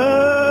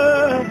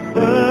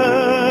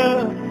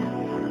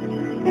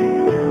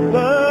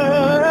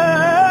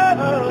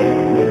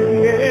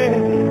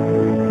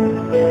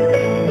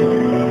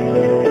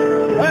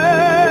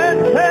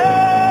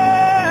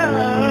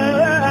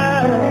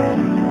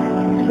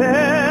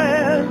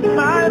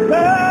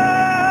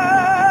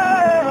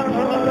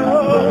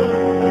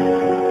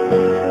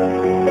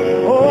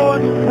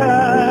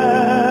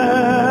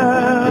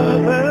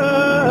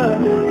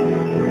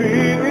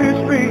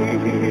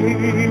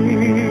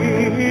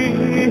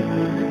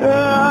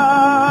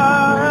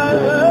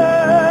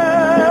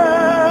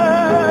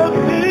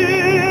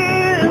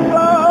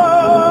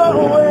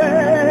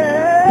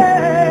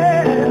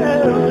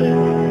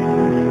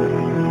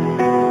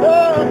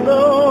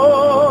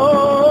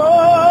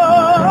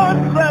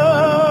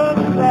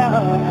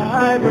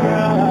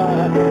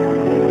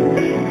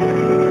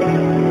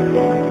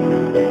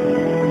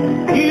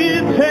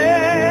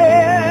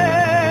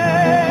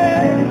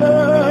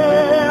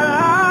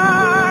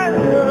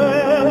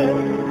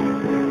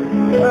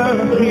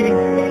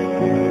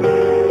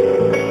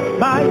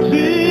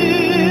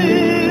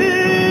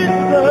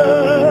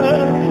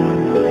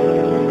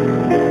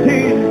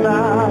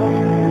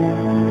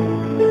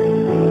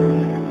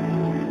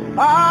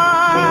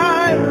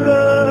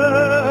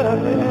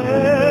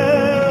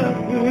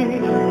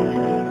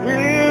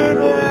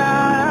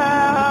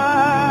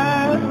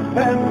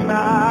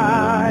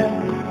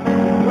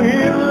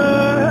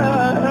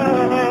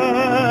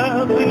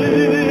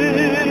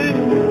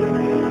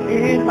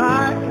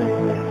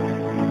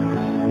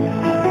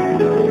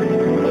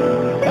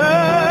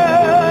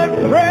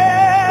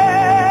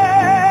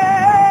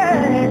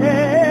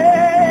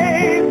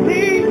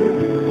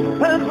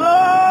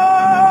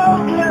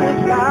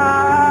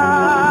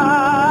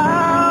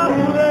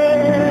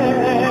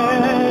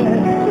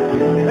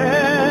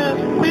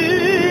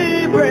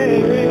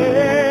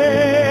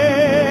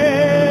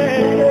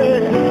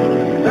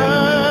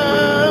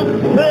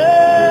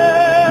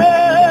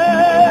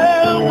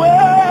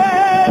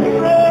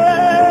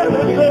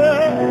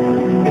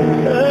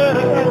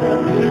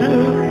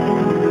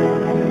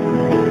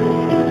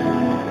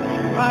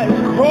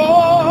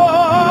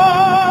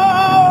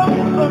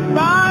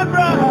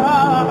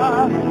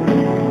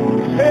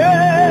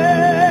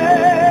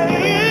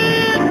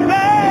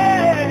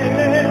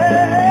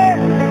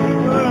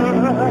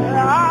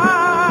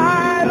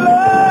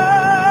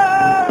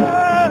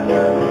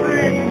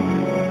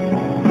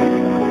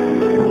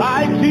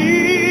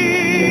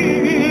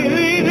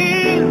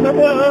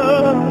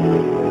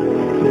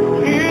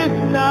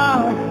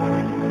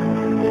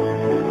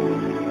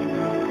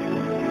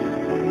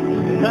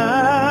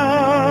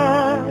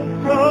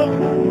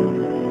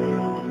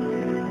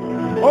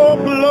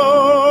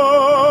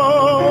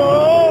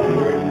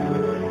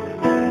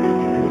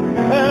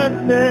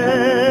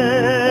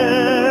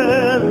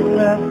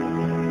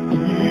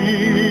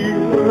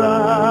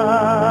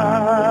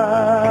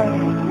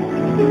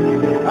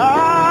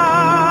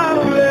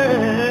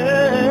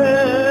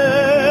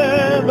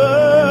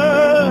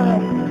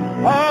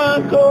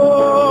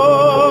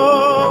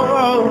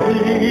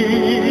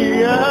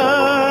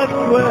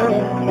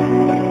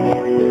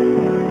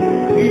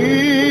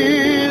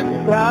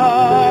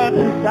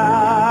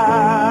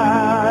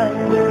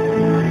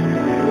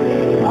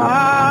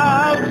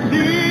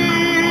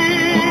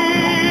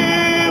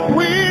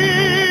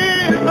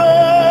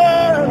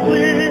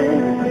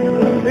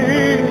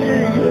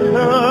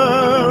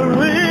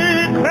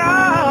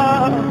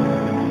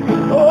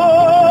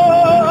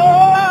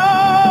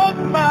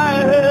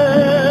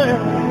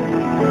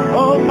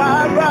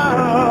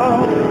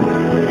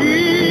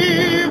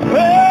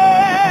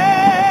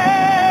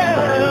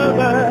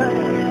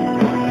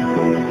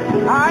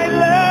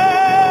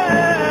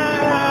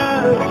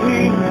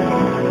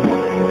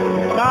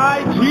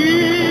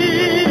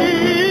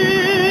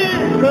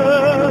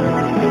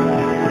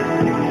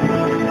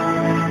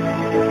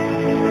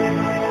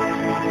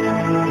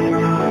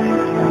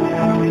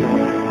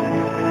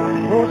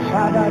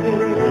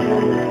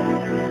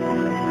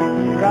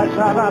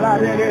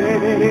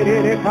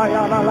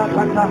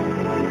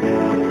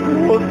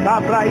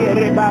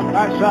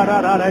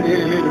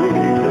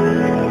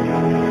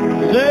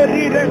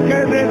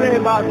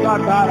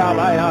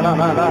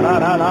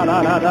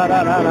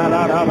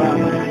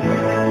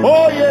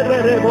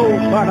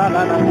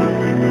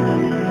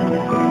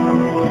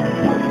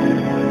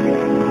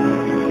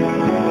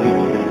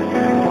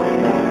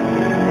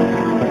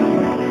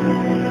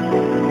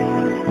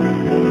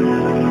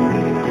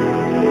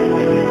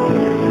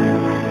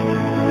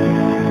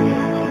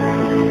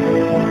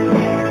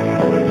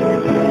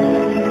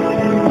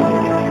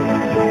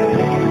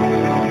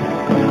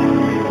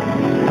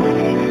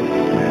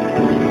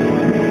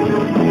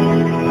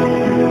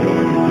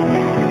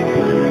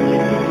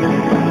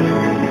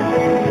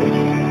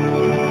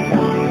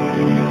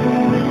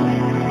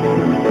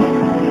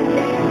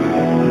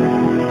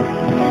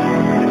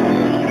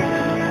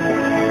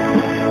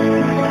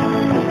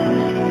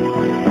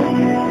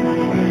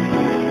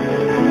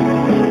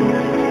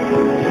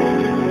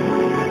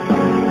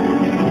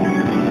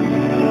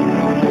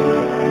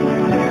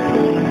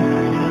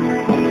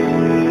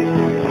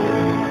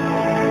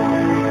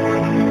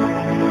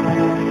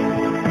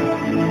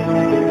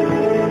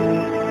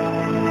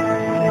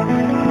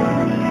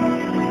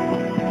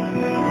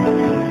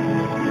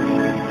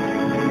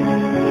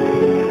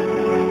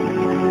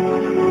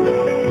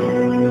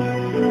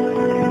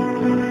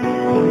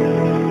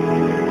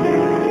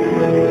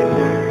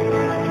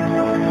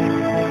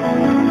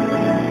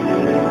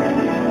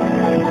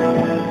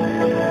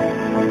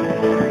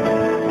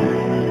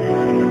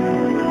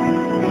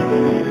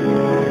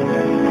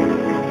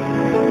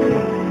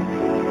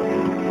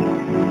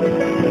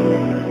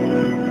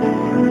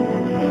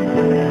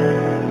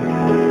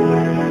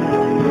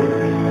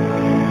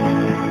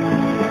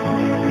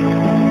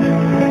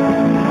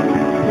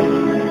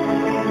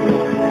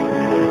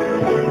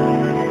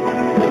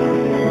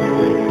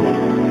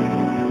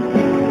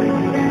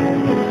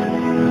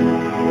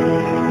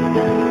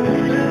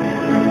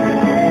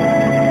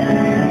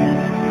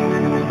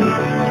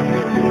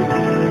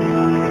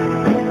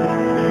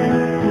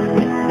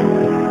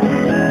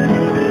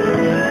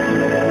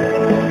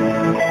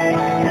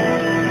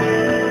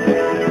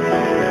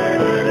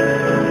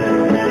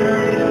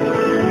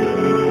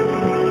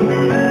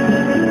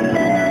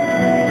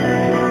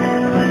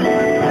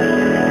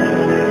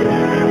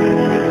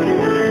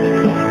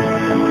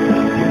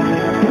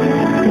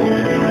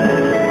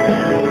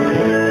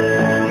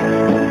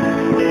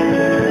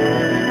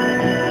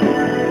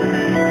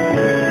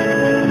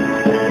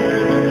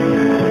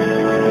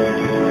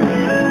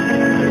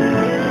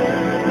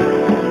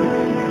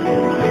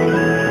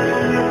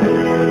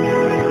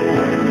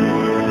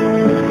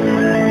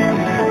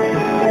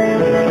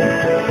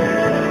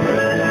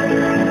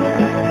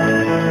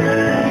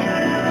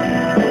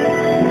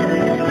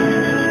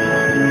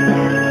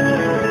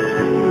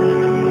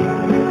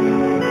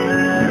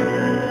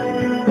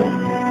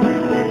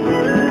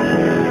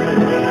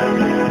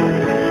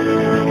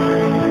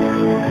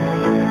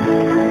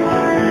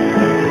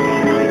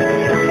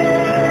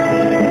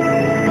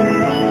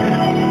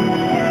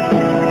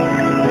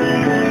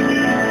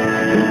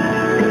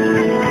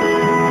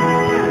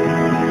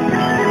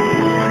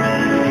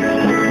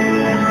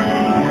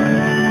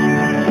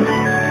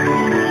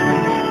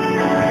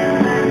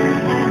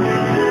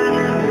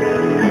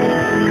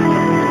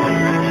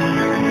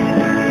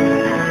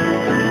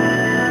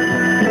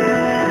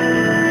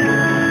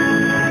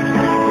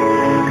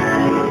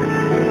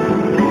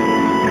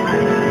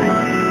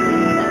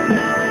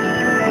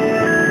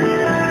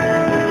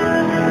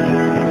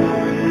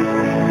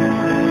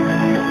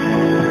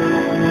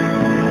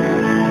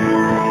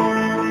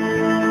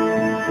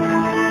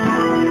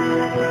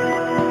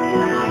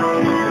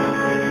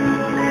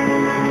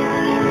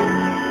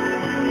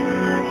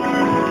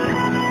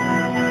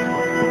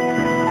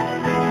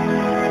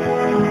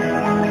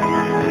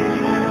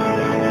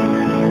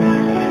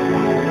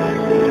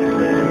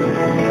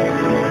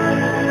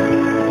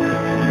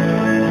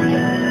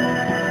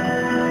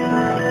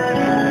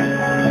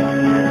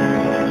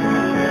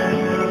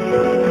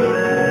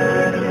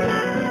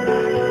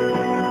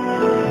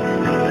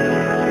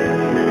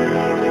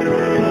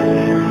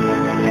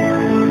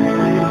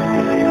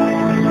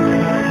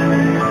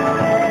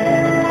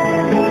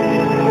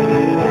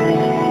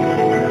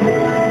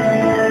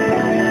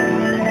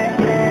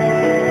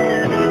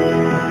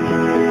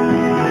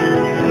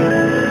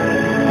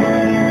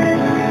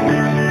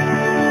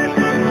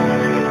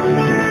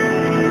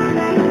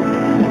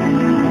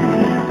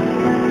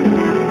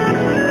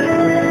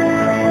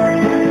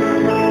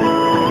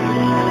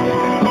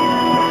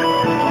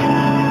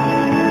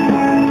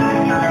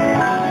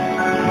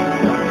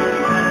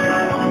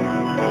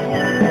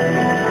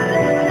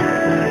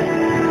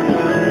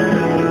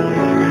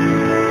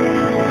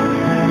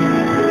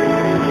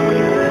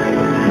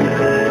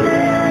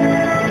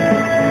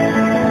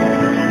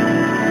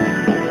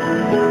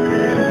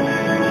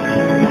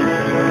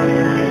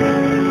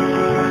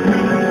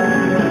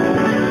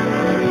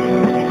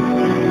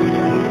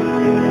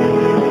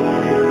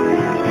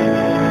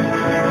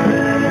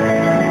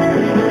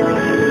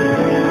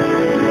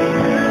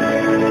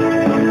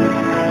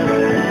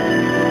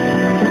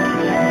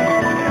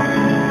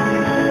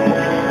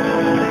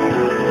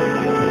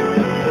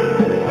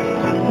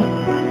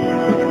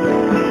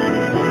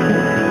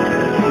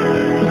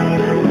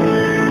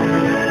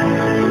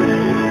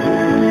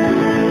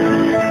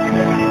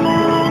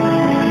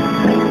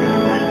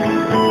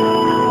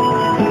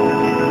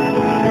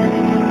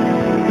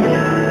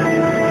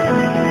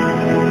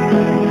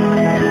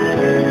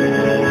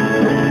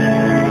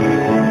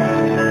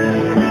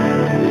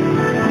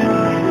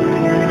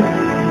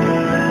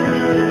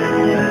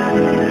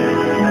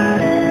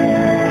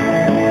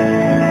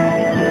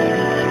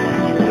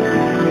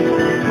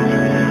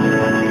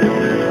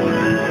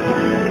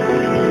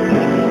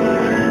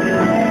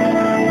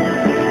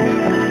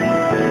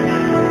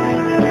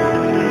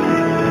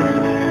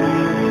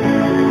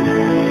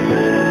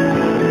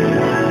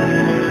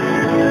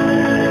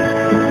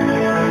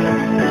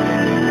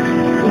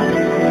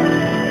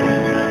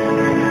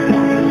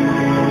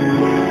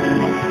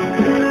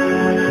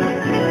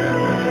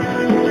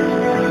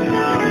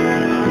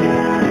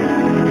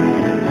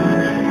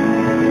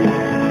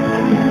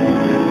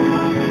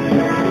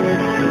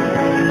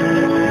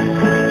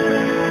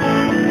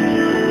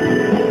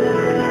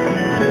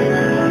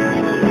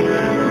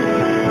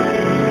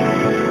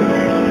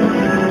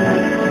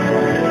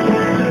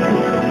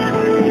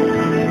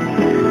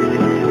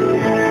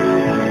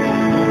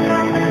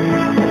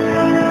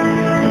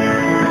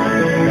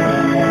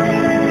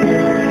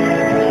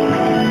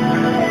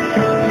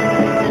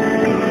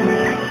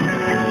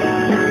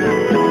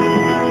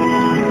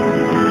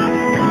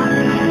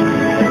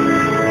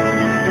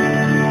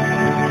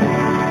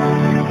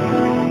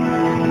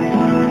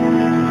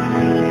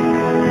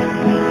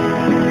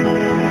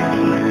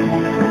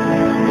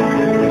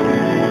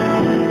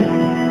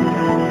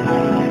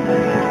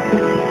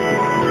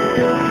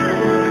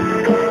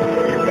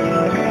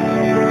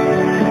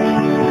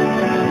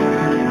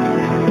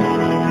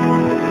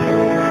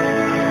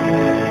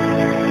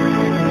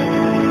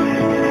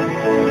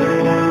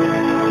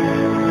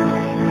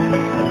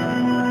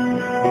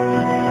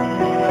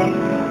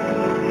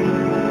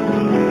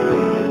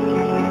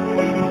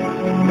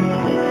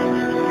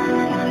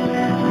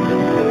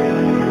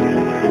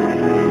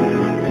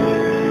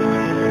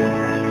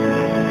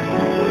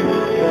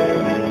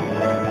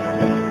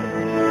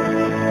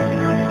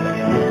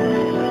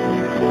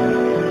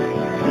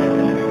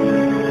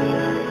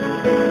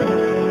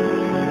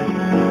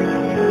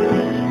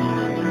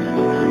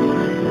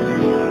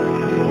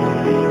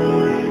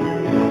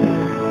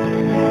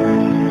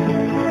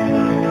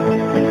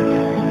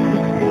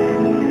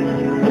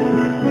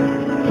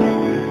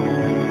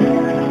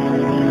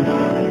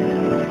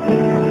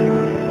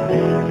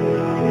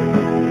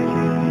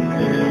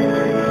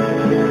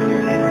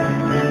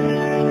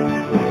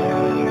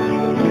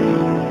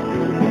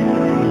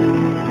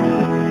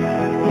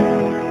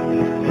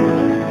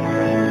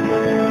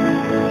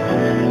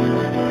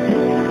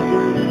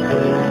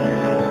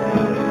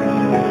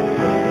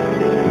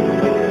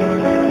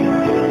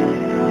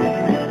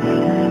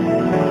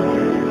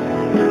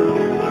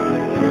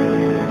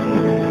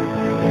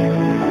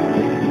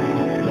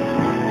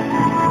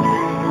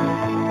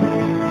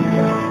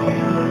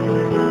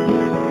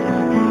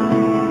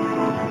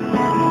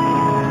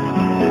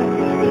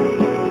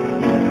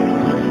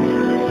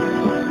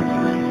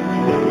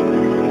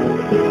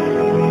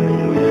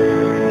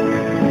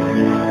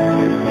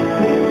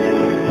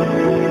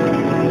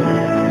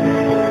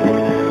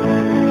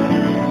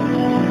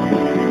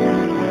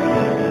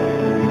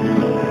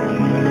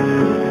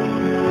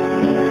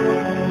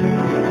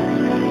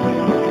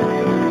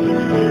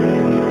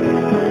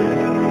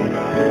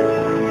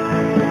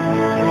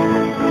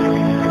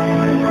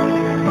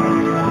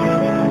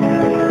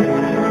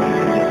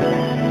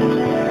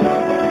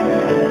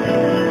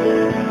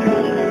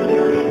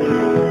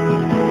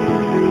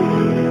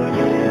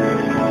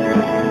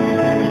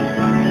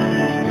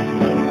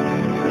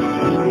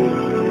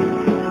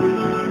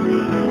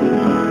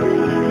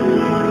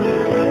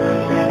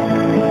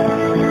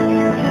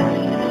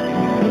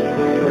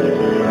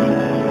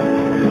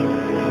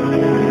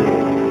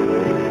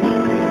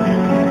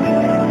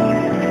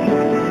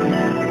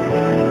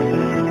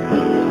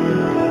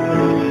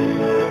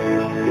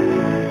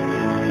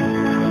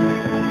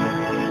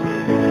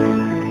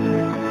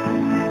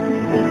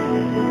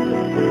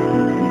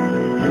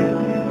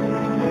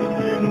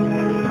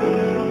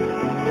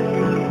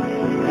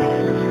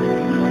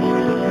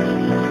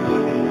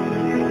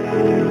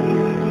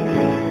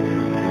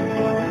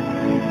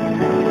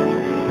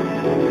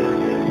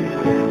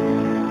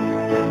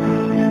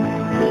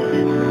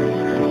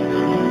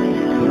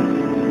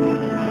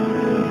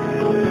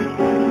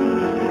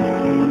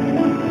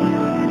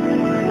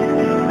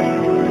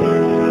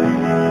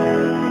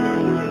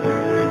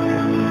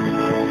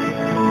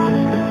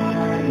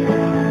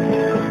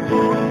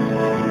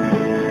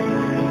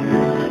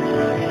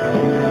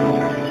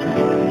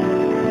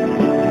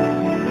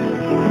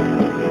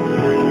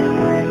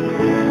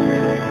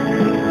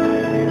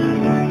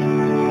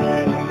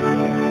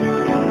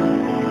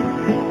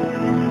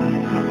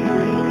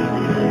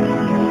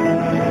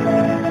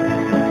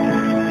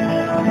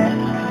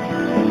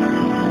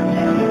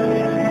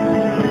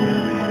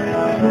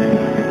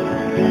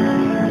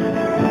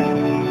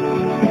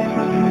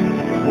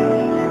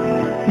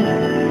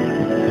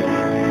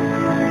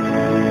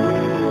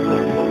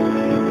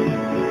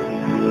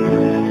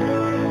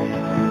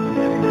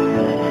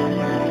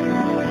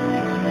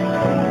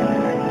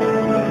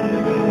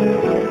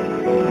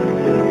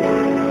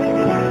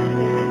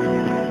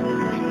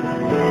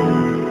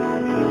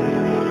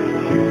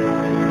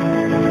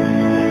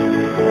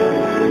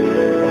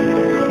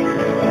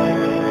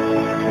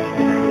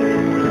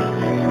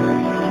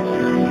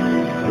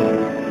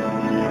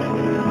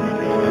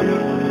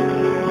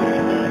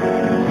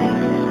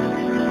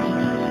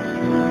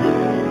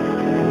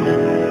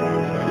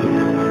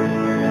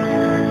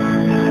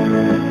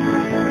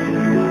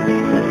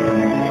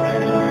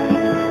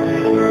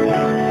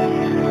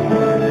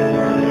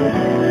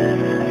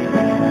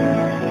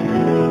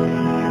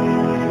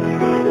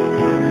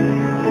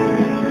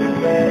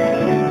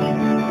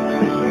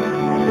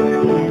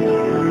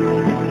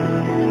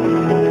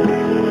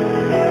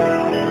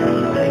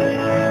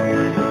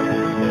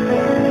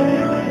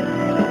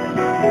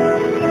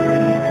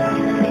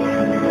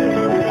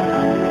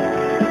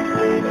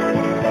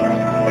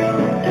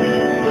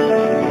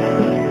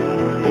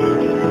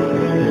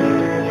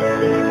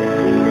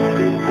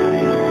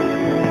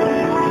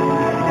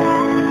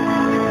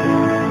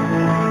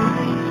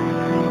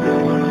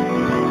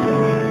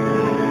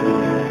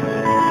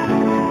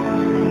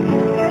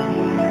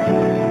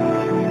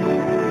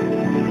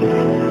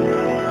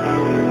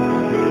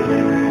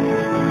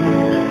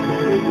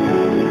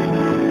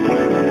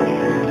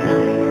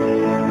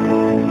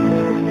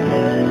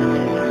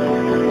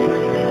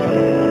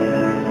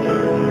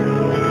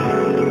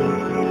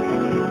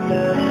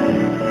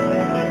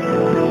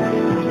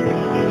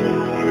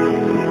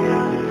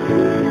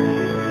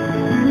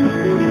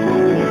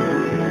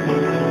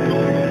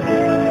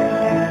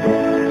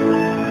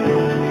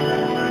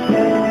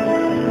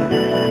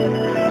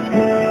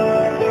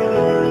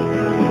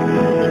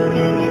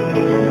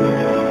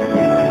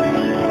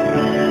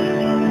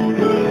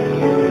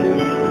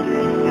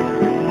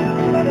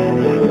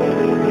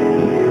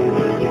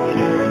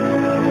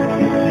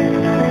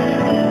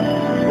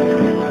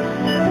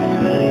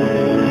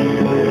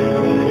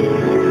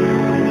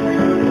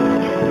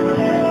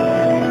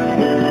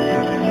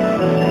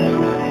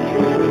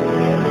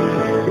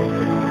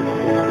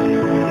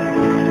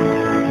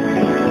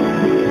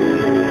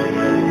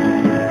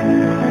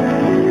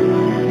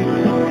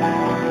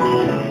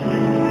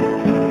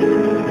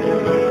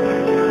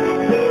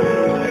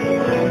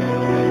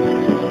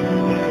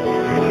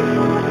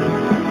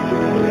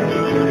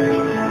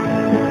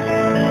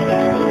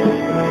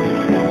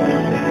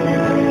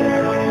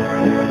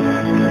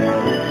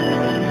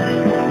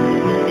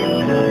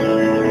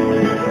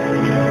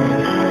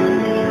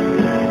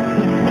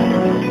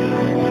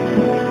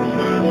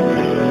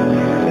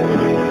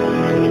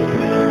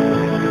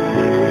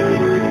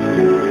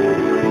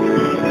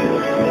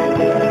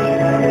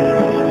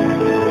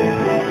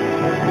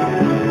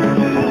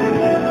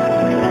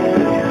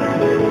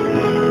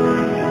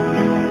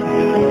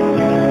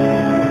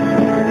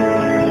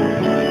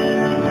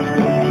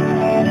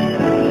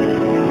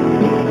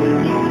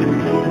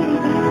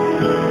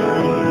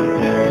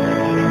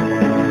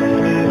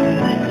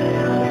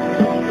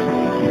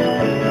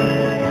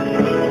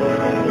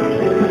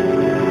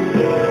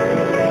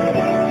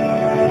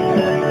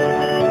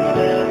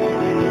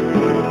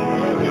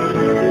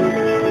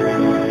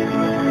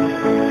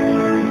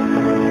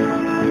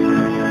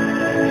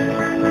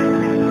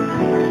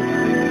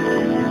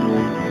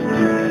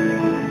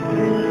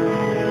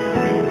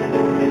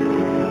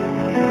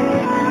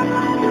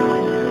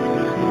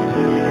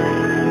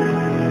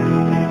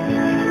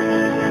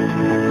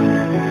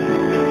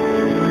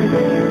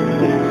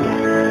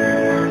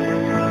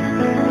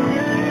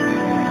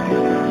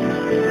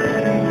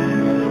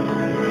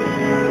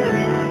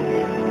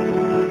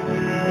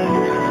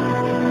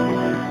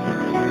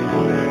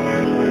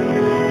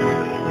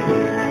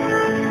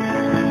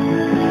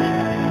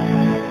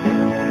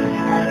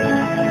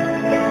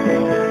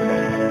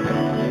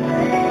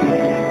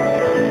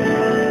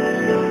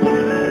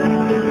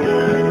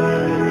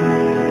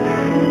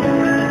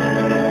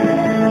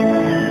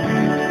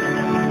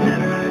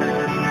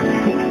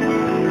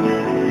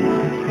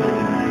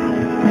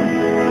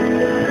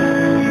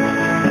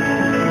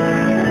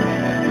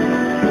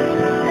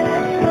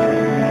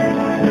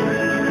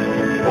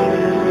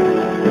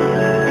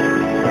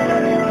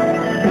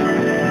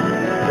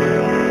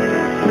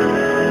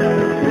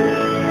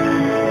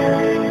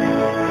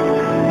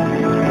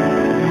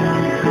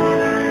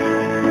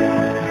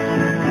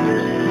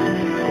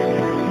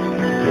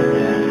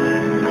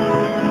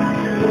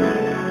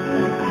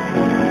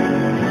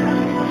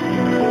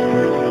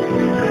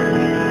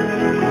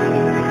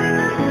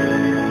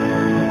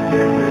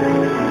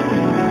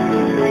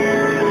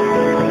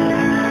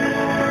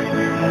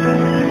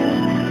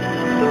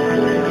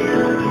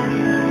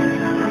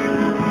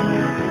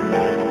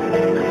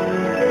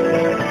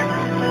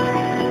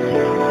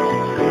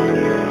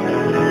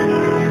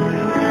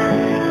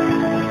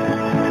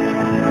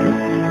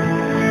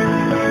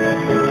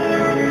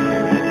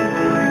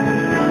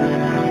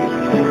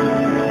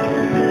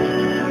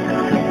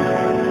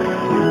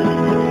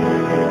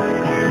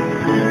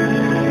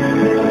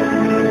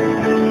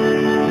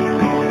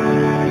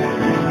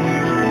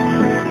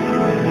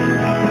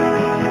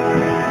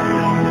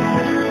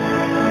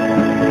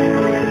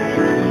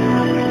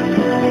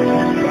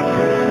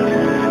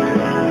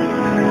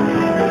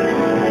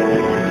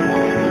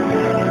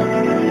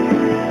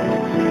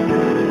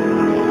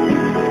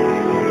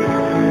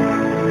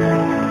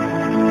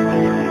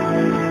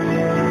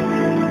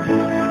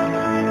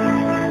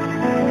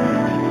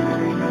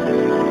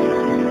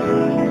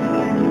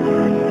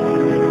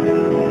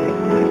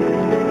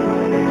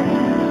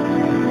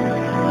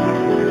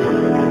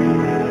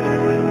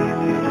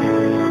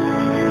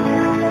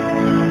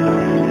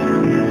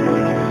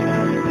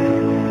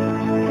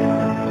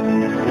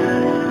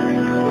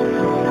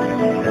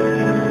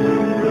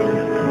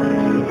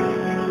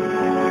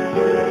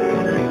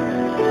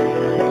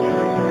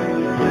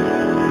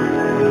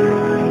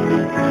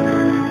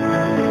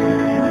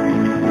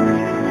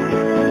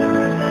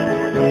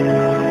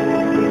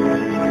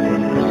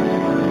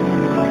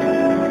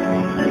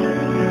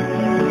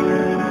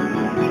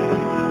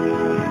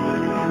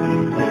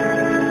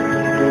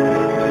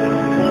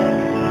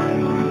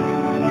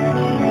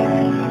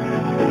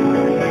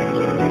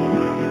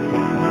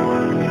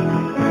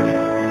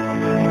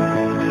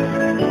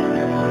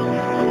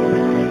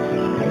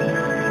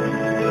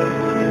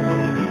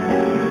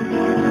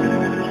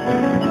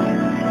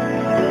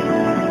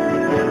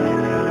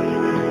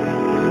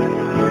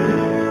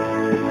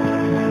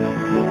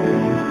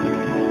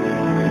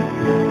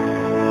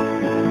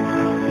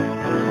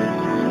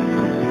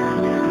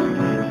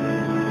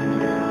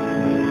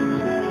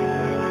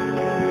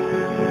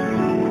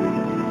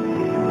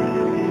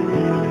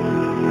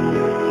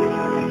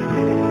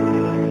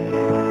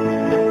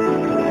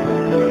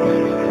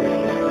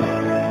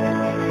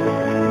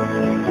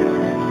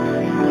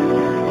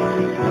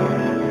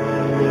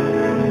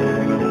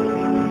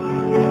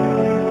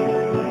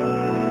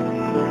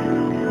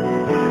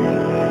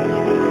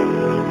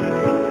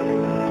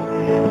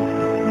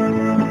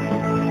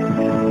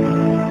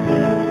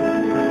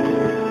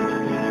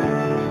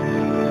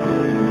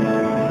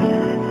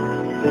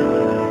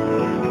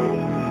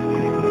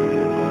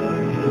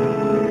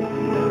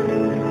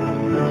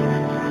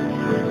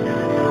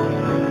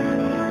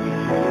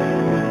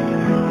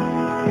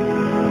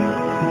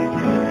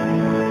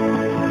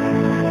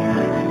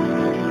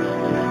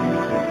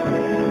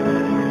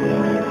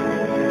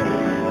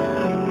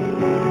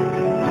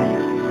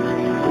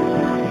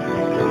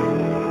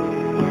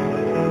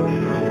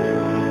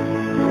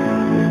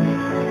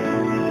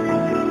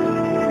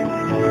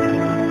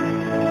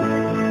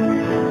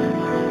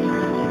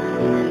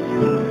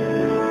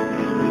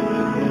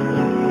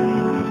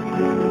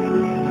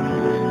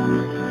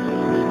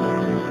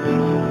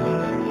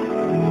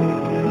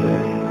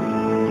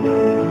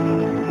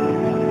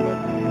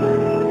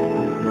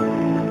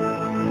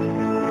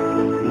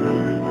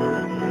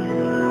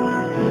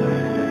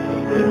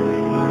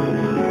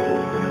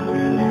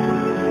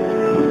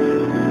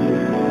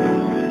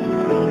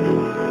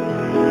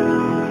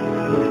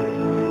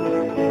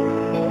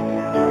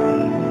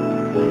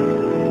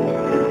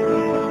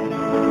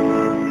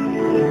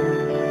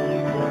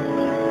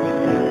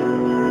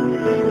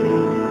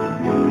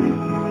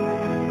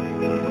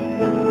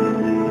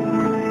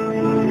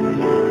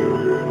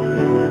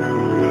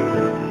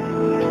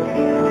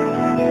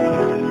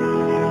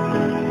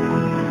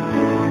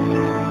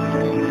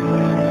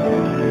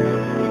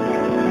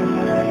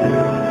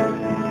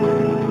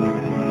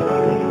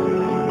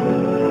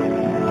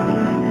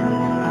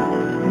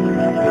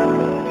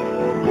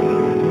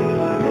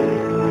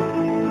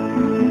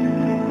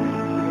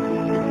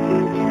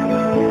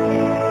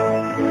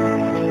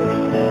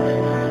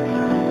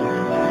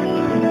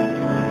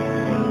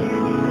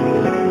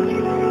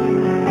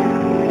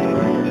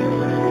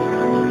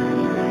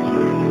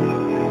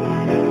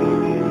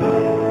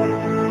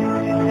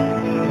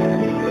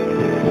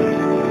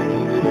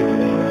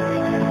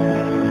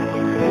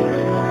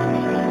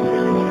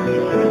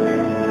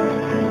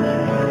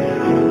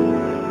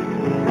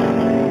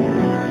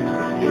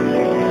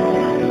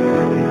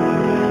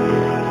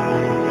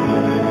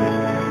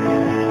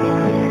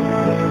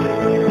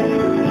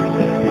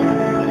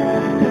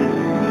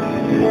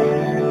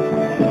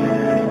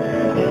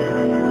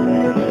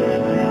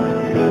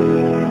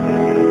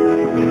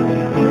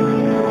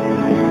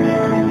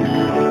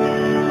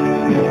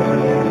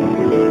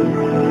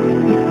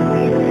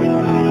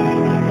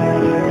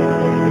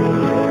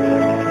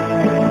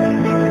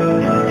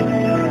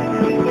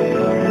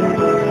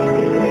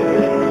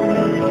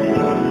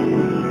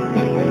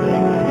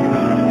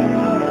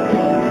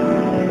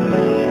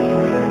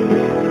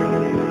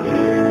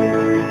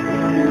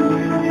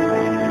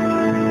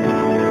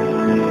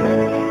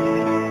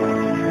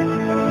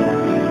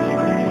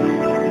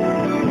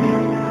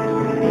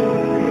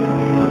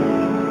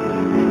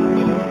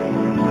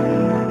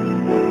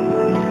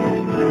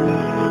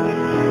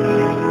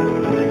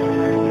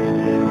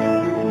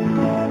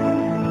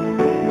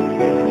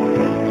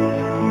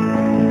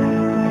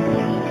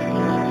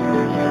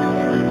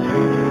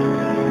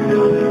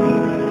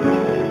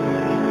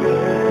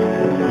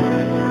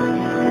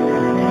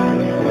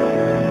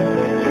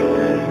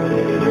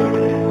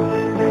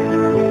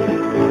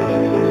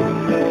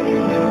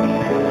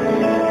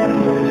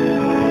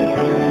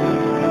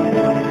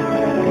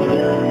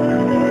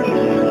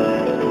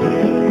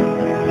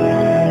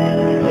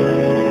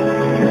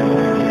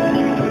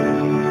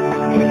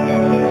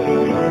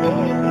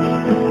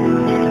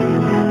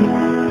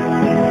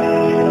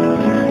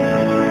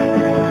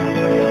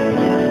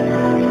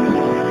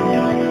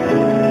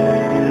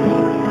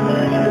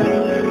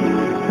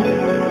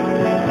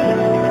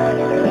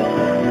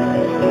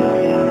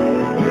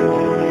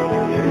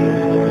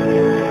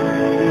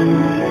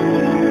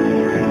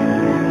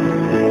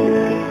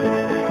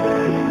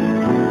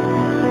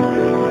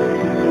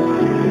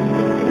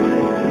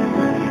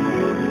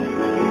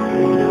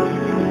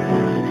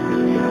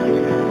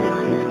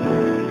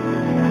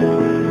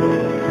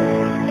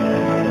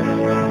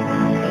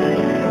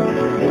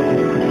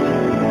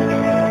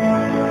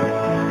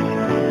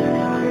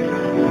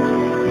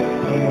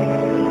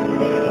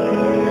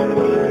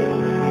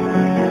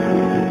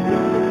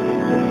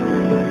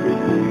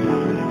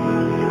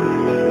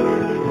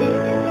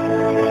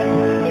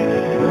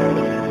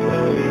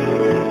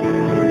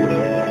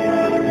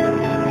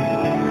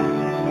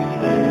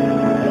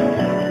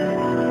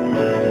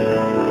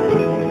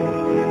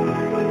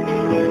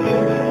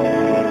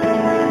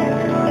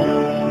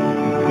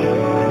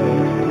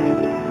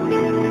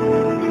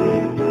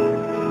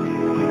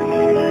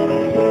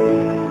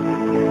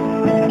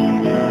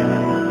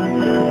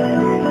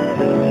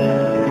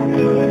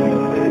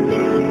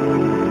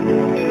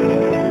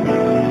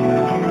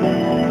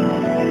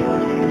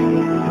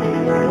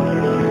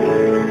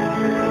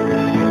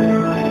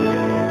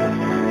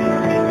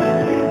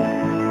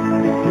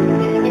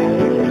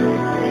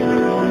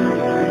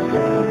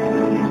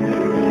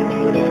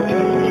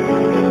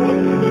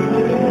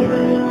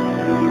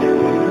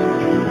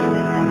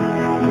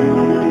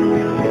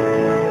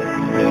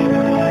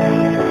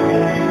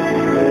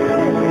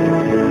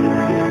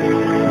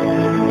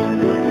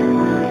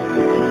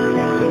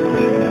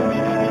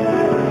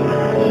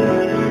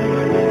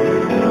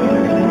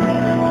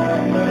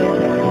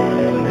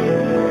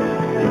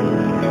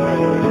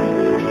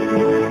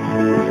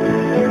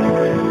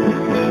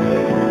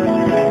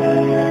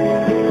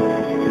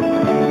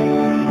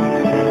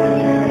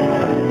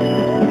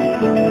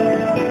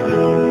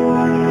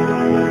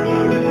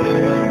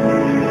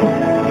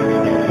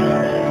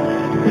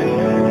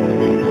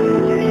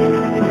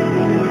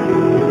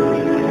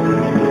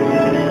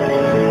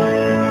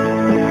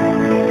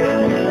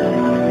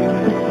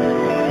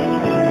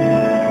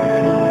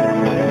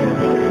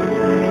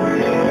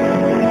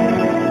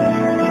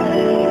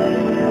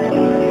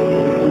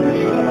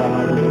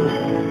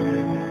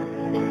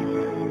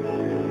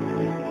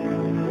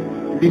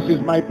This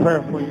is my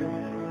prayer for you.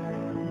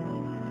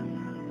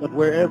 That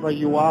wherever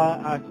you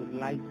are at in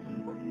life,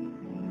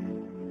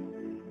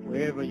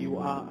 wherever you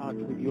are at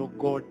with your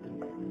God,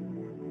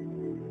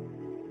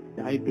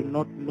 I do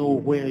not know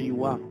where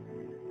you are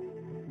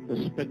in the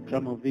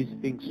spectrum of these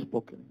things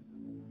spoken.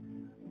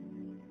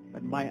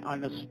 But my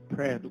honest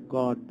prayer to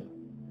God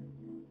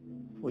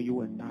for you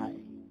and I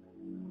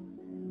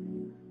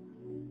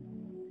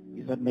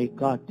is that may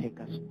God take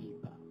us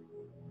deeper.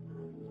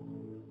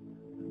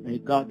 May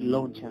God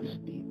launch us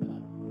deeper.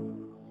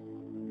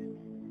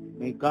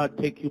 May God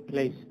take you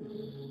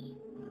places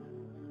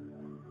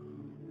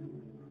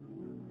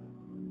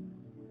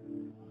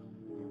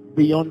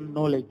beyond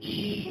knowledge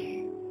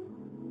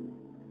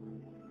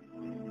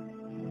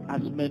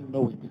as men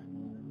know it.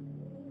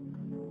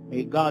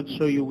 May God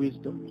show you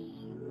wisdoms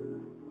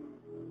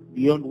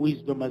beyond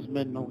wisdom as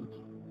men know it.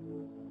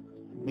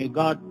 May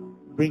God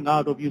bring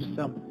out of you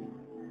something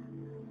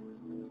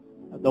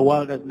that the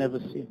world has never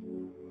seen,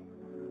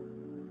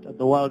 that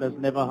the world has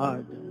never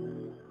heard,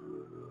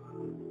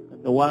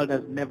 that the world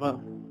has never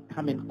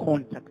come in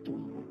contact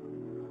with.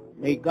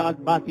 May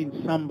God birth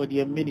in somebody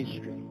a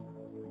ministry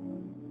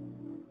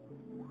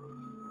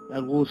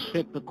that will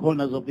shake the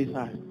corners of this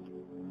earth,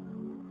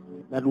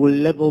 that will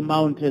level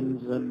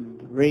mountains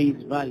and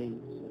raise valleys,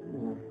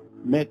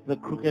 make the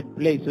crooked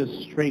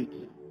places straight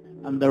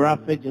and the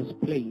rough edges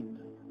plain,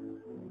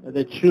 that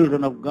the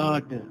children of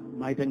God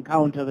might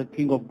encounter the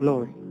King of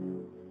Glory.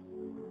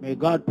 May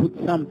God put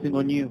something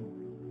on you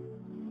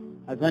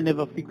as an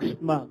ever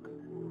fixed mark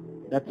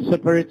that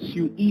separates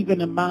you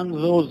even among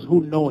those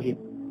who know him.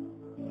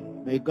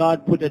 May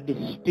God put a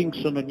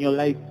distinction on your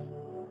life.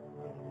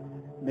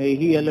 May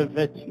he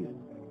elevate you.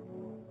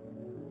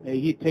 May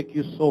he take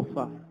you so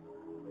far.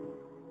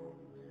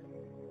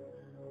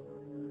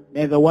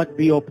 May the word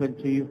be open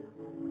to you.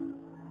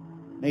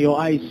 May your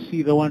eyes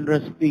see the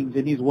wondrous things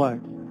in his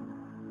word.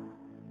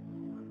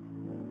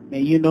 May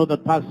you know the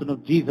person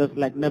of Jesus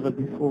like never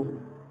before.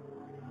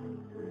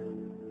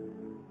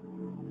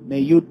 May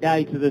you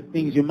die to the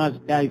things you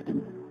must die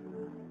to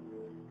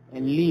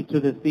and live to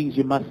the things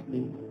you must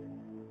live.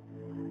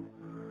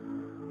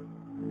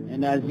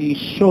 And as he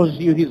shows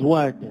you his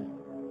word,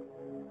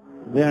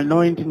 the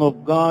anointing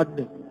of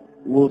God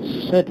will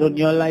set on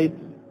your life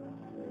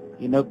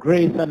in a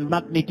grace and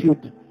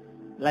magnitude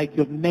like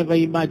you've never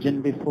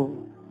imagined before.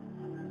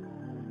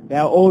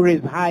 There are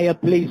always higher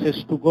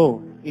places to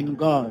go in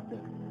God.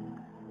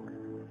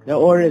 There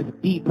are always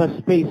deeper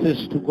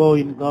spaces to go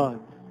in God.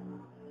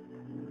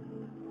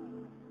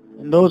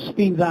 And those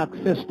things are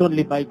accessed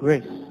only by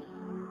grace.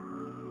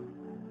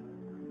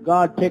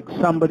 God takes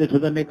somebody to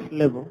the next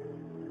level.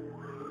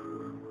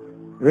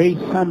 Raise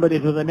somebody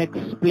to the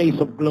next place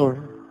of glory.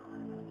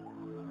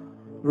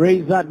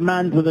 Raise that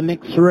man to the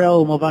next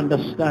realm of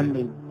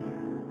understanding.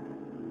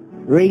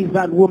 Raise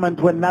that woman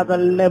to another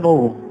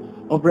level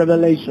of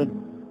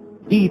revelation.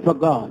 Deeper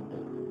God.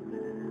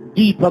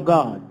 Deeper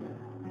God.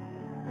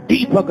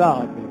 Deeper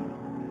God.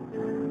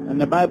 And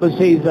the Bible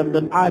says that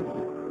the earth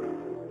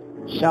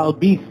shall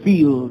be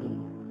filled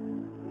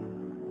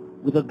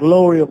with the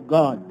glory of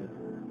God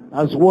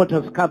as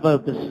waters cover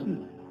the sea.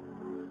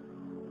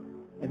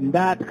 And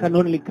that can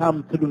only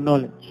come through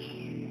knowledge.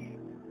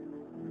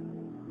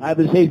 The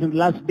Bible says in the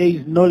last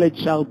days knowledge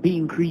shall be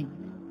increased.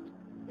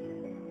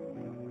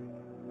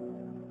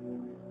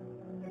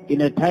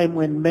 In a time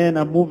when men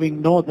are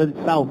moving north and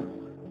south,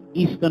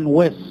 east and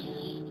west,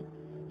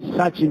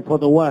 searching for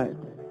the word,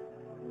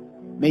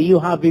 may you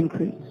have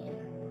increase.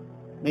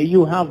 May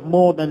you have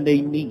more than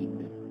they need.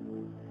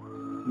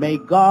 May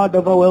God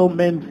overwhelm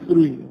men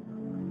through you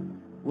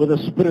with the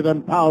spirit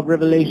and power of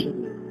revelation.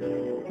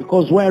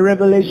 Because where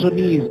revelation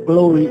is,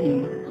 glory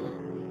is.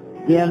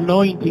 The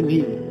anointing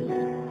is.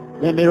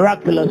 The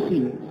miraculous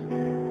is.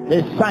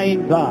 The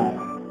signs are.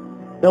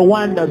 The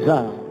wonders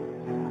are.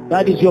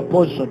 That is your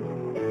portion.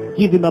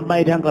 Give him a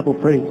mighty hand clap of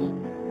praise.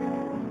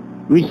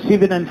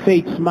 Receive it and say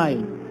it's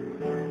mine.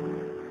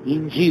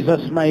 In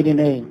Jesus' mighty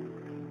name.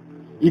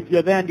 If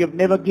you're there and you've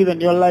never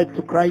given your life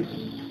to Christ,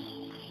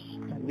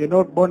 and you're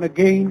not born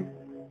again,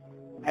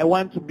 I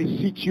want to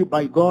beseech you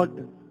by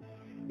God.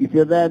 If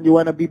you're there and you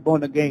want to be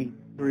born again,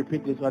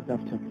 repeat this word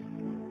after me.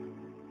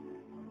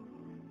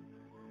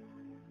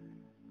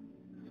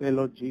 Say,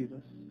 Lord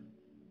Jesus,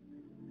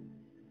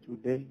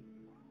 today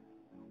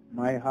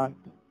my heart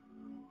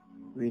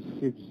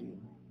receives you.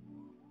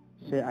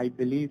 Say, I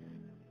believe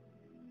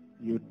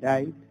you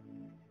died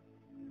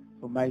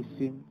for my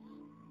sins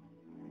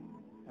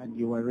and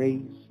you were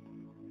raised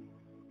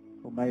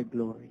for my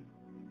glory.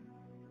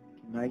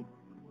 Tonight,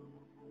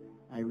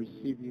 I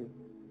receive you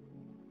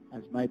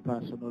as my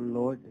personal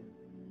Lord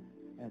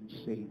and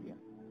Savior.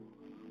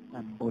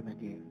 I'm born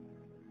again.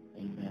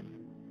 Amen.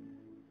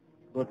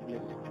 God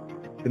bless you.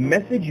 The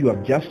message you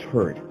have just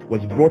heard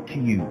was brought to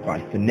you by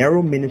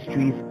Phaneroo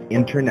Ministries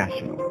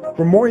International.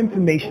 For more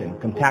information,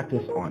 contact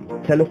us on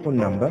telephone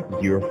number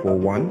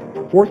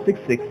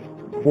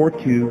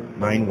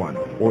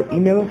 041-466-4291 or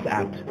email us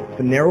at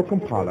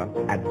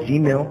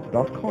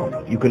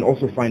phanerokampala@gmail.com. You can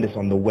also find us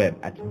on the web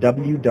at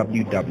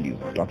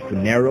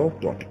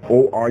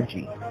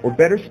www.phanero.org. Or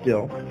better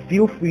still,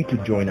 feel free to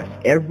join us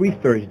every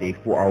Thursday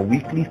for our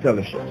weekly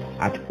fellowships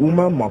at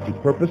UMA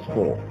Multipurpose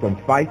Hall from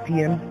 5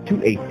 p.m.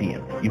 to 8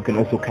 p.m. You can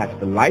also catch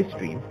the live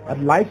stream at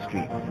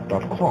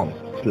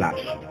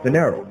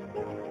livestream.com/Phanero.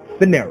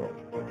 Phaneroo,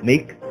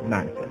 make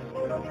manifest.